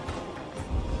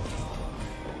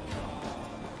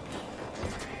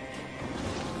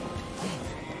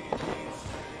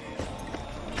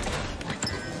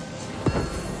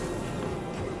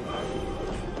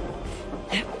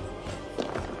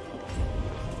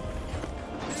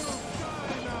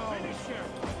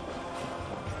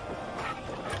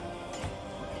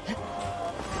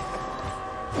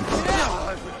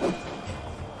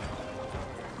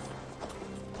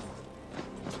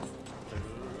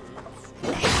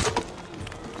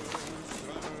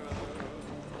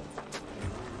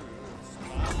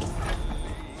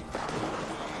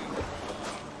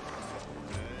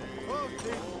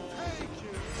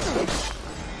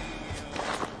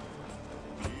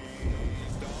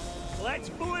 Let's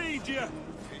bleed you!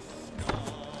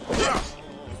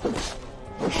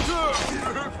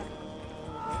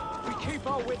 We keep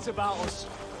our wits about us.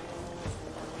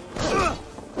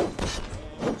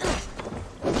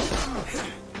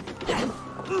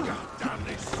 Damn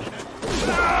this!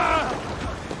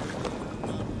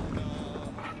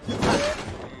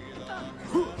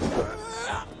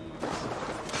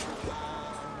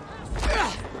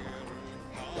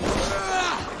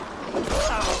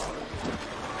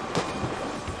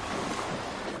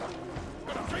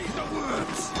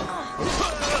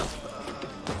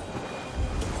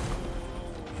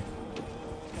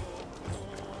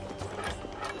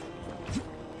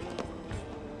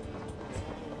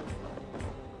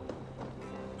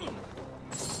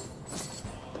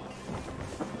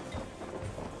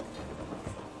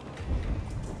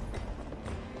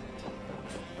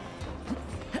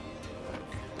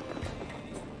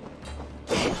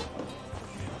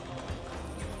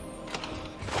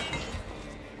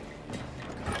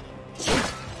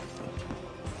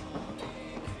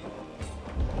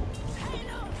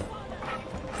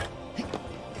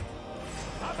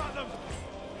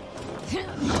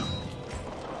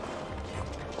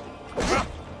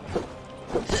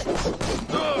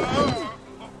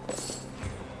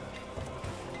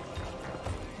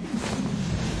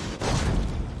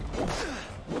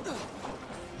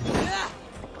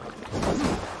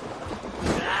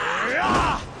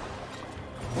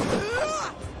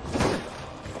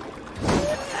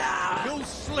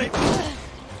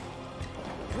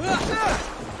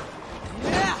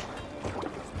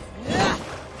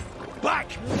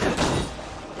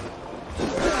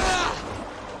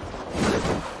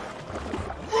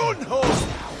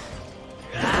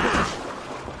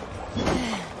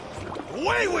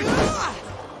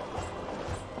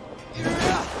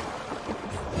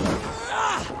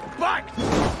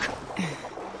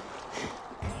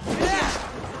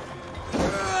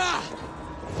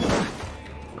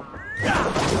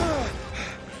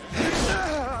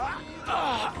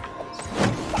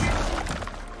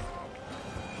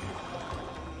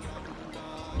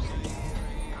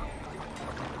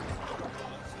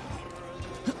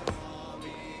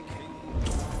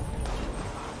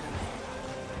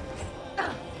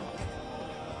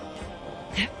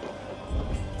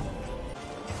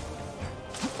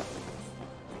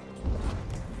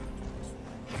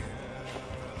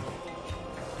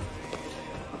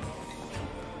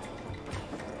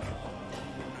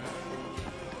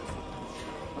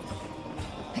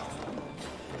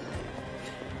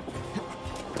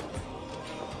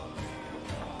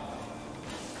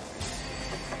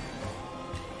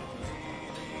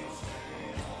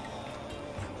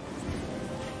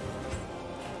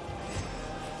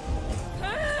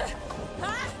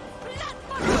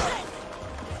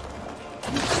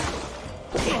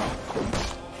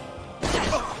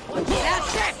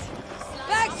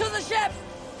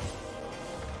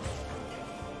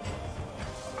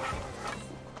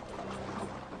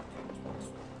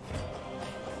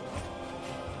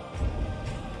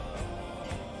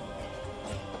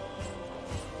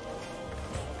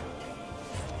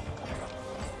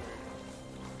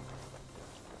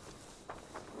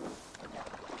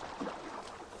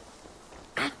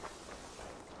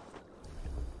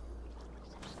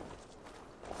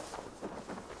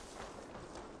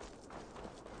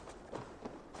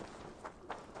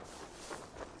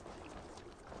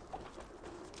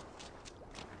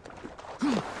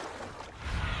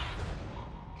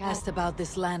 Cast about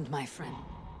this land, my friend.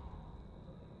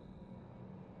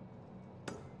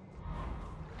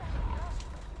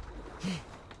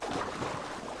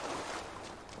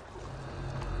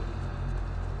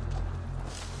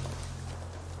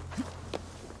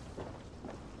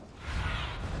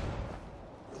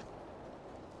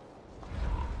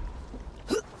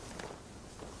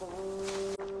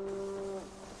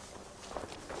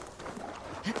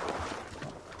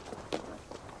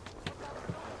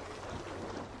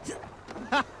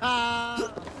 No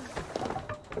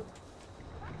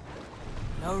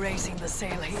raising the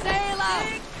sail here. Sail out!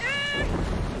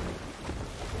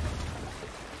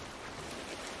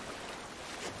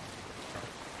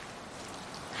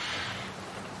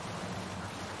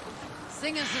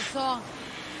 Sing us a song.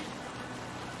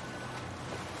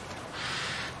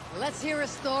 Let's hear a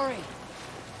story.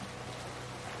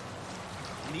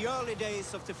 In the early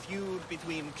days of the feud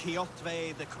between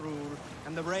Kjotve the Cruel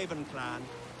and the Raven clan,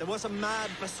 there was a mad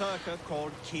berserker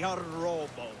called Kiar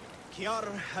Robo.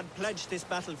 Kiar had pledged his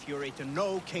battle fury to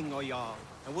no king or jarl,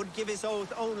 and would give his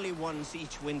oath only once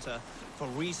each winter, for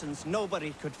reasons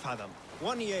nobody could fathom.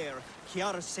 One year,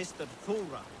 Kiar's sister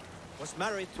Thora was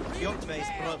married to Kjotve's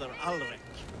brother Alrek,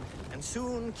 and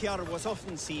soon Kiar was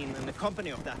often seen in the company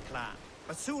of that clan.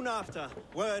 But soon after,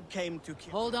 word came to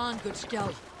Kiar. Hold on, good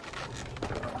Skell.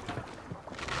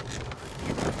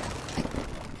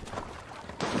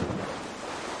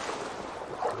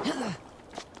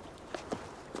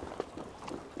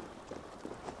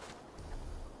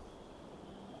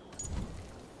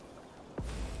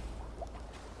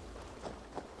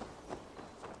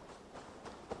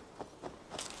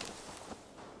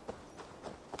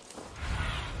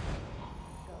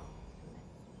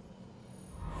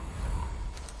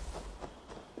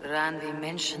 Randi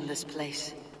mentioned this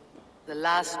place. The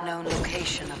last known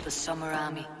location of the Summer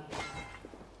Army.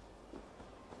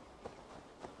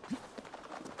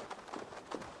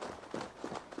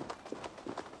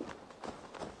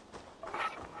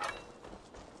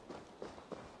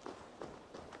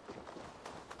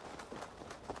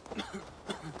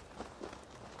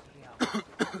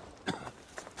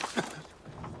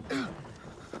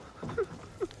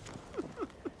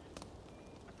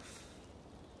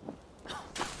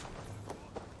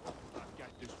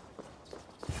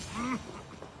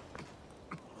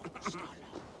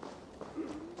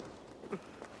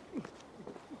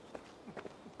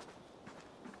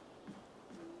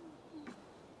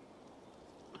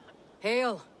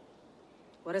 Hail!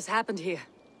 What has happened here?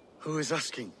 Who is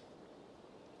asking?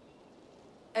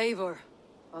 Eivor,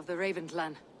 of the Raven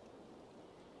clan.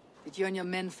 Did you and your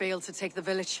men fail to take the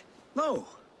village? No.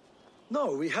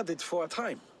 No, we had it for a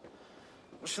time.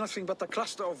 It was nothing but a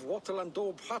cluster of wattle and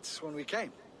daub huts when we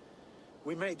came.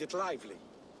 We made it lively.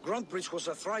 Gruntbridge was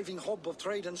a thriving hub of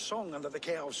trade and song under the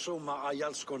care of Soma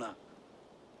Ayalskona.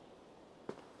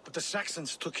 But the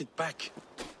Saxons took it back.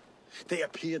 They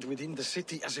appeared within the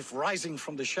city as if rising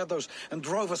from the shadows and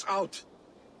drove us out.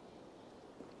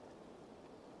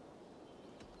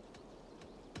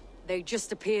 They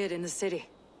just appeared in the city.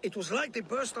 It was like they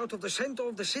burst out of the center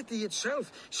of the city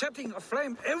itself, setting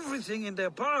aflame everything in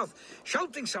their path,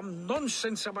 shouting some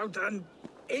nonsense about an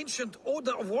ancient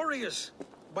order of warriors.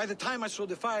 By the time I saw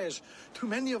the fires, too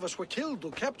many of us were killed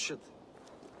or captured.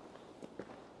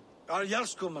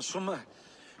 Ayalskona, Soma,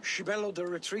 she bellowed a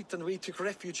retreat and we took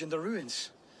refuge in the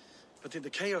ruins. But in the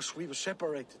chaos we were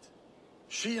separated.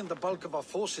 She and the bulk of our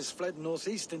forces fled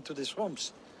northeast into the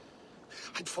swamps.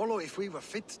 I'd follow if we were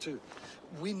fit to.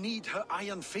 We need her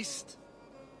iron fist.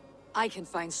 I can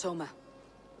find Soma.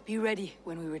 Be ready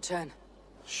when we return.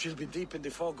 She'll be deep in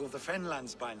the fog of the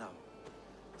Fenlands by now.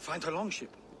 Find her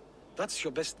longship. That's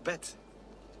your best bet.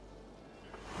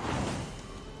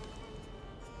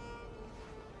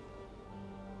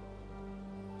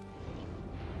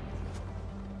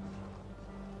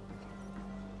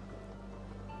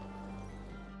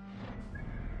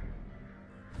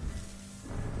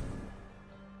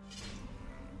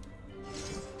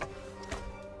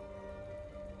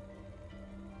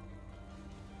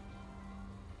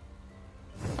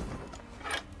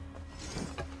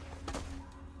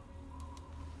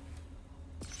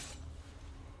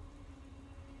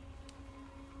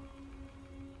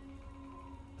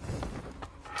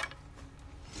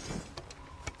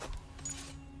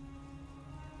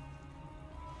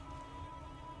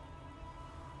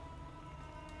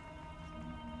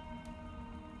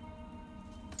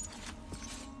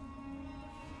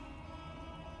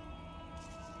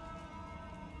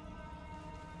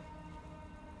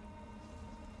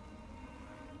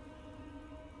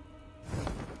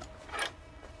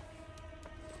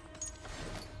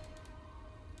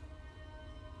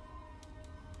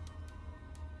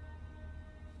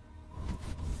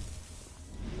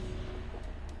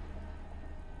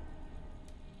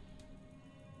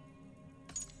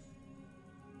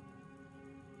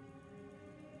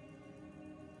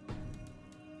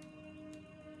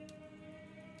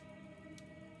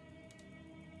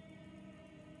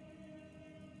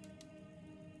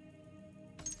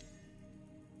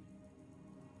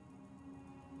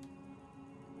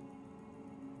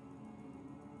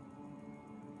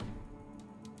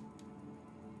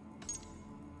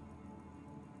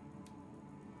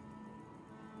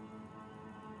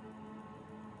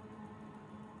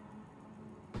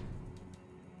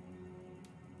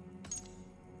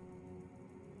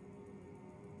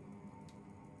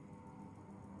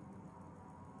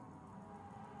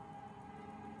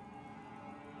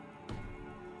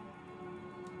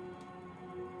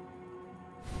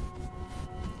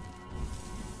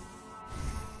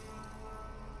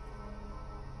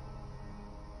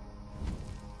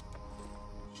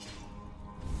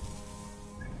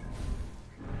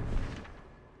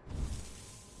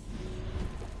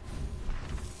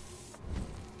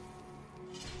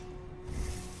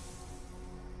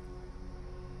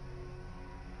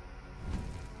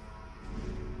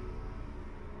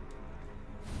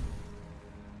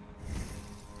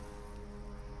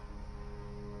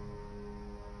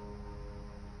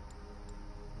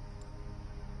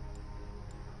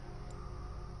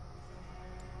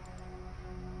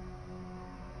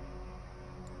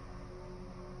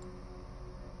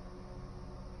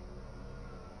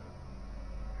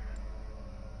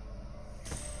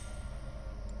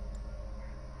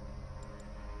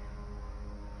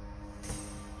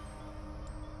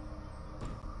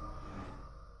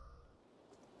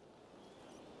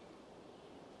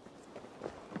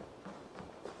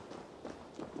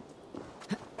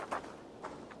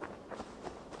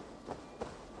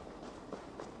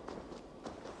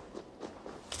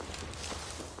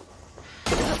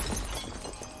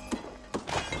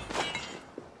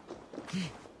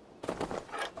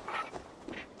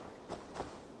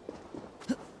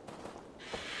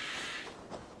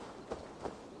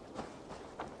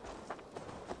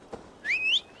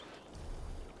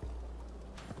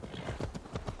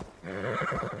 Run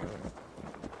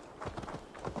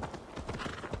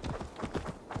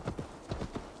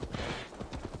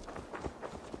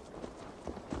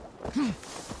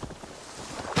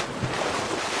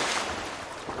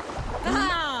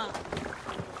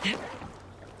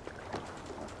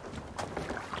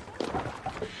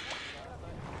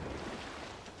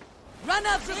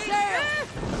up the stairs!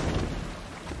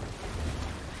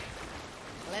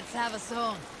 Let's have a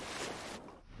song.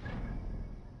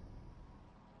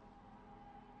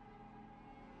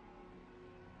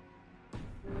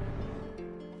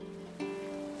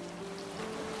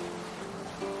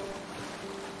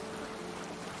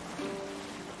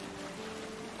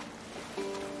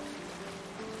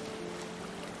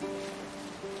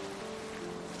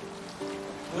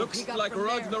 Looks like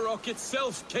Ragnarok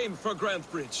itself came for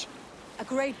Grantebridge. A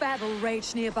great battle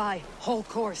raged nearby. Hold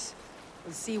course.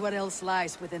 We'll see what else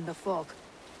lies within the fog.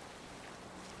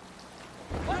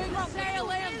 Bring the sail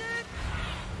in!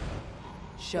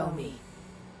 Show me.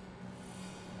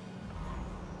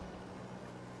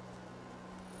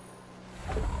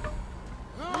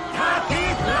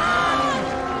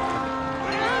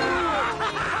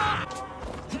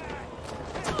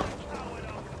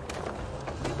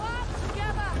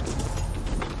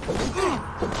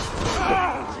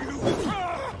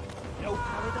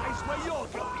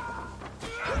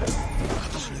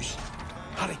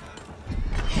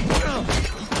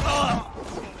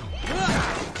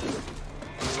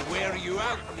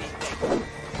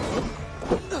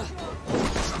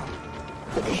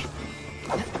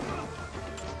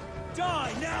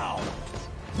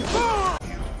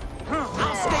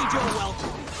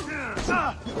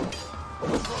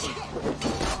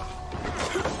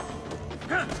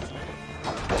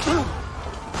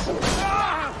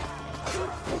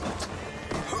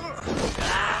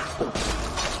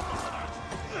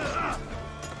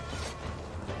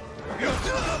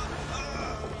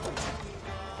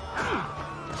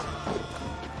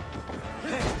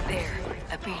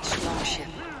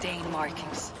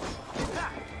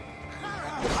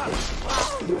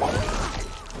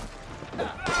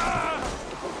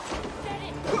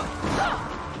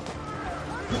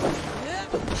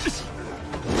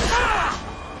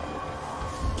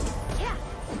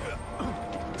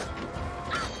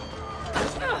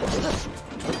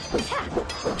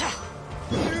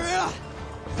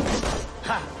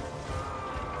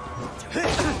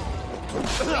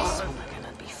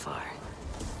 Cannot be far.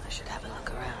 I should have a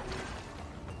look around.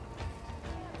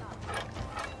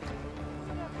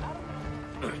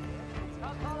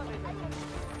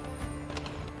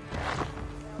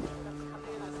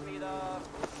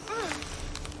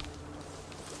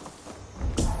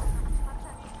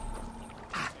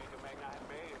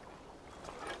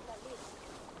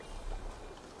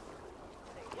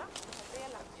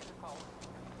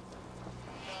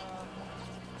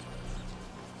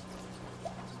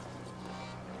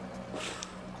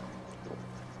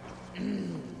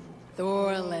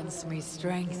 Thor lends me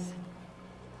strength.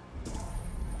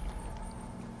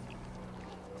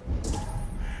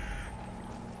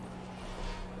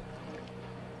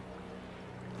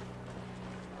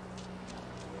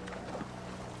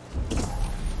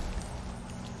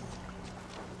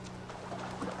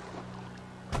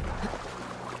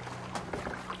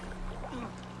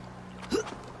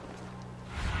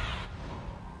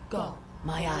 Go,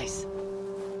 my eyes.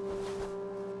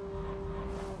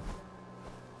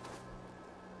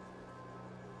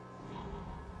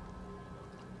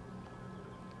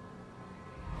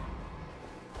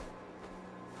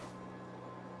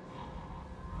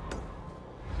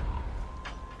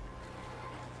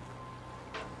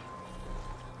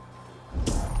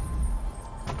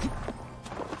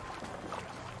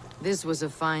 This was a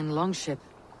fine longship,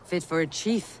 fit for a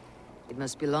chief. It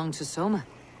must belong to Soma.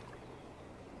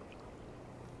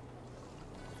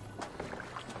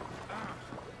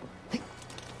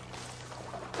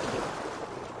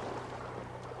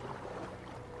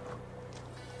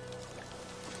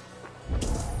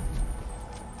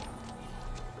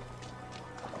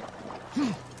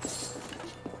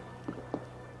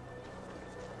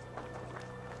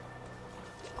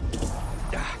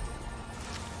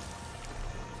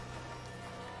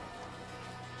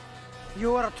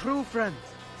 You are a true friend.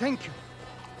 Thank you.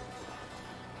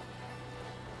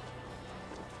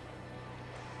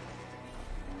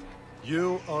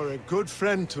 You are a good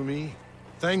friend to me.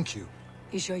 Thank you.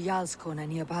 Is your Jarlskona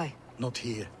nearby? Not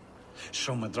here.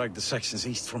 Soma dragged the Saxons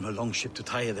east from her longship to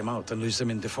tire them out and lose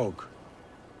them in the fog.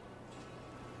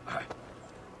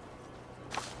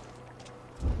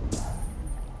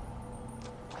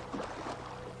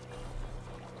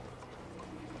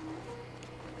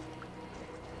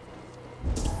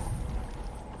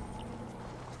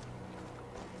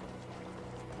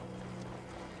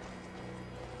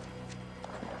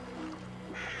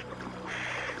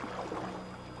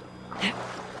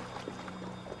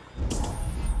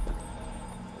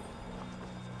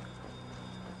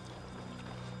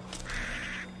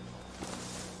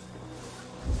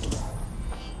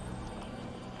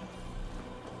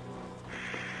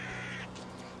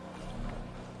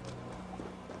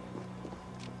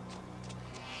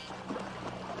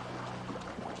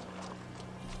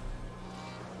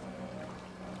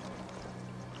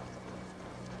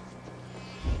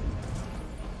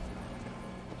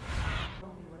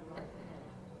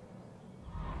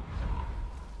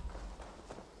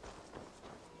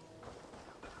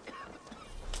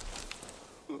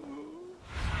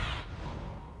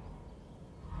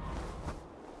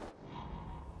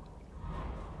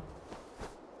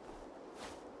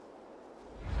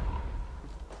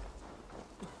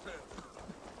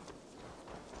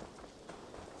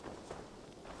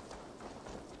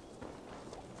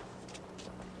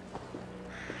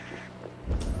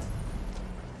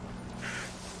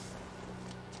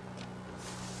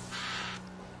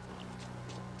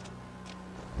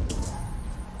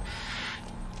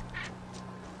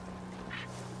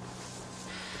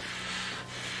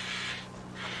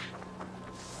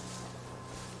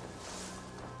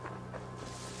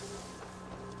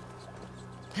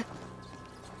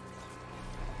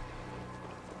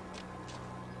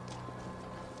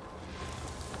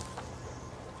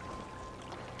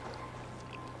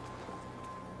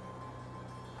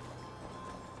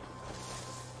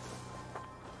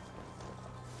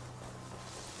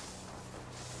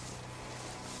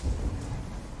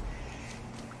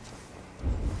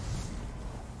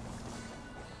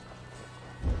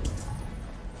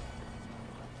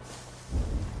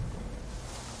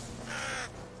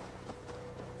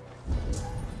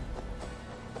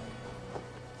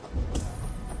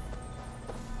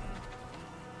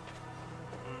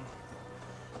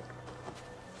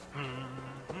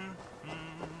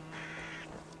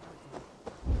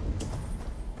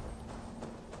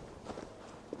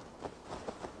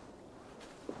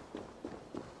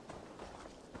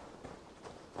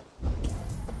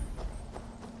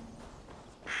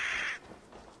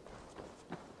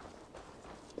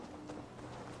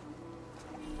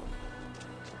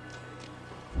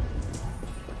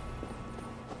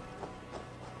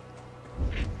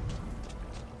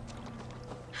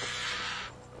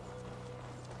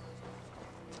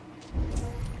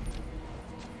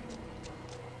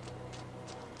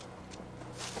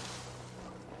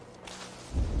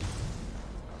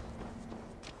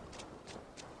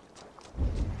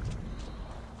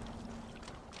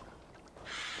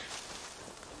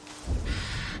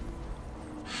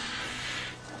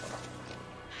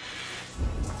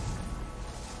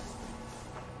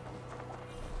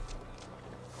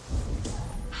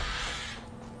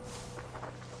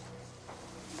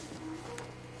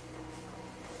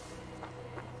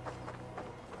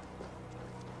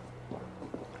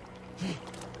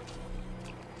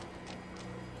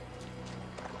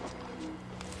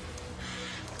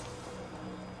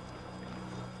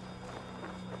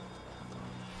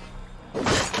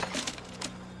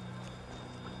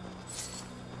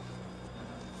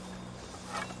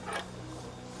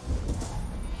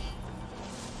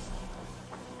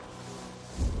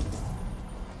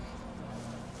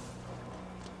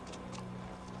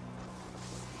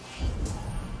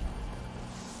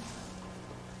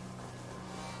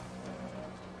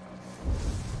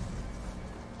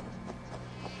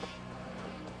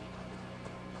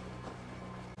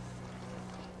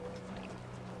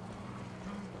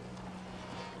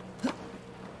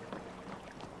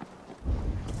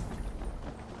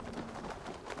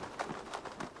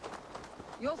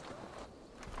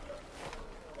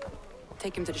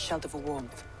 Take him to the shelter for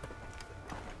warmth.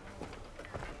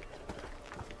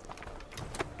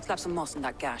 Slap some moss in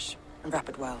that gash, and wrap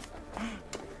it well.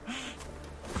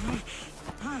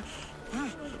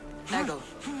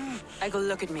 Eggle,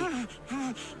 look at me.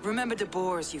 Remember the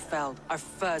boars you felled, our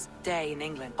first day in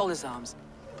England? Hold his arms.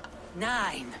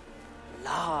 9.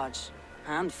 Large.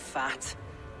 And fat.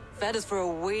 Fed us for a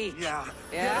week. Yeah.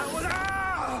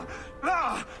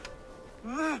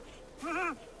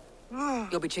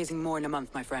 You'll be chasing more in a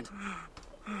month, my friend.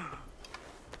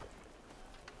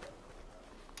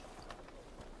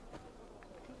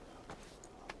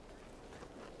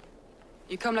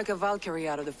 You come like a Valkyrie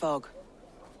out of the fog.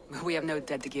 We have no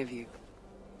dead to give you.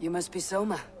 You must be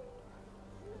Soma.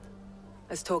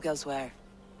 Let's talk elsewhere.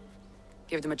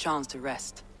 Give them a chance to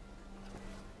rest.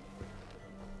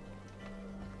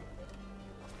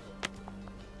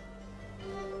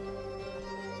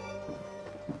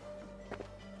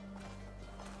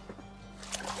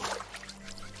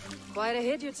 Quite a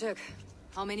hit you took.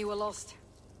 How many were lost?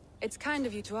 It's kind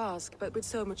of you to ask, but with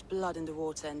so much blood in the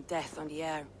water and death on the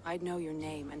air, I'd know your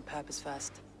name and purpose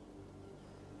first.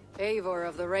 Eivor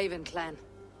of the Raven clan.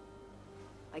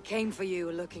 I came for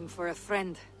you looking for a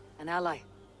friend, an ally.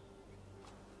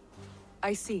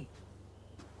 I see.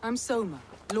 I'm Soma,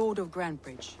 Lord of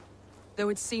Grantebridge. Though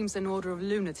it seems an order of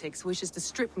lunatics wishes to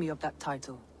strip me of that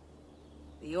title.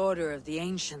 The Order of the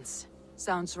Ancients.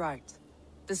 Sounds right.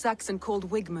 The Saxon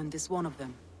called Wigmund is one of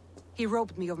them. He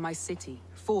robbed me of my city,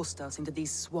 forced us into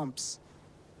these swamps.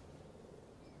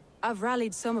 I've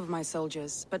rallied some of my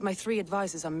soldiers, but my 3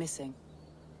 advisors are missing.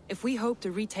 If we hope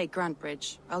to retake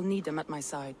Grantebridge, I'll need them at my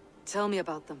side. Tell me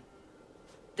about them.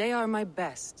 They are my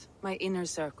best, my inner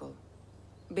circle.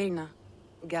 Birna,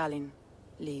 Galin,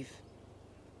 Liv.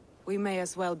 We may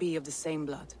as well be of the same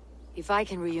blood. If I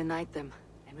can reunite them,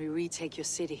 and we retake your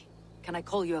city, can I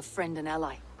call you a friend and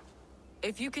ally?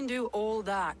 If you can do all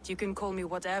that, you can call me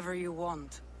whatever you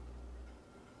want.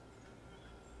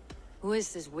 Who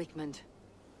is this Wigmund?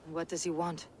 And what does he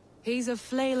want? He's a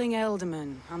flailing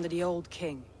elderman under the old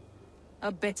king.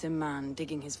 A bitter man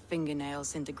digging his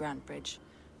fingernails into Grantebridge,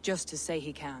 just to say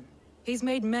he can. He's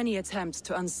made many attempts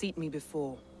to unseat me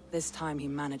before. This time he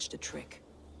managed a trick.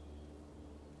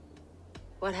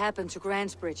 What happened to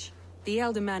Grantebridge? The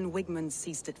elderman Wigmund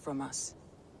seized it from us.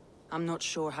 I'm not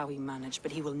sure how he managed,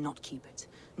 but he will not keep it.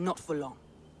 Not for long.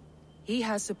 He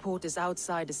has supporters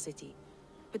outside the city,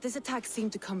 but this attack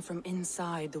seemed to come from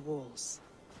inside the walls.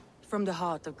 From the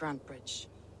heart of Grantebridge.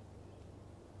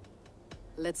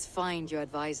 Let's find your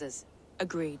advisors.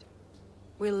 Agreed.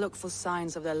 We'll look for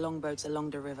signs of their longboats along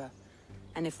the river.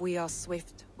 And if we are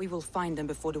swift, we will find them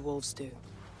before the wolves do.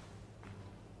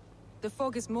 The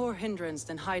fog is more hindrance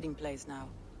than hiding place now.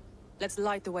 Let's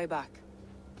light the way back.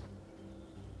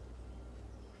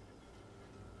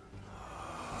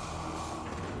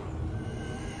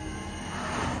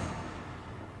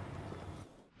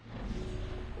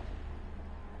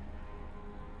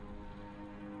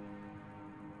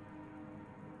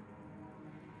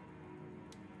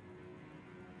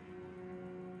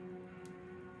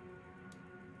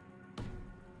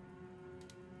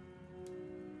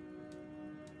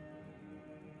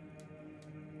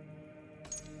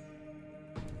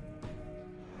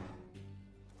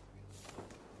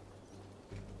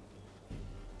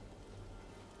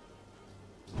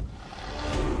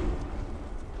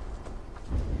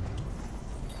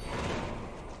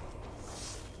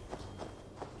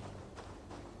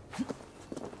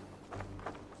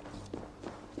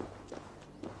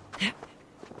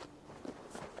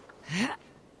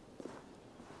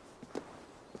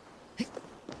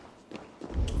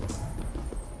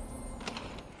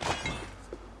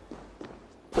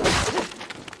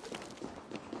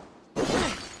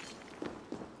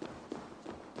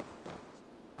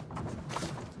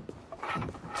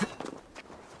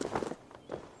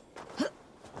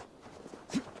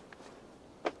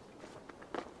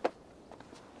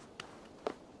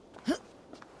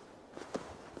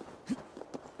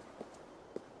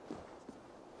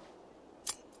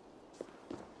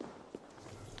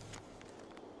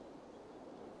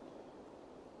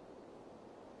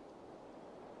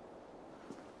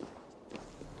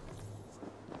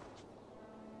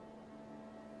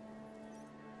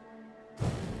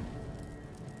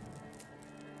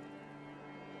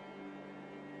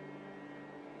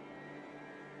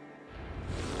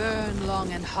 Burn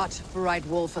long and hot, bright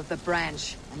wolf of the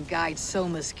branch, and guide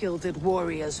Soma's kilted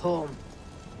warriors home.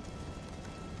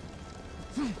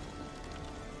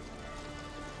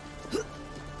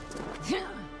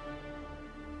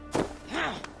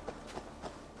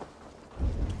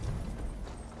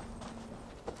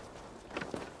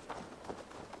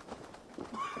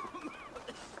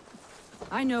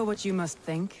 I know what you must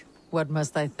think. What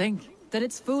must I think? That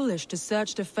it's foolish to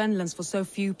search the Fenlands for so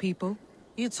few people.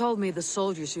 You told me the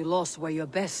soldiers you lost were your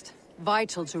best,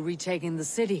 vital to retaking the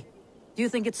city. Do you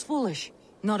think it's foolish?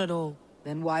 Not at all.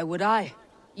 Then why would I?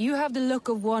 You have the look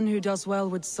of one who does well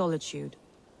with solitude.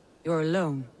 You're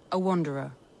alone, a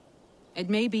wanderer. It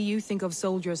may be you think of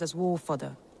soldiers as war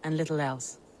fodder, and little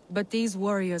else. But these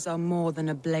warriors are more than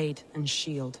a blade and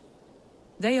shield.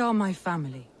 They are my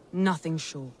family, nothing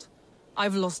short.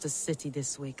 I've lost a city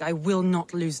this week. I will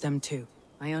not lose them too.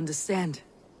 I understand.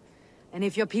 And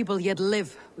if your people yet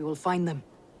live, we will find them.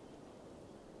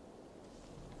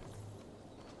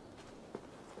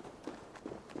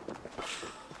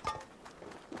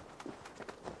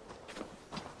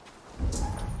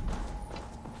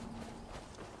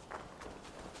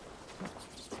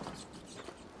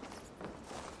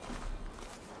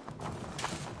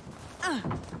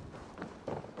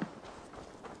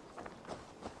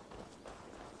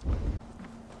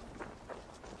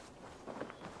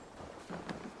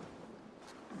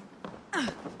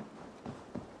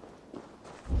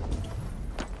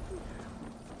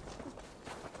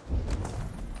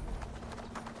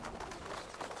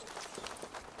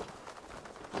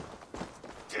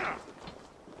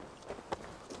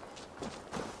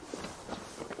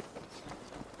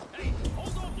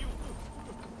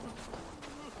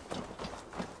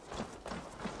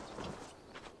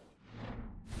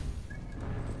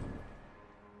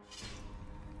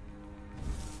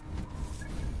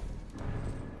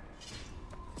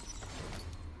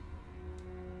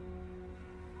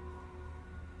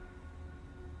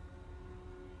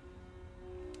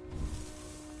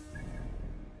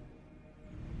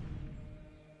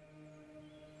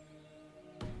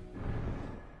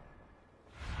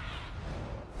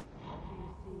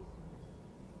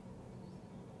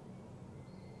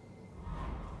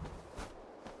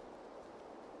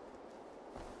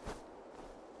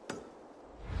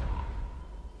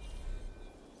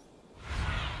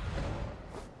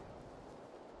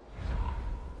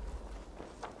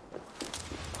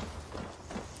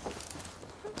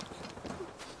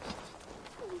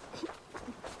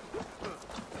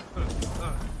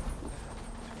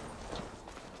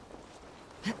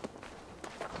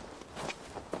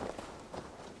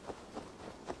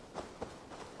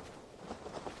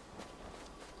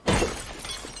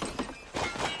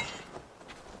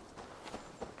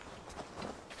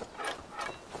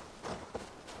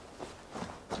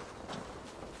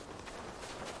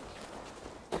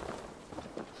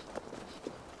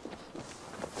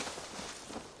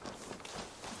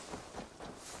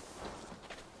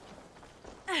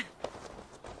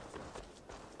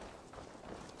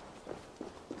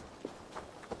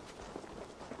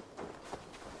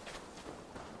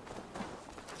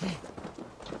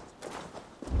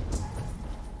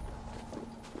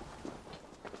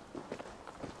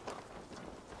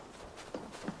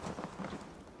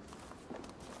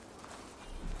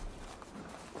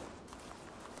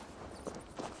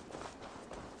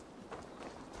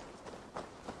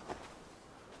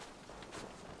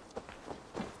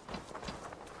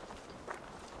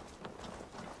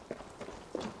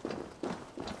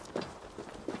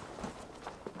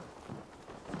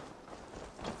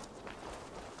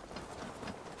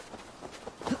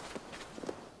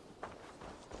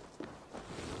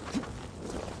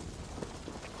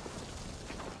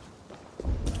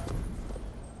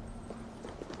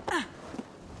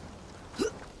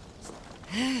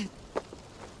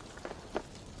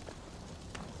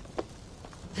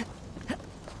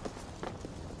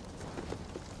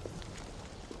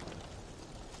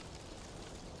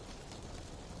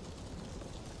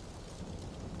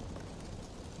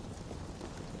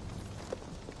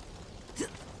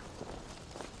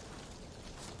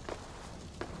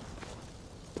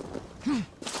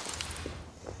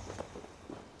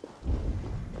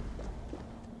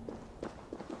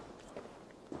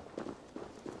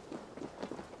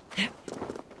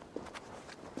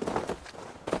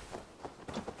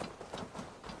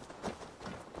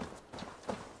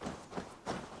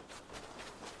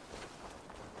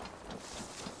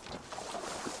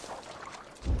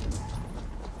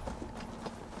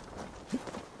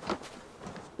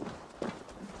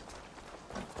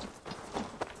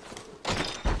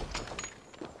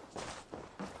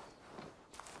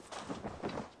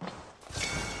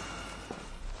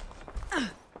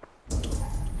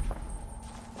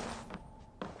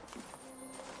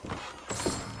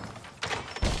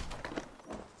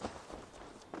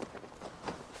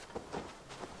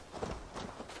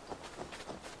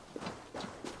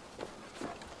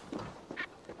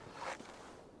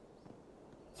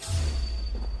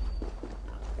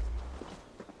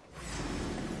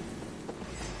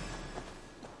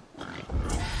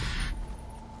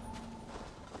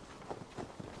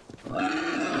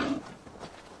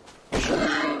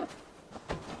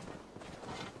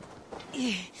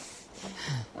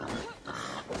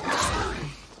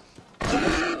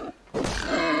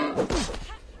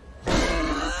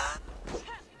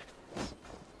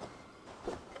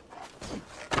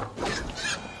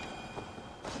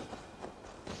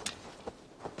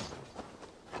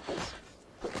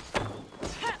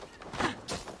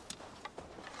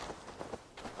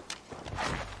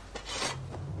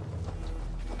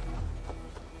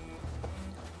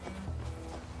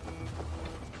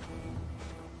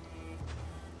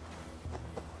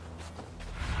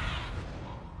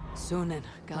 Sunan,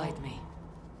 guide me.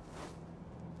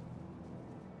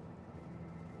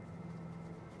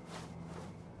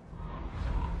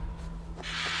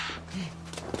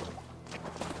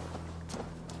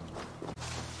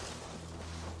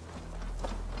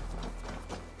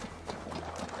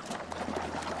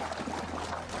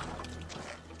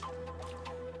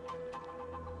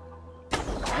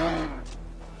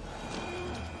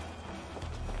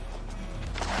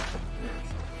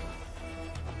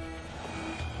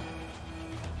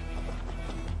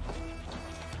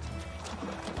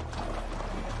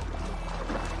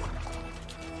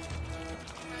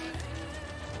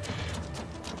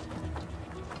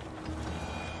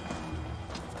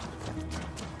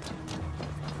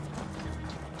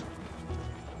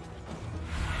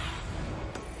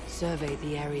 Survey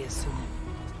the area soon.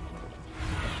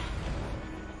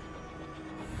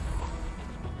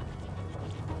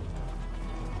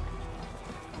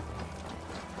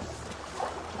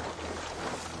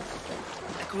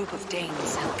 A group of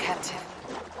Danes held captive.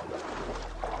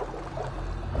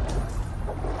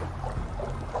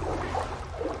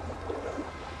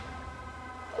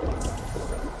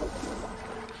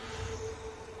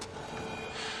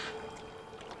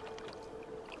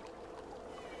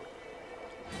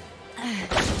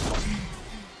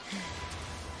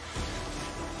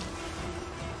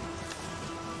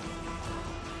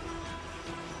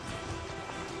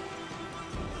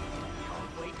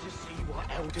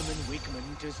 Alderman Wigman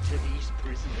does to these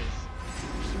prisoners,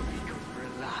 so we can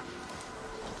relax.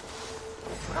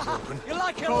 You're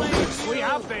like a lady. We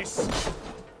have this.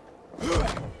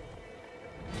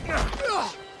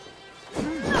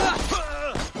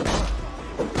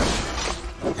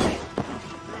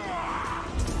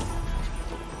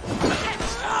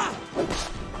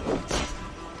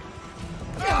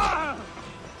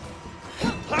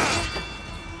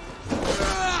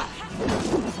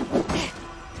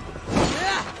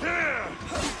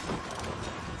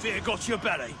 Fear got your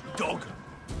belly, dog.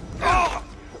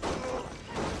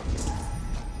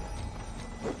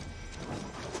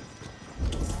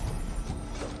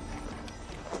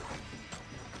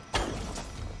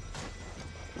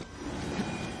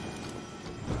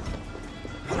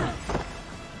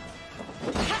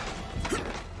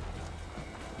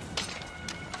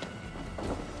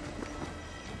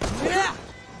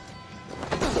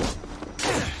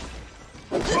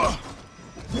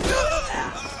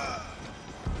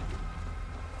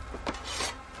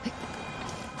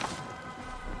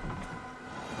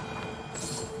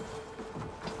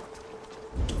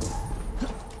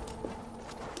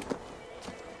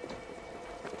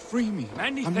 Free me.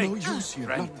 Many I'm no thanks, use here,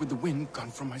 friend. not with the wind gone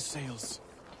from my sails.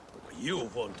 You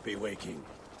won't be waking.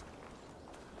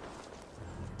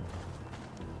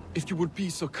 If you would be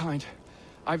so kind,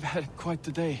 I've had quite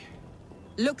the day.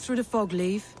 Look through the fog,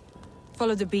 Leave.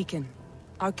 Follow the beacon.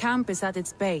 Our camp is at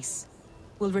its base.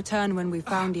 We'll return when we've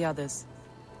found the others.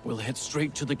 We'll head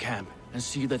straight to the camp and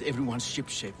see that everyone's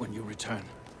shipshape when you return.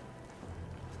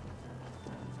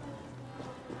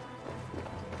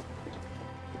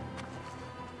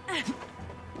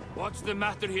 What's the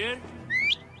matter here?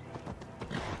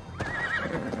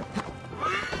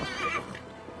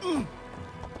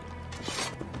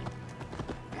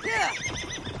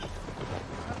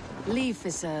 Leaf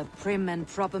is a prim and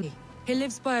proper. He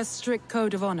lives by a strict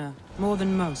code of honor, more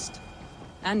than most.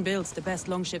 And builds the best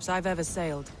longships I've ever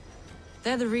sailed.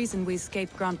 They're the reason we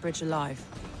escaped Grantebridge alive.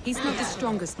 He's not the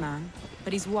strongest man,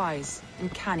 but he's wise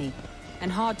and canny,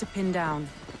 and hard to pin down.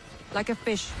 Like a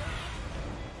fish.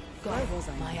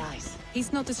 My eyes.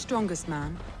 He's not the strongest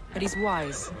man, but he's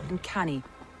wise and canny,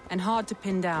 and hard to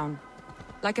pin down.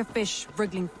 Like a fish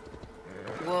wriggling.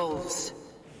 Wolves.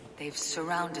 They've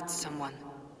surrounded someone.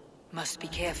 Must be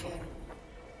careful.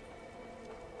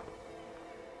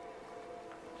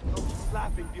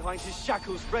 Laughing behind his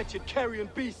shackles, wretched carrion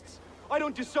beasts. I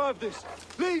don't deserve this.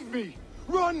 Leave me.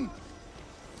 Run!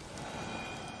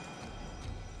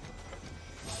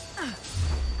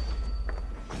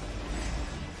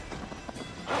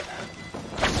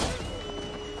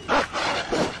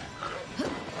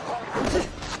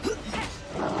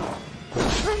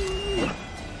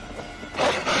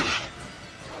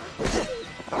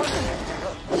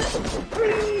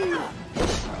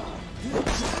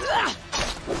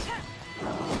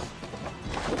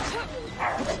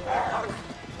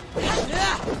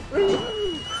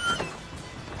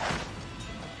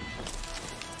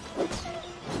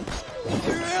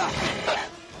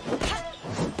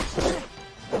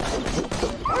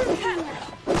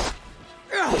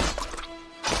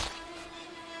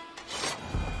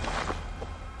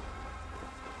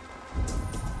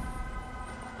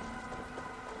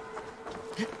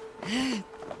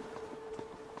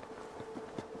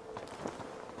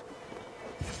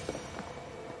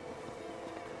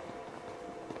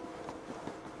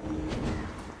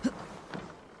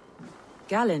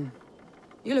 Galen,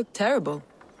 you look terrible.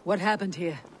 What happened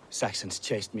here? Saxons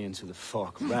chased me into the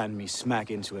fog, ran me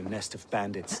smack into a nest of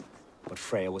bandits. But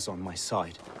Freya was on my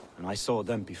side, and I saw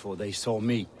them before they saw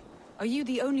me. Are you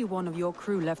the only one of your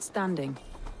crew left standing?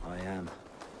 I am.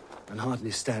 And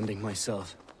hardly standing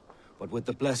myself. But with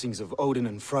the blessings of Odin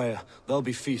and Freya, they'll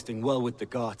be feasting well with the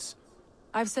gods.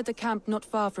 I've set a camp not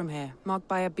far from here, marked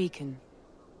by a beacon.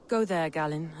 Go there,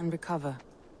 Galen, and recover.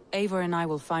 Eivor and I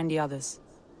will find the others.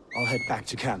 I'll head back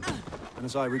to camp, and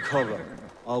as I recover,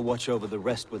 I'll watch over the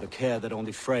rest with a care that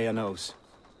only Freya knows.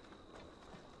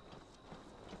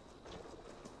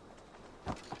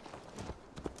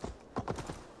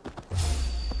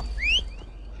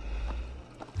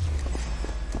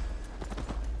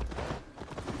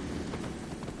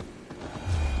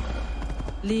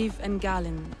 Liv and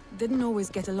Galen didn't always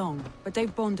get along, but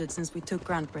they've bonded since we took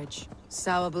Grantebridge.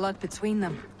 Sour blood between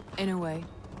them. In a way.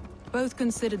 Both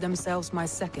considered themselves my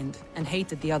second, and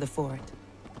hated the other for it.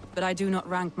 But I do not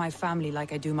rank my family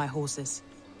like I do my horses.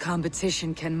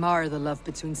 Competition can mar the love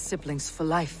between siblings for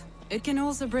life. It can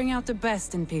also bring out the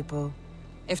best in people,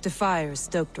 if the fire is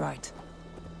stoked right.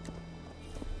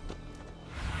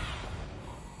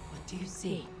 What do you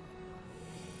see?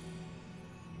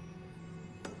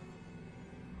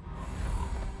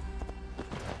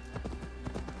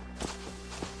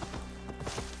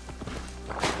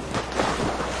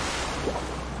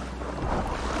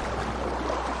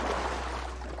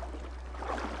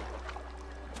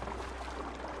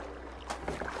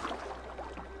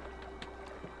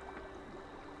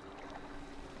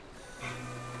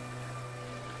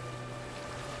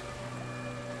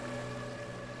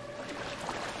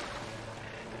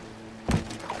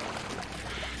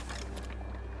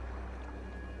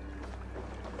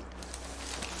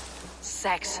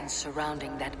 Saxons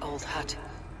surrounding that old hut.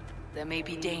 There may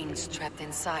be Danes trapped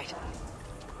inside.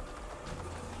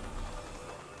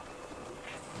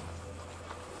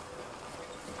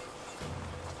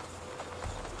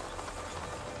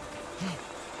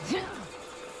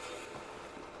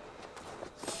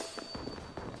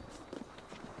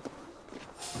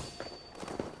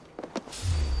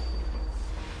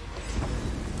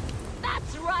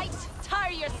 That's right!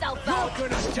 Tire yourself out! You're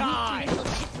gonna die!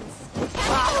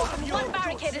 One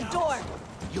barricaded door!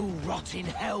 You'll rot in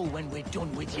hell when we're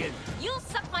done with you. You'll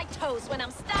suck my toes when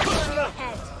I'm standing on your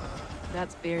head!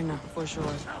 That's Birna, for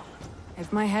sure.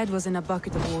 If my head was in a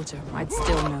bucket of water, I'd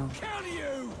still know.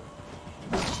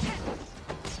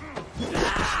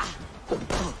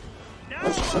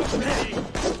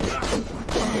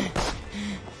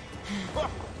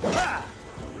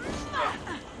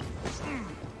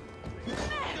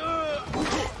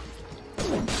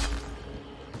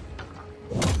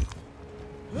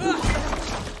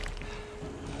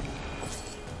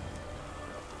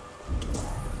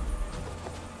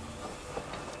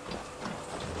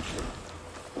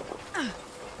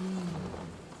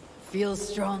 Feels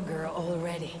stronger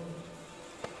already.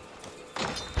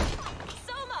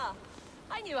 Soma!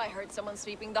 I knew I heard someone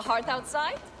sweeping the hearth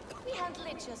outside. We handle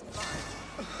it just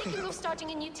fine. Thinking of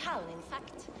starting a new town, in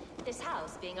fact. This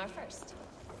house being our first.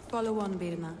 Follow on,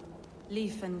 Birna.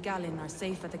 Leif and Galen are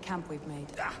safe at the camp we've made.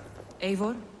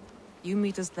 Eivor, you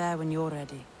meet us there when you're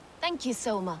ready. Thank you,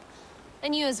 Soma.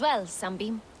 And you as well,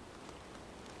 Sunbeam.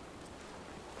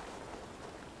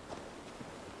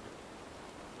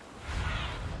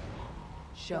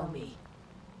 Show me.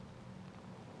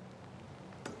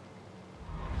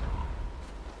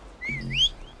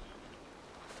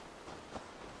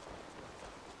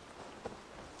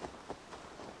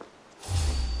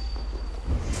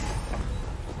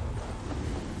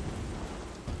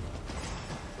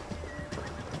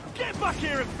 Get back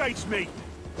here and face me!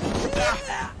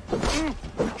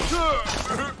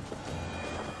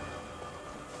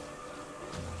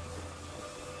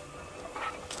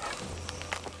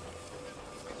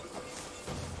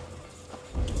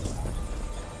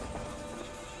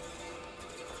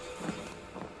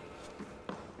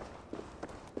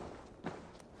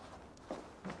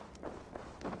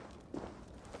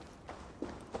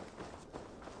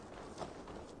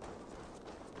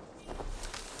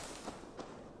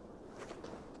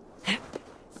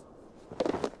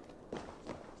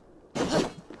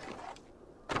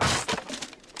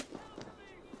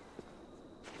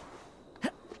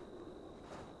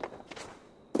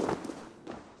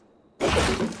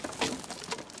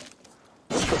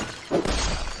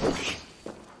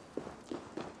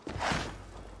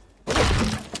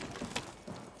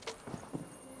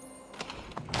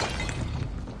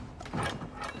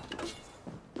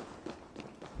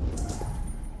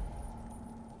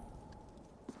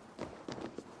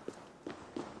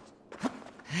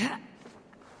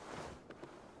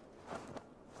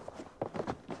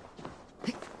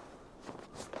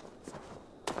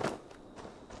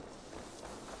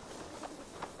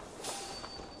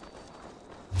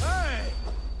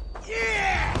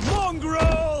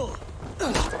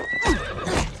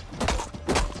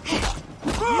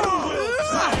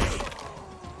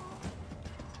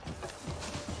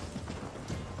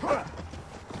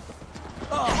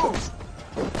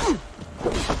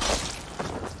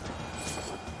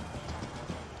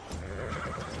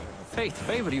 fate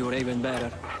favor you,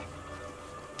 Raven-bearer.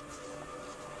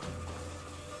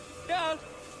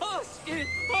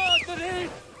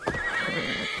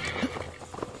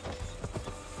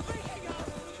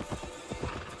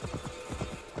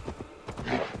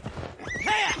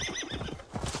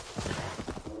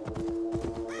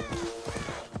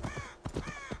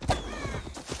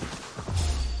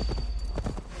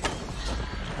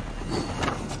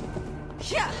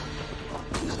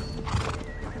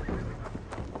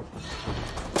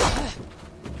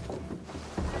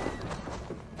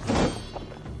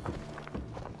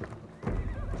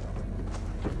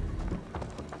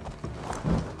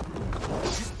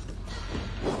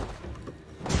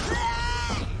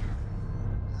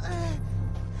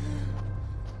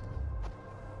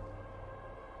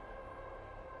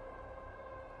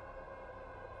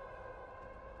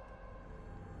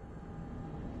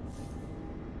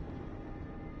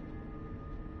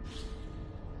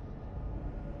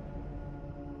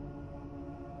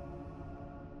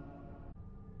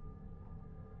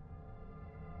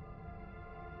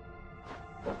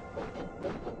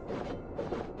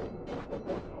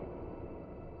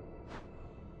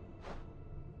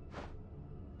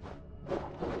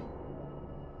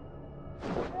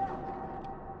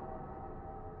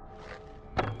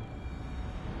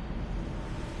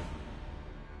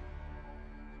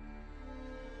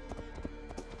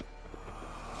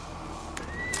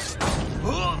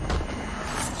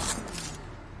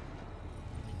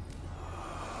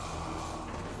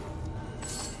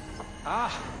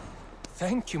 Ah,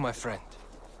 thank you, my friend.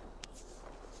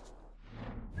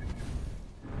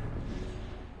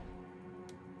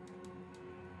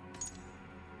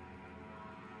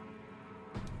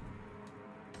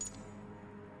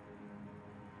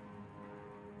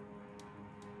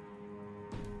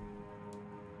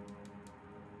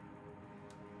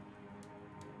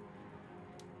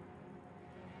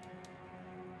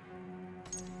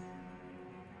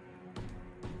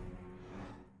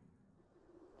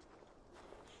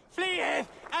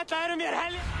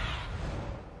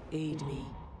 Aid me.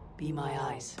 Be my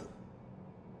eyes.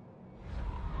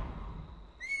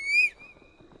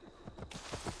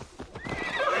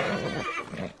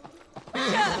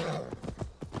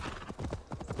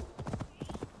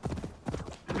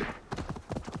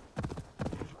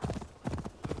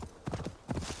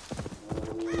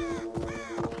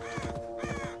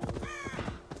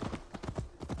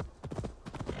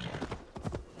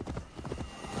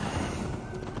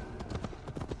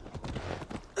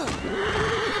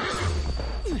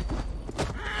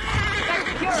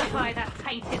 Purify that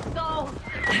tainted soul!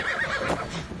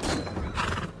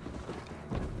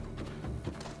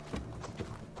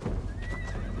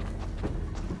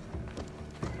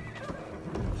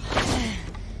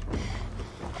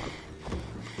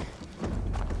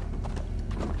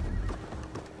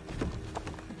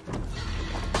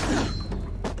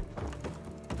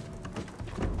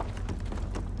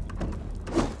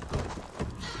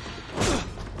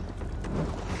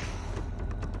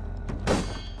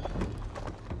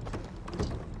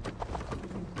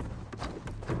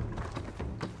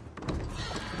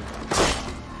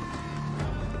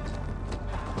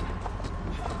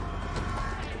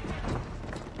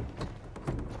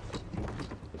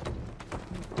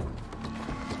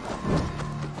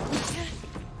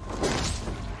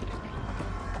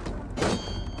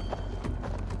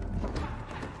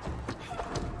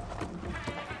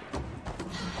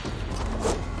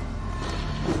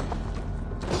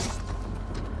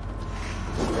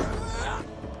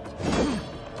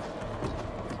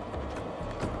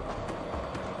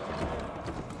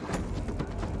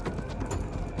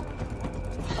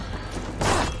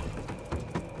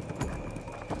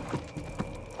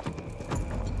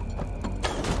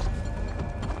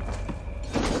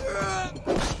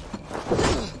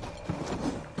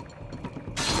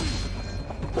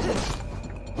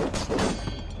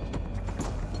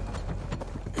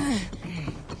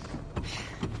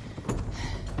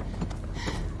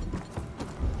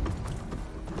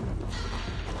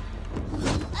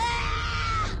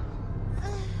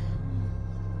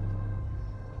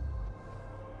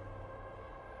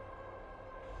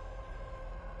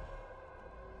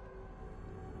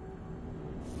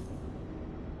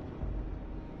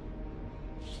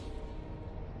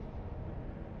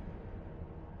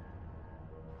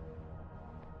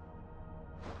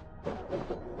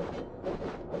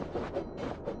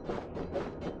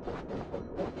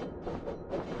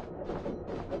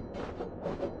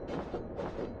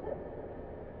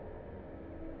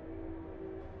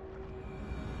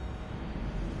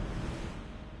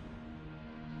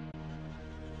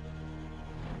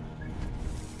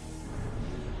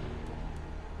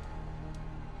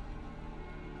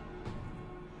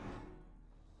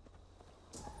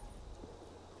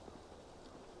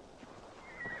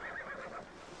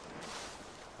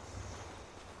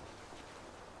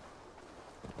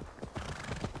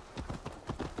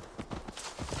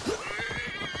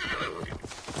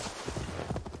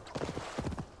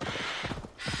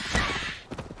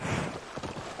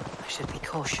 Should be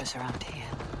cautious around here.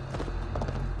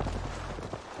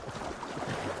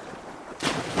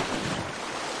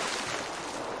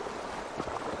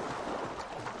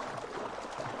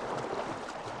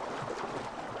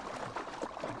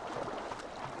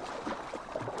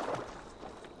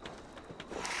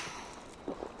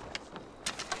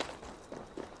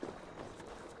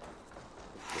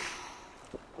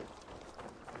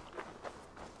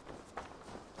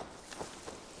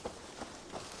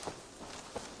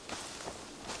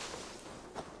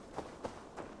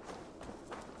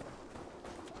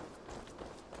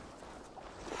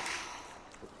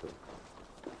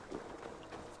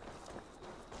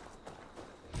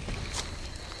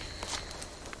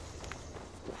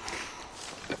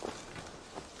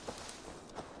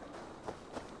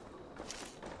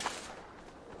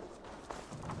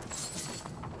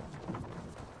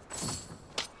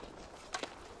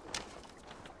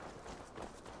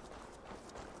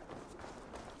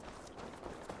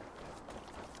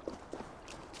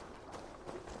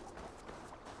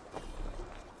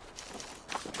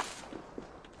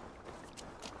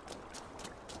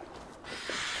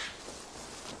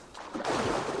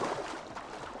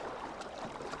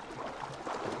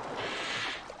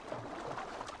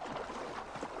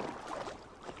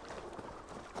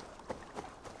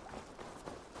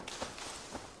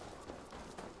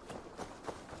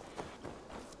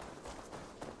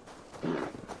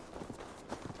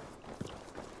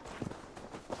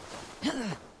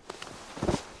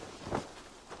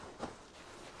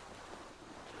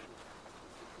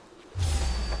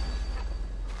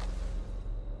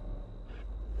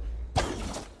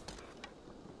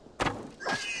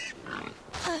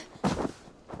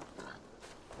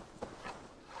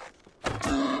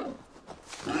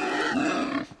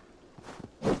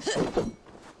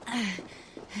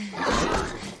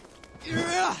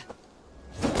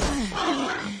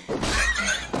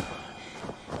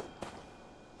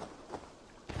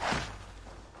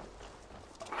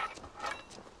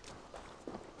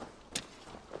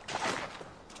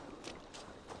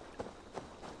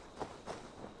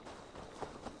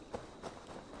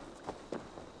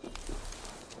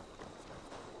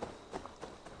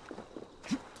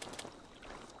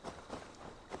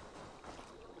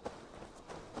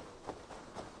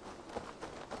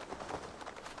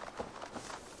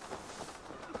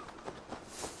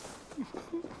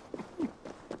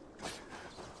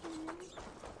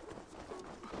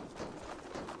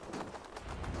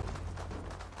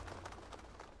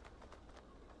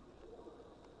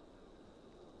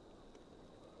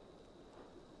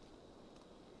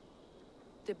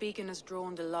 The beacon has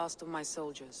drawn the last of my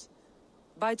soldiers.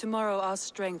 By tomorrow, our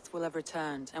strength will have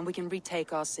returned, and we can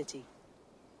retake our city.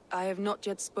 I have not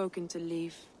yet spoken to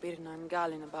Leif, Birna, and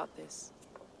Galin about this.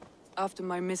 After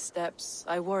my missteps,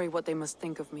 I worry what they must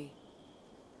think of me.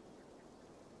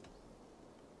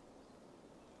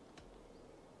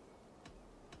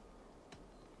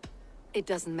 It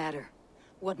doesn't matter.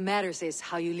 What matters is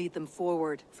how you lead them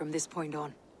forward from this point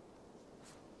on.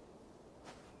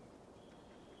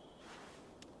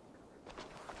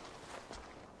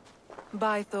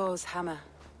 By Thor's hammer,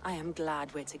 I am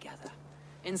glad we're together.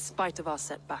 In spite of our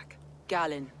setback.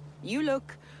 Galin, you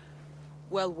look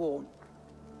well worn.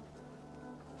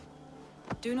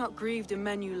 Do not grieve the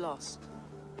men you lost.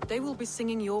 They will be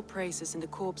singing your praises in the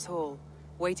Corpse Hall,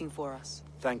 waiting for us.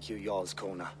 Thank you, Jarl's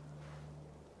Corner.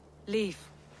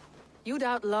 Leif, you'd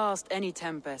outlast any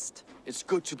tempest. It's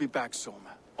good to be back,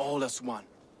 Soma. All as one.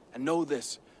 And know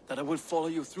this, that I will follow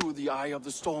you through the eye of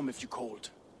the storm if you called.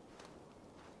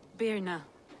 Birna.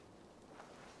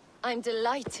 I'm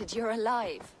delighted you're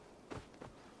alive.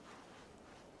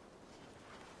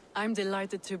 I'm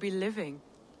delighted to be living.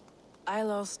 I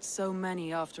lost so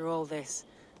many after all this,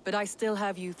 but I still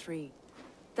have you three.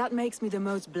 That makes me the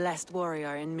most blessed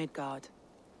warrior in Midgard.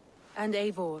 And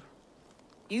Eivor,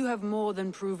 you have more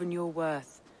than proven your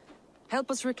worth.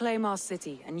 Help us reclaim our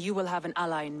city, and you will have an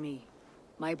ally in me.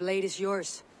 My blade is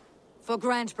yours. For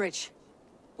Grantebridge.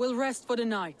 We'll rest for the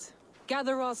night.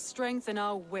 Gather our strength and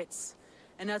our wits.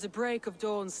 And at the break of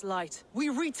dawn's light, we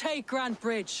retake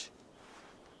Grantebridge!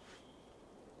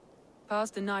 Pass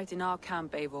the night in our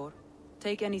camp, Eivor.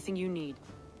 Take anything you need.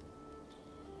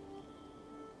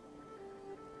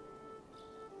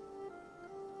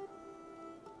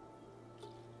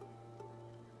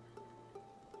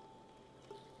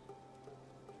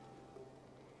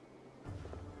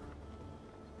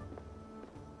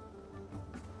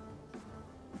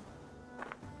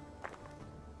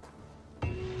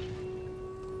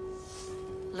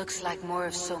 Looks like more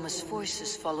of Soma's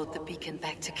forces followed the beacon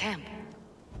back to camp.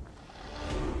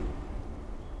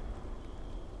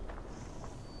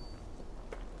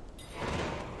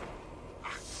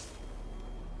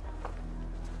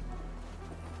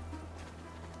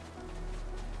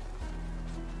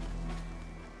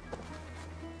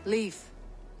 Leaf.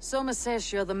 Soma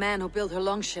says you're the man who built her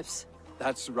longships.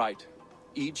 That's right.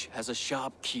 Each has a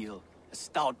sharp keel, a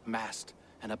stout mast,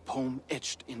 and a poem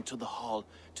etched into the hull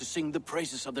to sing the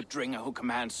praises of the dringer who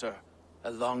commands her.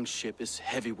 A longship is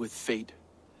heavy with fate.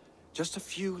 Just a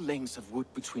few lengths of wood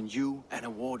between you and a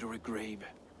watery grave.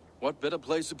 What better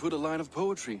place to put a line of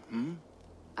poetry, hmm?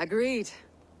 Agreed.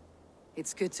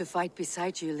 It's good to fight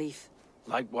beside you, Leaf.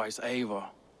 Likewise, Eivor.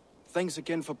 Thanks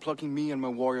again for plucking me and my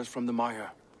warriors from the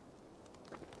mire.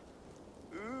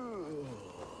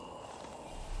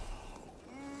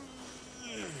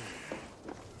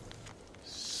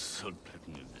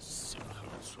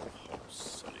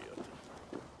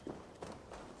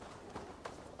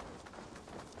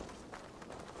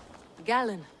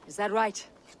 Galen, is that right?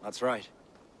 That's right.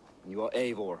 And you are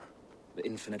Eivor, the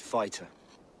infinite fighter,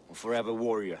 or forever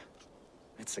warrior.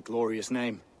 It's a glorious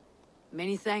name.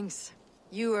 Many thanks.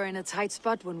 You were in a tight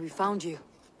spot when we found you.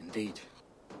 Indeed.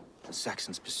 The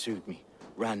Saxons pursued me,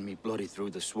 ran me bloody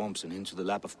through the swamps and into the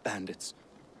lap of bandits.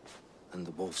 Then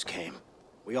the wolves came.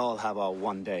 We all have our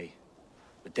one day.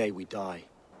 The day we die.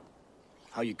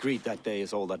 How you greet that day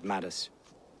is all that matters.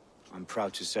 I'm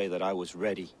proud to say that I was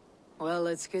ready. Well,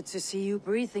 it's good to see you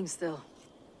breathing still.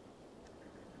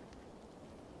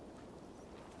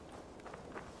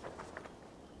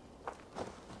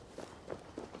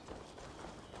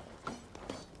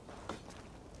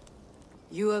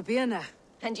 You are Birna.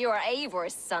 And you are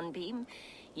Eivor's sunbeam.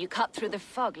 You cut through the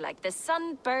fog like the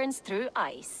sun burns through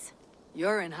ice.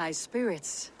 You're in high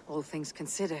spirits, all things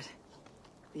considered.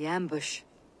 The ambush.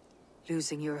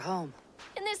 Losing your home.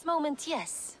 In this moment,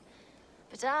 yes.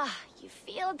 But you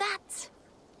feel that?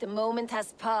 The moment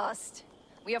has passed.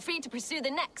 We are free to pursue the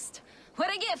next.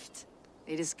 What a gift!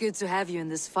 It is good to have you in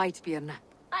this fight, Birna.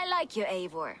 I like you,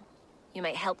 Eivor. You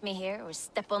may help me here or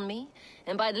step on me,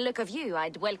 and by the look of you,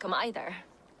 I'd welcome either.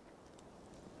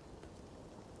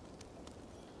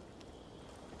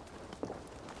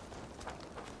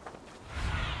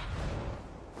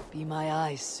 Be my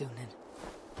eyes, Sunan.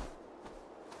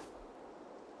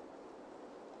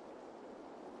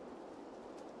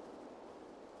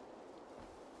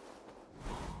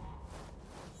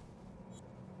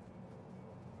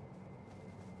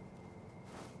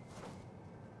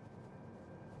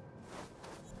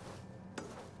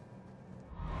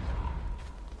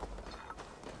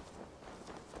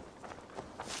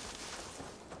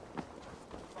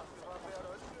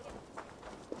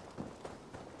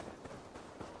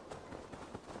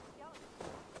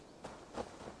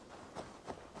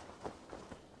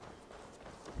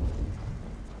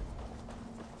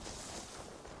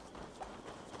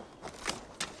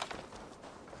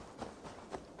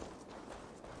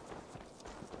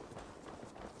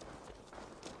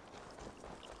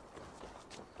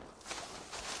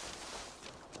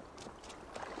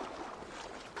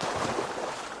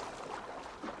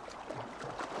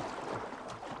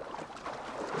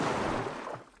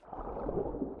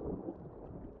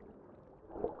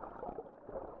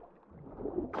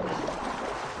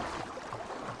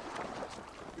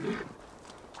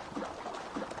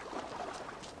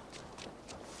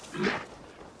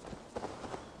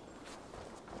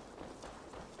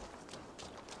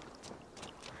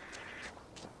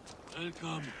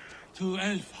 Welcome to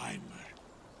Elfheimer.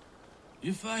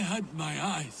 If I had my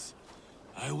eyes,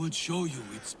 I would show you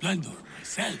its splendor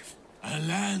myself. A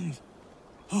land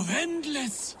of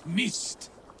endless mist.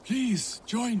 Please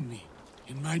join me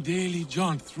in my daily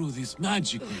jaunt through this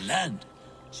magical land.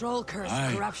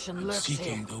 Troll-cursed corruption am lurks here.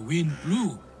 seeking the wind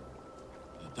blue.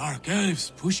 The dark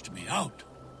elves pushed me out.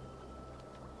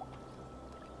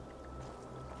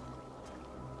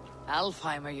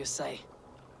 Alfheimer, you say?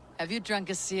 Have you drunk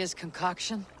Asia's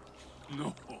concoction?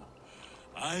 No.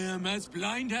 I am as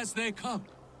blind as they come.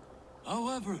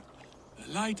 However,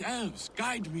 the light elves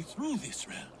guide me through this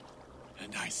realm,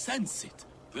 and I sense it.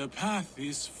 The path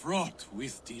is fraught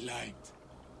with delight.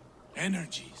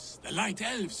 Energies the light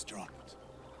elves dropped.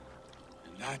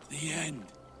 And at the end,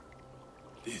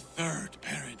 the third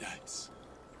paradise.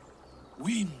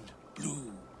 Wind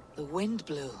blew. The wind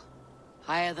blew.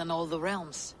 Higher than all the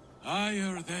realms.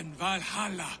 Higher than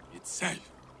Valhalla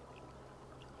itself.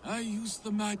 I used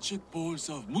the magic balls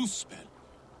of Muspel,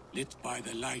 lit by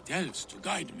the light elves to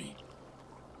guide me.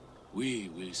 We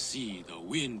will see the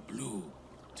wind blow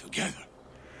together.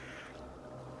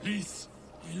 Please,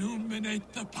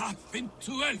 illuminate the path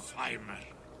into Elfheimer.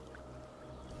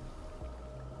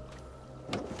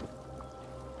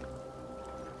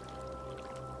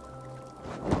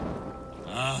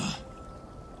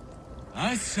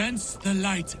 I sense the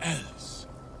light elves.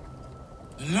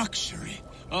 The luxury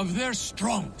of their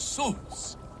strong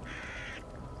souls.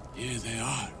 Here they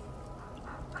are.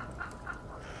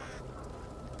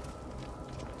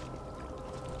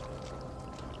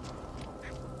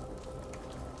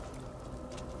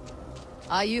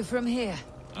 Are you from here?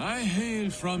 I hail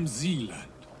from Zealand.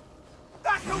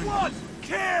 That's the one!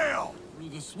 Kill! Through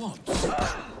the swamps.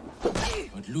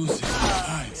 But losing my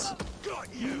eyes,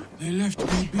 they left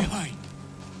me behind.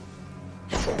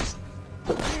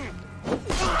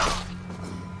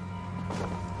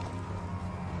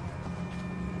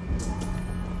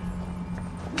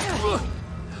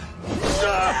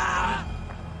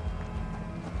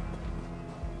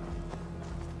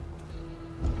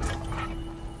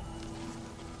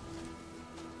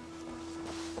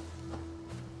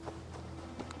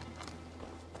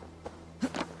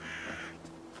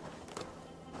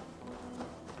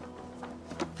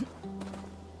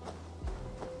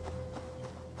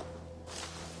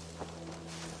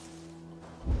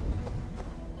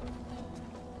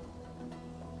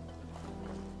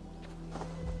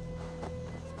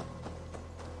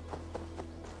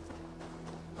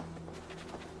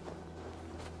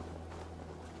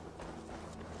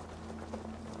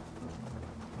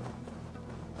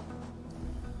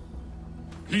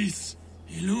 Please,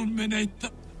 illuminate the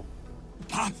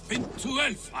path into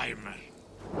Elfheimer.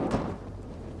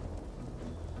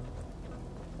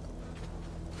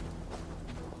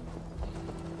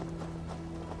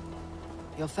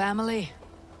 Your family?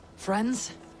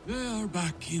 Friends? They are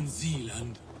back in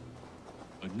Zealand.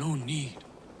 But no need.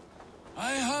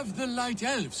 I have the Light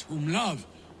Elves whom love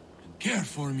and care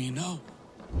for me now.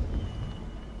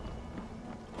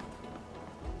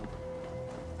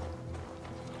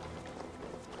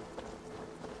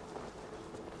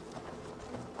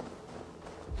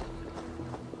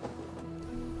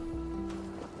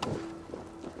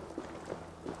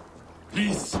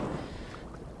 Please.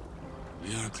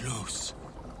 We are close.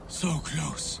 So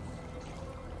close.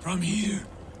 From here,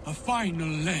 a final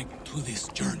leg to this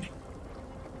journey.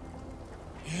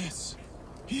 Yes,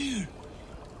 here.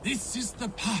 This is the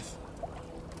path.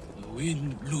 The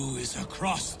wind blew is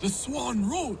across the Swan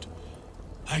Road.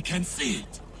 I can see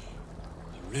it.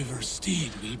 The river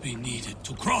steed will be needed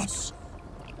to cross.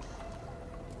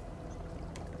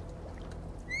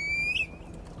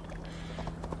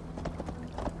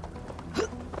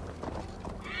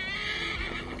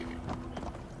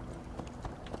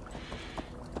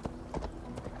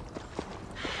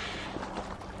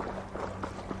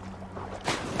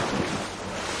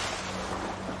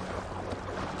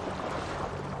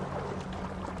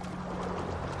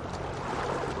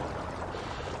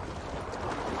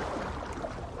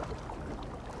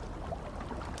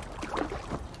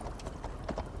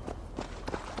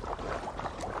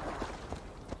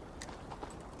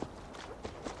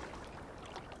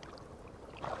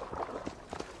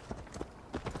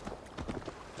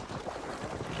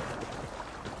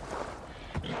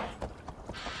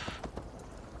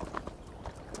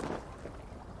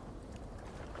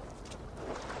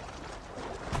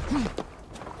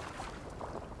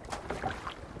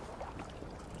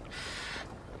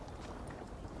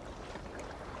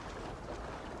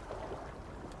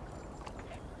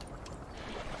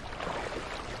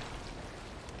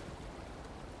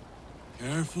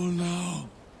 Careful now.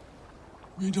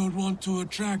 We don't want to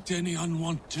attract any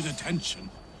unwanted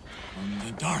attention from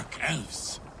the Dark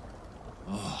Elves.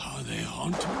 Oh, how they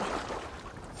haunt me.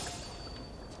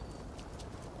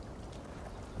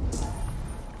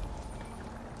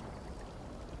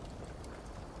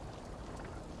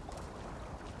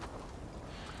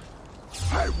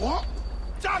 Hey, what?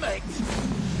 Damn it!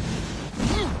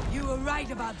 You were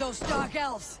right about those Dark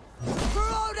Elves. For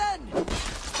Odin!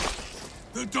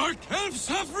 The Dark Elves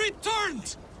have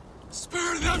returned!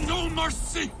 Spare them no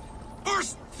mercy!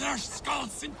 Burst their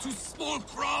skulls into small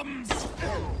crumbs!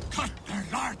 Cut their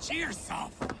large ears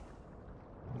off!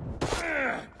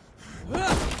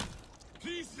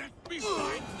 Please let me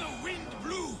find the wind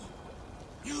blue!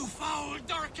 You foul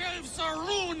Dark Elves are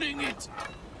ruining it!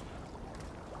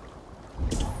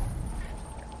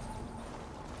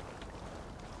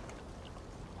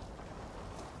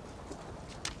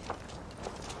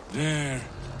 There.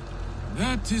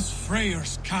 That is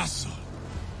Freyr's castle.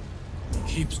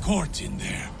 He keeps court in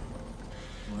there.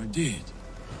 Or did.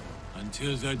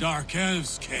 Until the Dark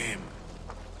Elves came.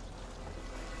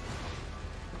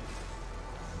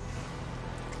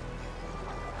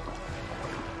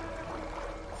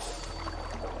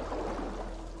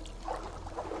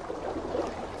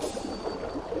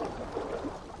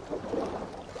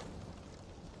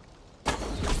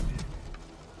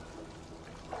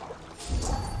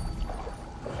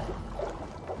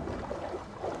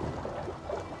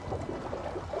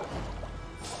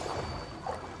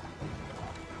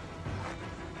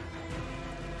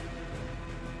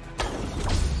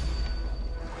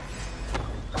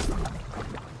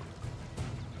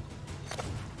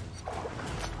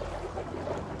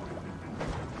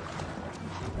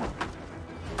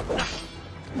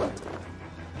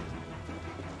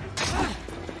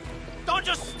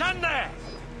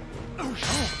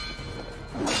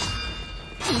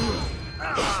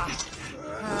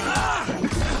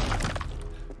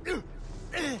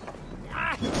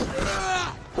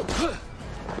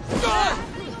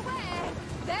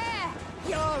 There!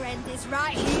 Your end is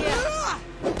right here!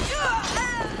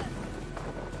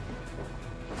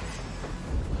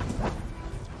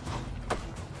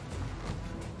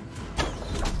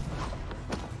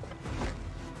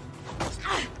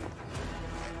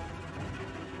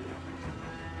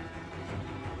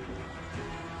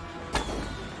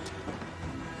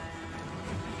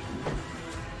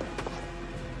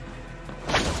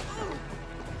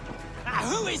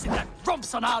 Who is it that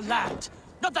romps on our land?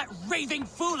 Not that raving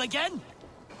fool again?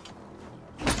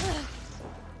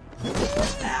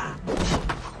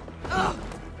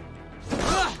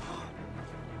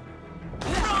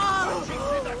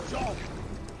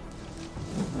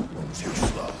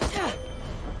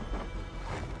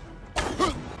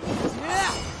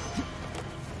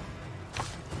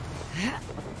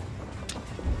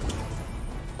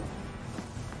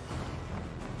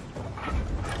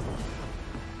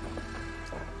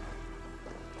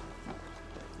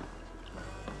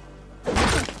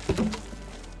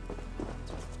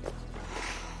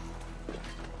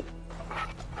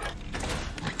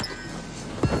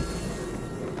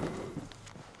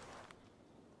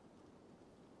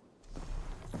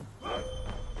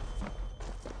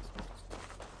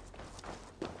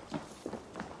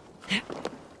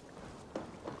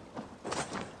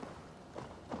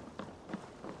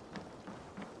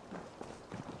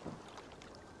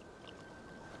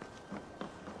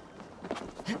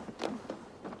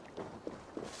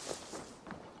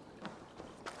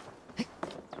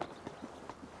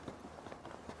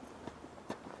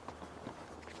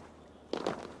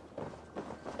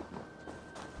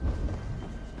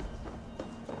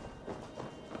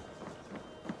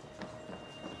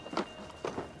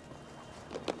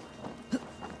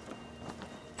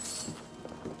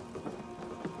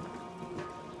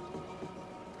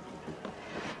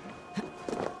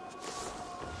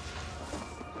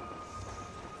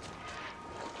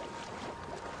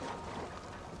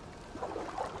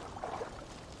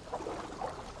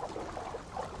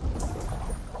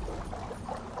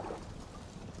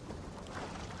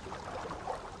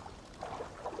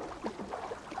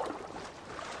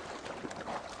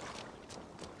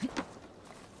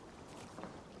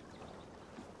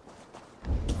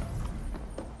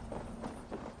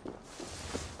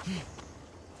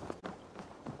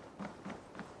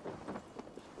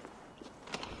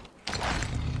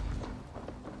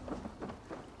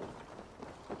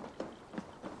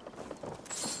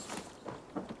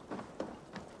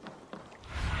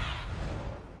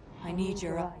 I need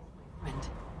your eyes, friend.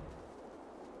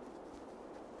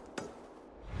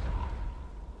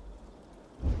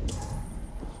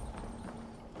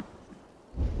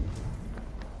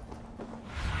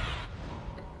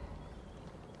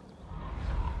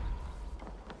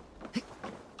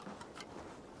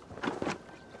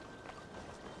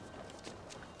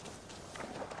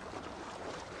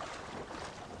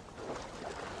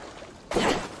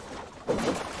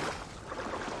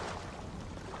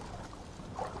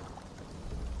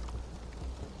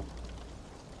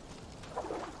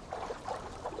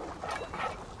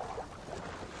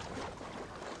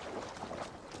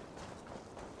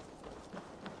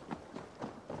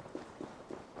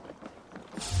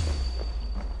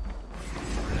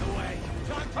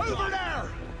 Over there!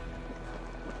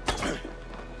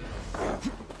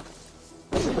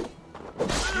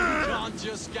 You can't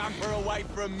just scamper away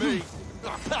from me.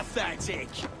 Pathetic.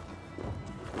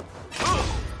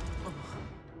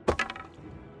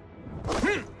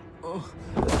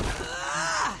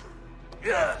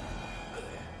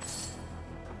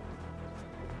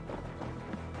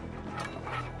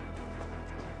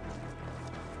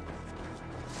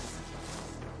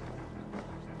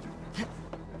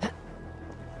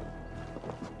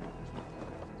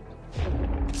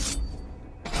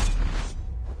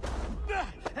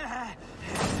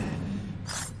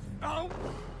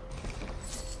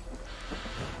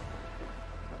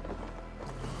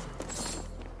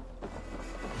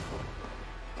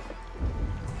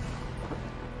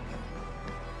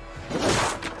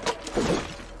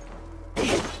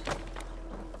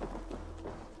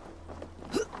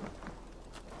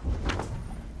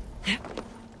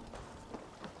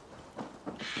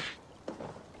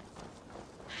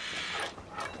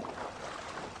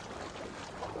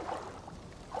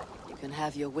 You can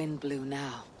have your wind blow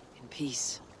now, in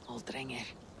peace, old Drenger.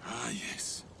 Ah,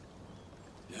 yes.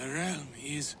 The realm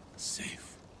is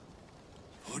safe.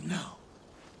 For now.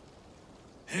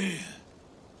 Hail,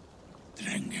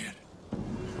 Drenger.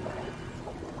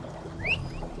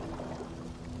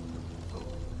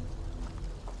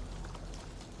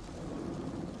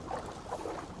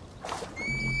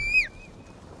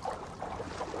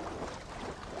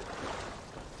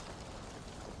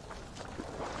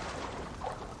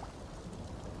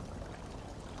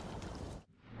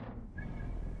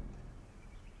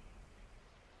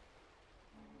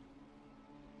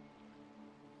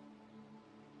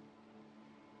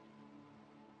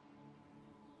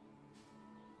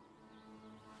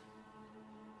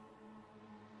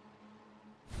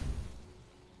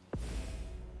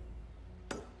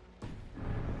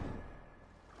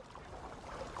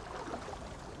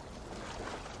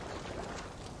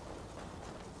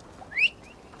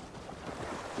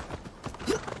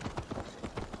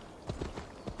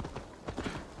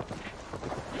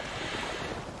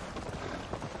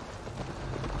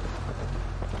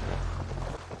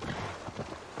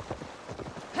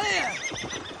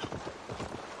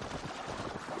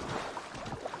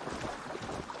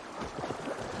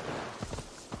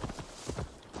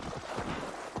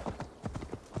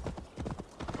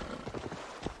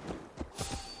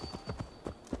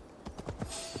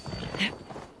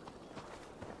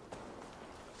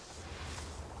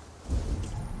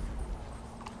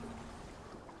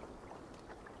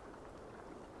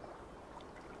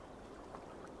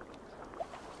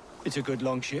 It's a good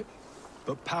longship,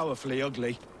 but powerfully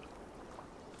ugly.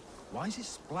 Why is it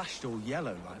splashed all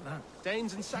yellow like that?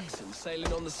 Danes and Saxons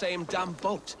sailing on the same damn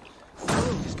boat. The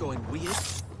world is going weird.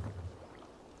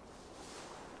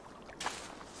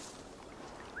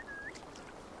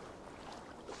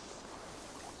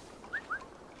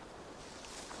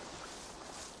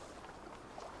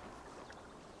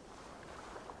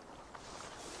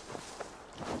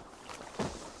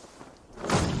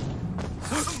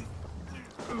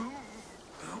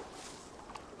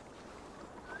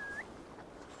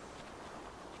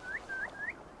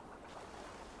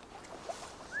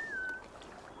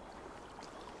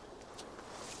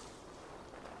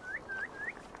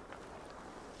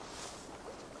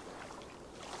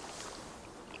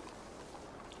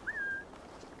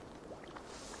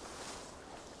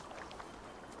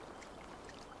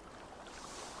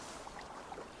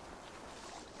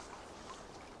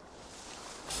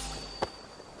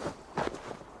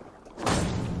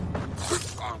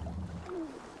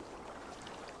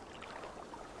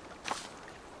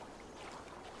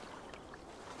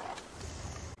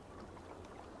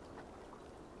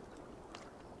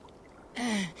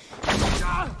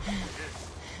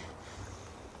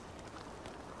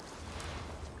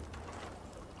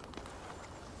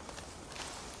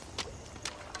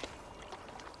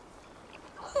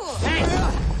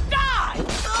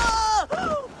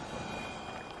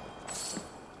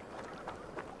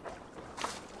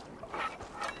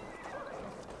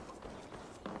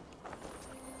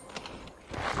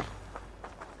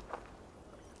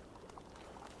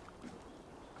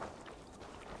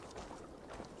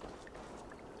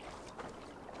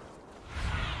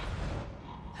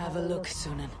 Have a look,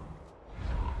 Sunan.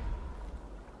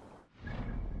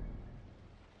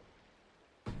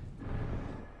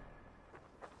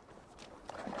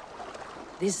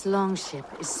 This longship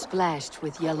is splashed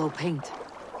with yellow paint.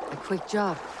 A quick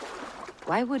job.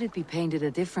 Why would it be painted a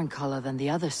different color than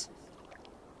the others?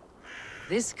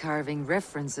 This carving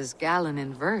references Galen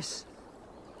in verse.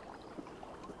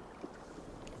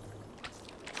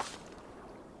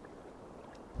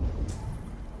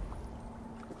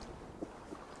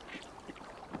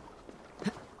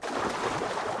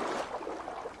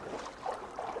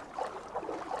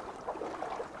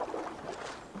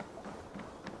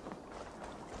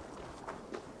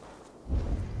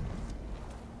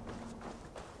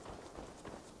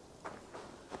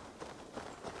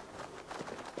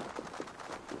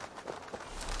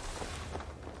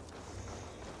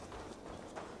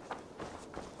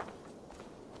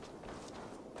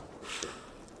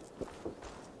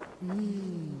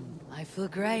 I feel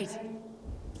great.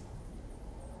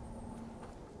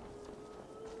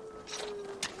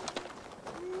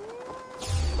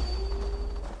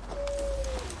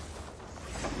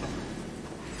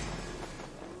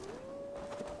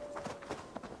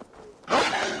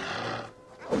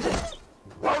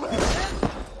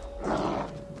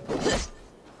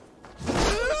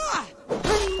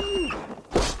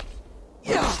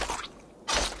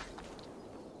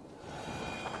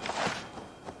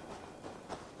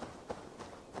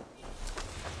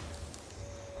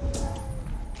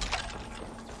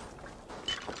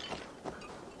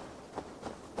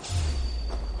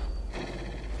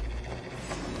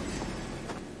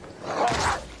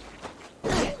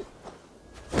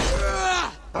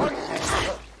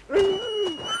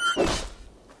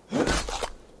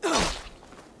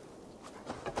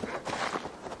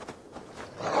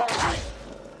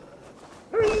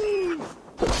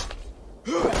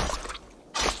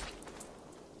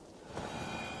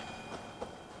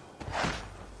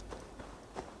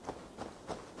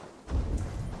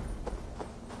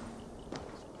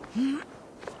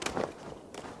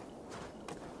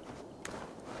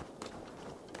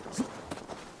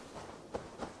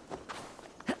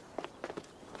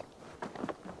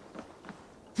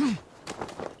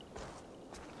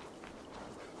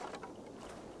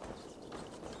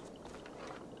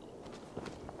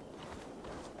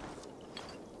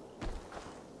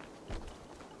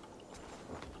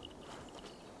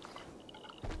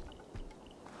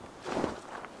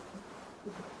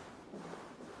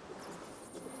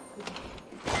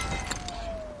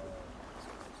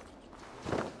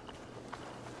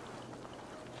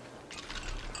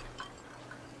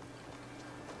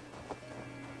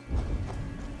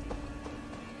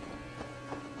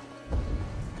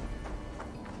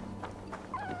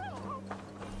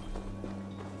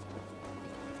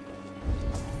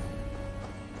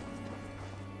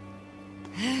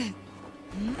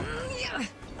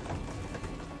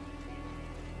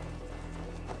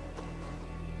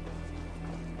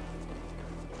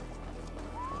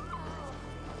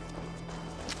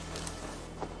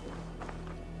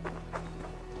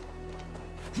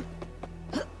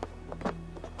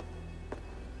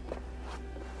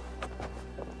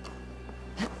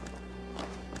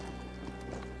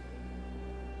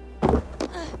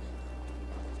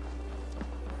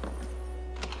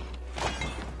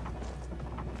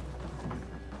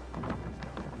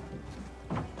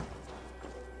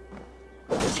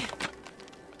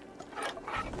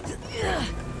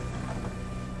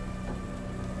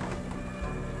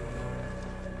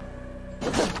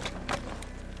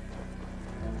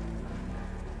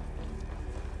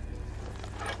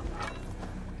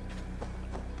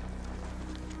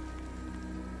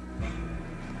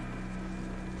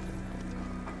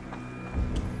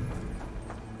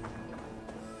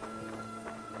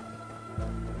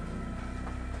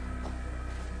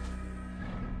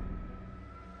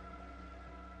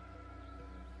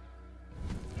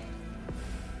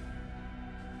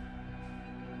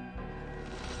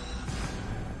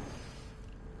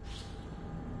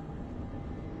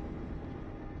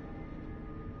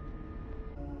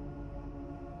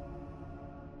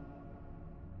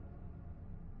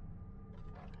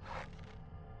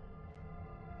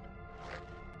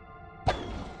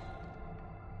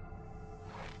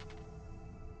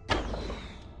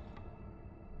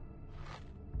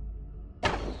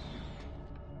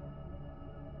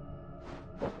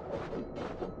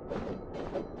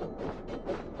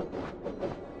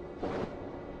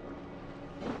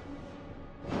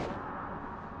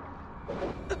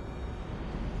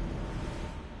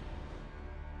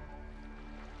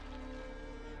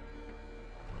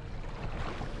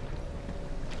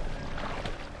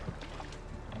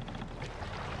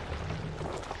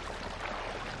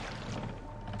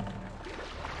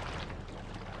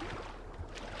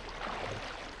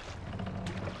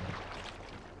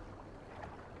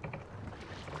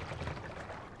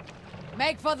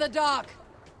 Make for the dock!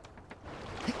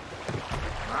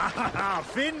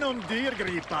 Finn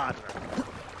dyrgripar!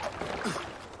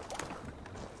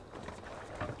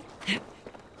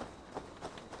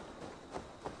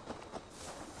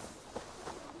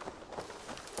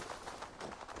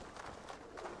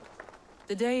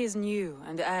 The day is new,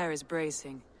 and the air is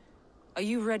bracing. Are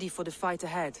you ready for the fight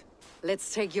ahead?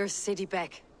 Let's take your city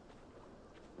back.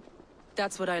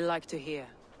 That's what I like to hear.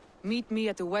 Meet me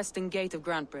at the western gate of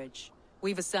Grantebridge.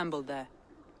 We've assembled there.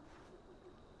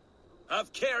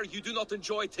 Have care you do not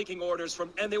enjoy taking orders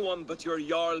from anyone but your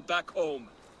Jarl back home.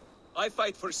 I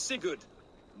fight for Sigurd,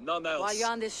 none else. While you're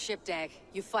on this ship, Dag,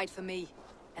 you fight for me.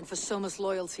 And for Soma's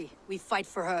loyalty, we fight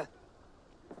for her.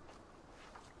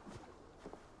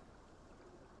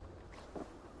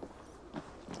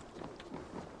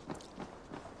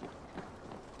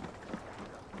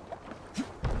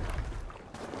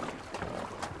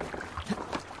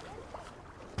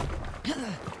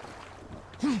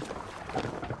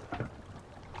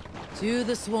 To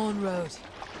the Swan Road.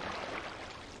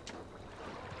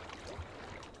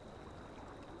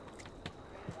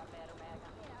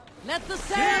 Let the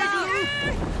sail out!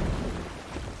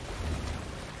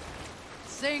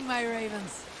 Sing, my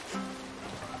ravens.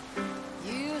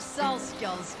 You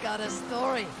Salskulls got a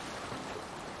story.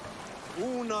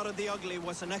 Unar the Ugly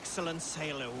was an excellent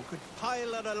sailor who could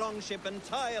pilot a longship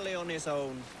entirely on his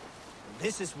own. And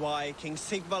this is why King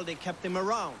Sigvaldi kept him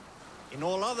around. In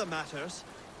all other matters,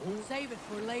 save it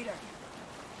for later.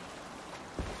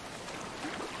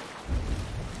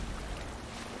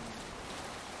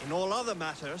 In all other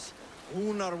matters,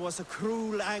 Unar was a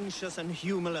cruel, anxious, and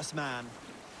humorless man.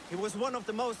 He was one of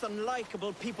the most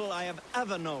unlikable people I have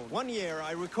ever known. One year,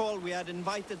 I recall we had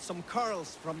invited some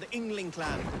Carls from the Yngling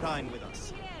clan to dine with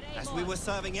us. As we were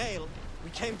serving ale, we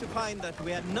came to find that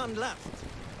we had none left.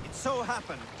 It so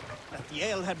happened that the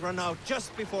ale had run out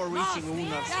just before reaching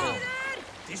Unar's home.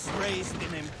 This raised in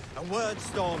him a word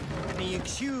storm, and he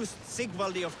accused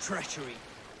Sigvaldi of treachery.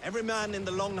 Every man in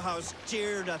the Longhouse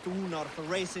jeered at Unar for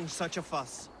raising such a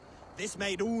fuss. This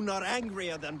made Unar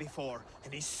angrier than before,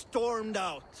 and he stormed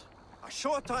out. A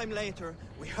short time later,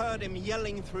 we heard him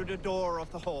yelling through the door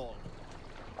of the hall.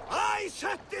 I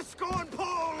set this scorn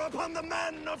pole upon the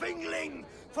men of Yngling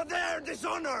for their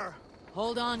dishonor!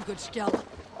 Hold on, good Skjald.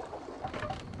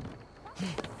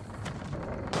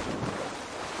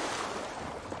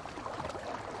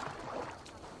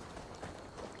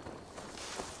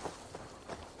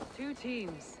 Two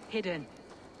teams, hidden.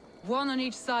 One on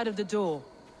each side of the door.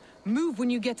 Move when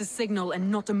you get the signal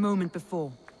and not a moment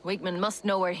before. Wakeman must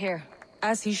know we're here.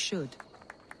 As he should.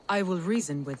 I will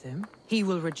reason with him. He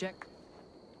will reject.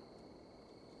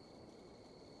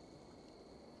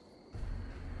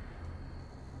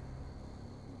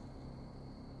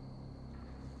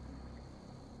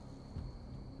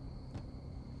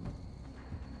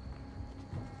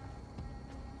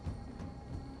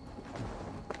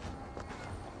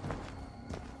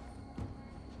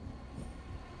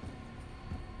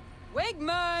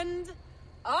 Wigmund!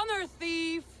 Honor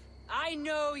thief! I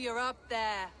know you're up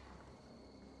there.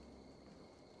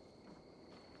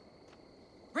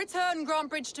 Return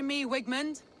Grantebridge to me,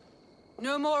 Wigmund.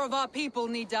 No more of our people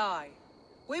need die.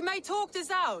 We may talk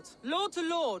this out, lord to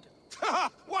lord.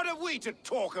 What have we to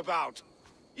talk about?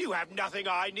 You have nothing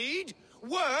I need.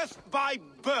 Worth by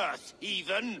birth,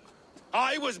 heathen.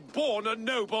 I was born a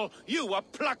noble. You were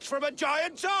plucked from a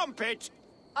giant's armpit.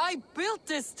 I built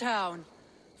this town.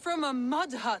 From a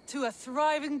mud hut to a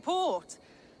thriving port.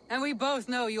 And we both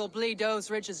know you'll bleed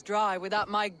those riches dry without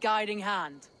my guiding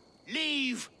hand.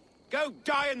 Leave! Go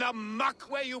die in the muck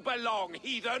where you belong,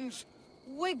 heathens!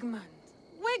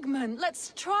 Wigmund,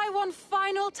 let's try one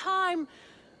final time.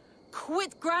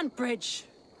 Quit Grantebridge.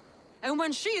 And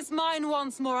when she is mine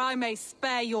once more, I may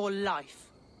spare your life.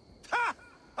 Ha!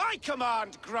 I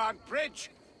command Grantebridge.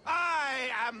 I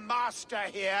am master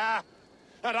here.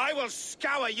 And I will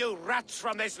scour you rats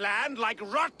from this land like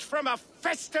rot from a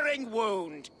festering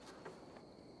wound.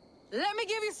 Let me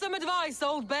give you some advice,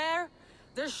 old bear.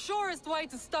 The surest way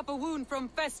to stop a wound from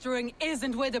festering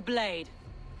isn't with a blade.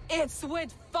 It's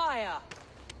with fire.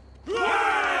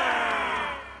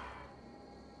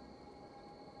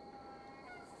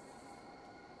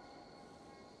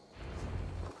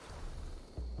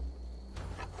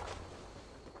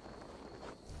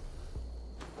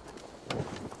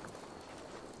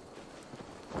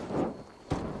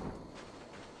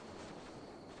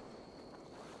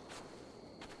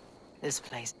 This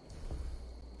place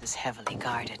is heavily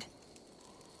guarded.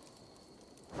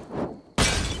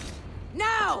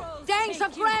 Now! Danes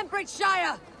of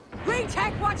Grantebridgeshire!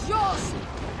 Retake what's yours!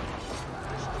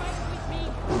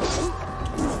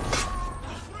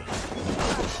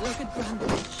 Look at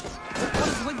Grandbridge. What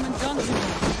has Wigman done to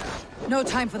her? No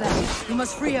time for that. We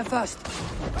must free her first.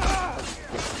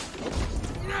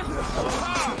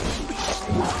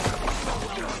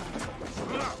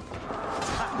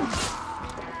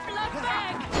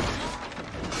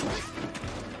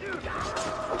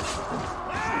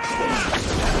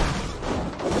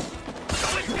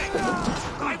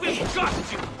 I will gut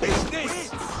you! Business!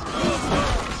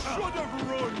 Should have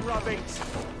run, rabbit!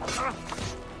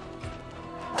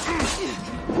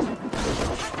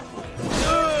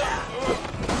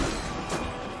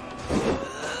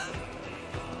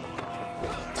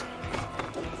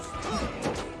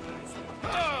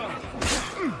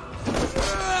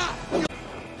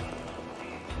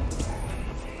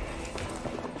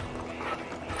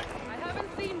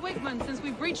 Since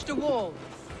we breached the wall.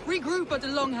 Regroup at the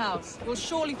Longhouse. We'll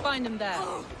surely find him there.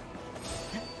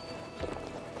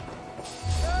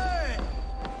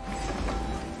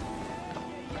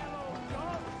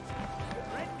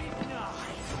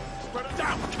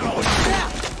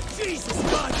 Jesus,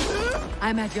 man!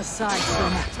 I'm at your side,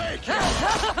 swimmer. Take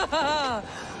it!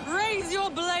 Raise your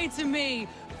blade to me!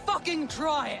 Fucking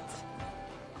try it!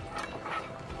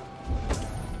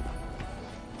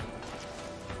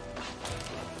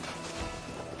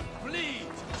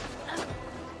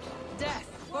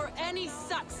 Death for any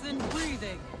Saxon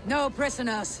breathing. No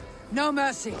prisoners. No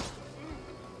mercy.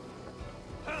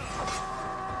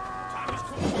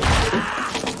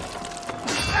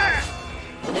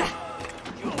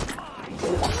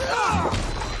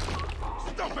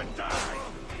 Stop and die!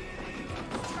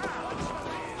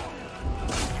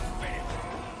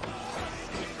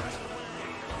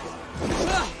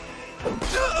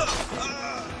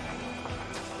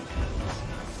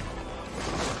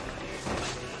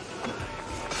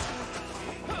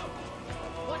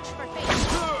 Watch for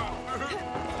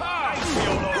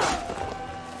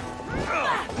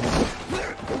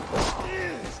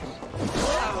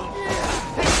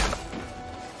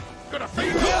Gonna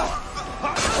feed you!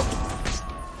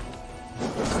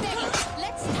 Steady.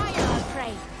 Let's tire our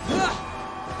prey.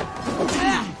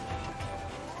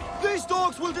 These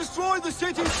dogs will destroy the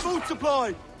city's food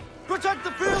supply! Protect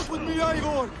the fields with me,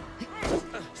 Ivor!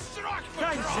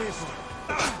 Thanks, Ivor!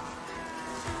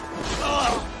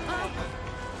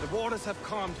 The waters have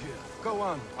calmed here. Go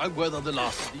on. I'll weather the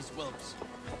last of these whelps.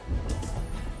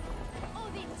 Oh,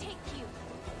 they take you.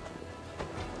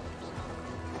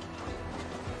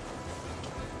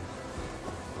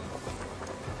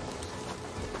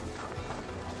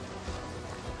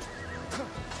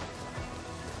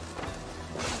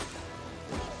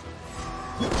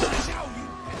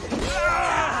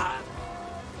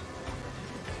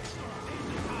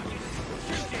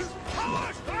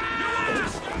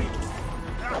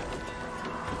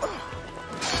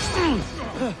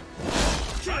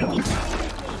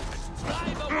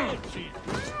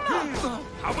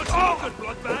 How much more good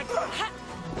blood bag?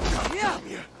 Come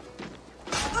here.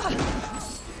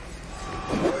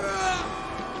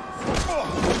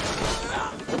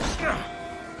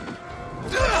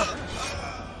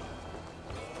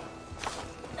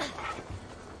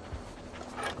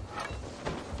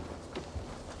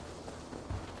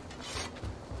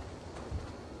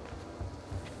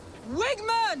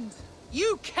 Wigmund!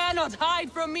 You cannot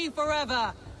hide from me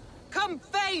forever! Come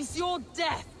face your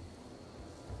death!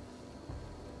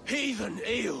 Heathen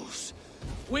eels!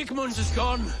 Wigmund's is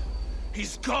gone!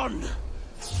 He's gone!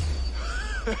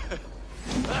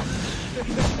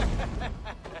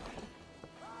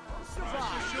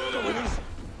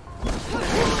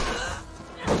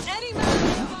 Any man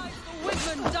who fights for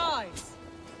Wigmund dies!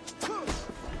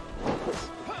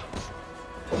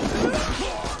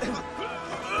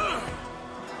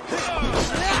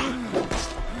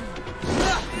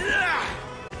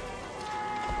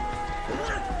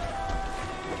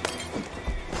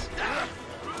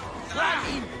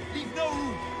 Leave no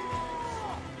room!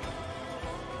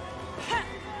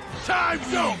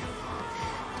 Time's up!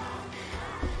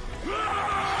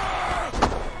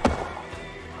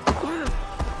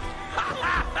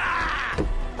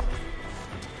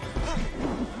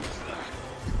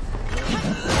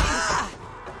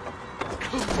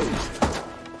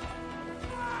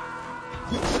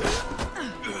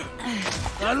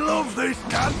 I love these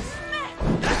guns!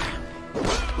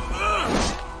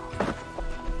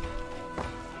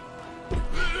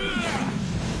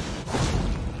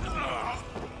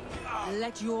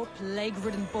 Let your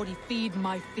plague-ridden body feed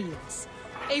my fields.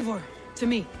 Eivor, to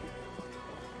me.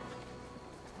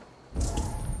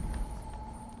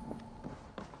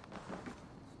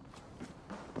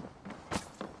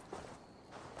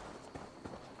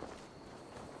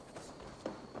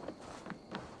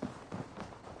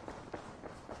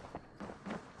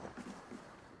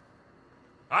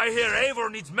 I hear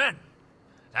Eivor needs men.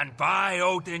 And by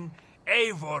Odin,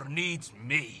 Eivor needs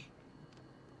me.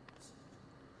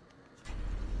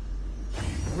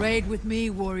 Raid with me,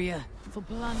 warrior, for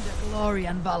plunder, glory,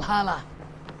 and Valhalla.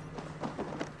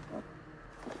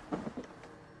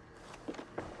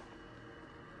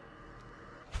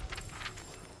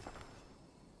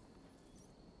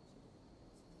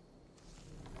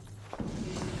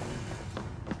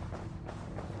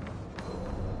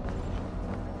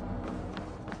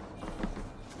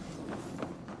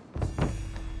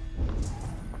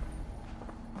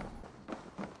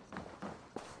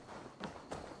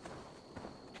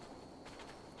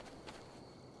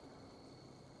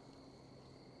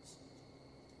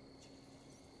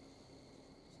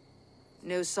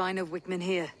 No sign of Wickman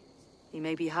here. He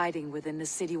may be hiding within the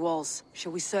city walls.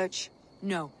 Shall we search?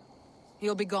 No.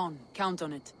 He'll be gone. Count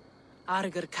on it.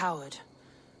 Arger coward.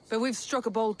 But we've struck a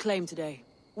bold claim today.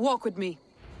 Walk with me.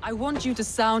 I want you to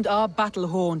sound our battle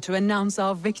horn to announce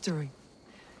our victory.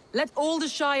 Let all the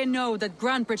Shire know that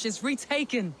Grantebridge is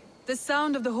retaken. The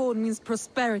sound of the horn means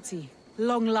prosperity,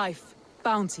 long life,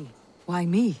 bounty. Why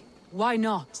me? Why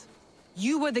not?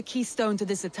 You were the keystone to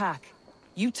this attack.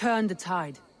 You turned the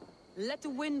tide. Let the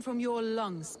wind from your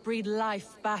lungs breathe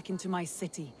life back into my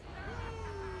city.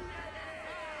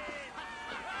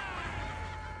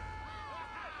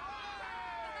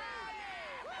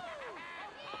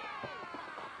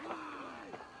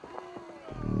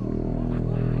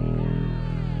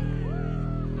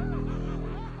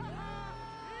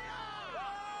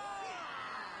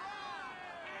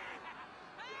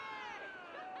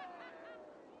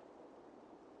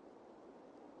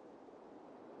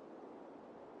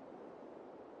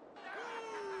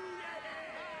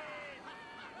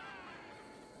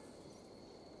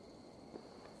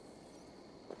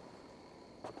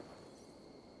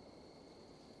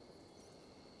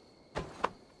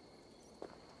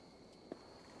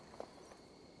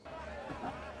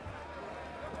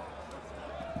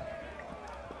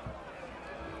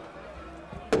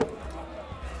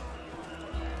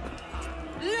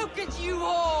 Look at you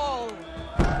all!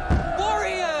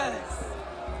 Warriors!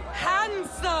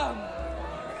 Handsome!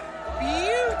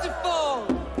 Beautiful!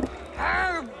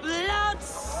 Her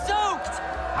blood-soaked!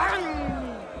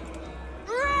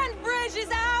 Grantebridge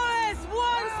is ours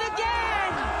once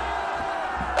again!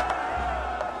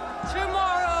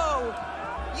 Tomorrow,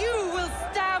 you will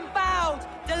stamp out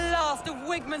the last of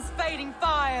Wigman's fading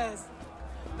fires.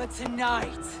 But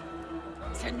tonight,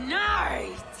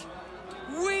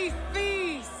 we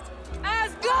feast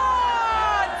as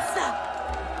gods!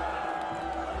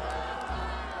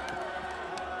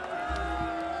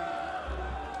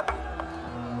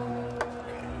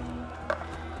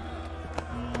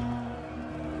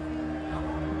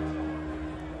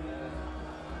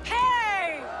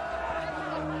 Hey!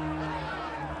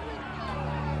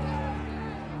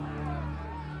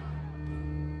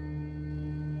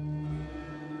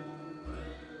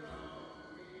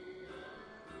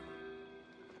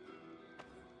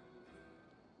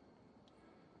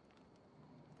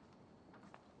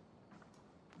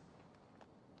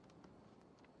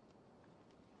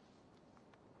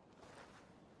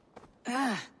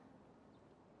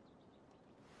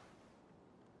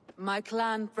 My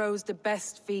clan throws the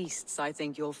best feasts, I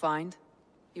think you'll find.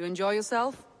 You enjoy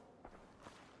yourself?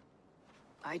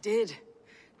 I did.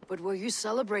 But were you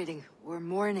celebrating or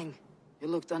mourning? You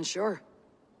looked unsure.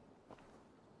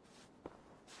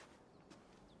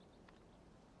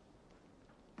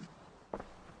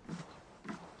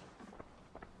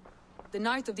 The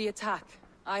night of the attack,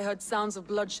 I heard sounds of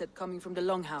bloodshed coming from the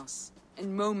Longhouse.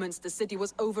 In moments, the city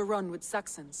was overrun with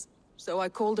Saxons, so I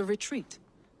called a retreat.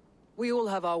 We all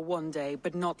have our one day,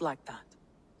 but not like that.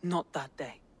 Not that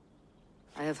day.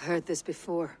 I have heard this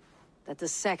before, that the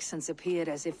Saxons appeared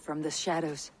as if from the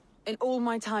shadows. In all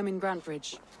my time in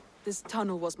Grantebridge, this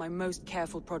tunnel was my most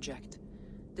careful project.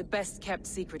 The best kept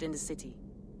secret in the city.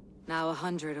 Now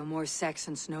 100 or more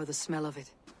Saxons know the smell of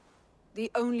it. The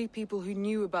only people who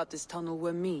knew about this tunnel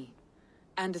were me,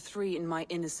 and the 3 in my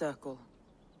inner circle.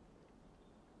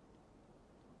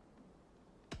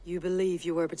 You believe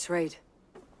you were betrayed?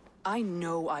 I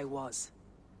know I was.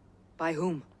 By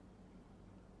whom?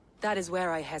 That is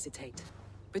where I hesitate.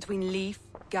 Between Leif,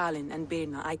 Galinn, and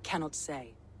Birna, I cannot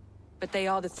say. But they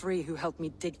are the 3 who helped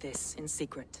me dig this in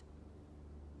secret.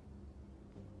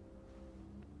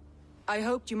 I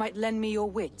hoped you might lend me your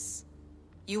wits.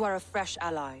 You are a fresh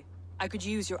ally. I could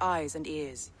use your eyes and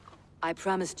ears. I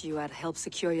promised you I'd help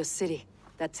secure your city.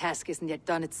 That task isn't yet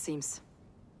done, it seems.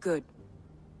 Good.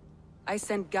 I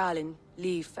sent Galinn,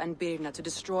 Leif, and Birna to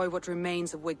destroy what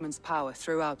remains of Wigman's power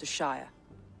throughout the Shire.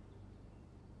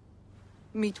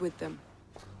 Meet with them.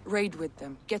 Raid with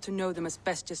them, get to know them as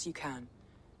best as you can.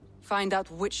 Find out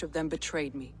which of them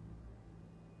betrayed me.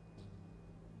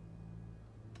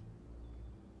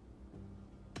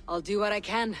 I'll do what I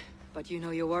can, but you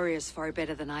know your warriors far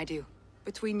better than I do.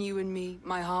 Between you and me,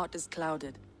 my heart is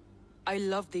clouded. I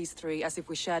love these three as if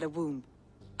we shared a womb.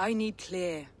 I need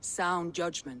clear, sound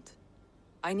judgment.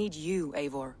 I need you,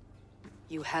 Eivor.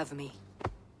 You have me.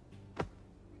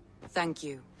 Thank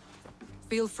you.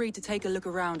 Feel free to take a look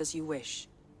around as you wish.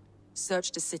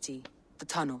 Search the city, the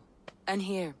tunnel. And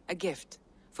here, a gift.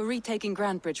 For retaking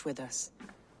Grantebridge with us.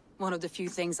 One of the few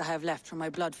things I have left from my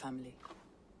blood family.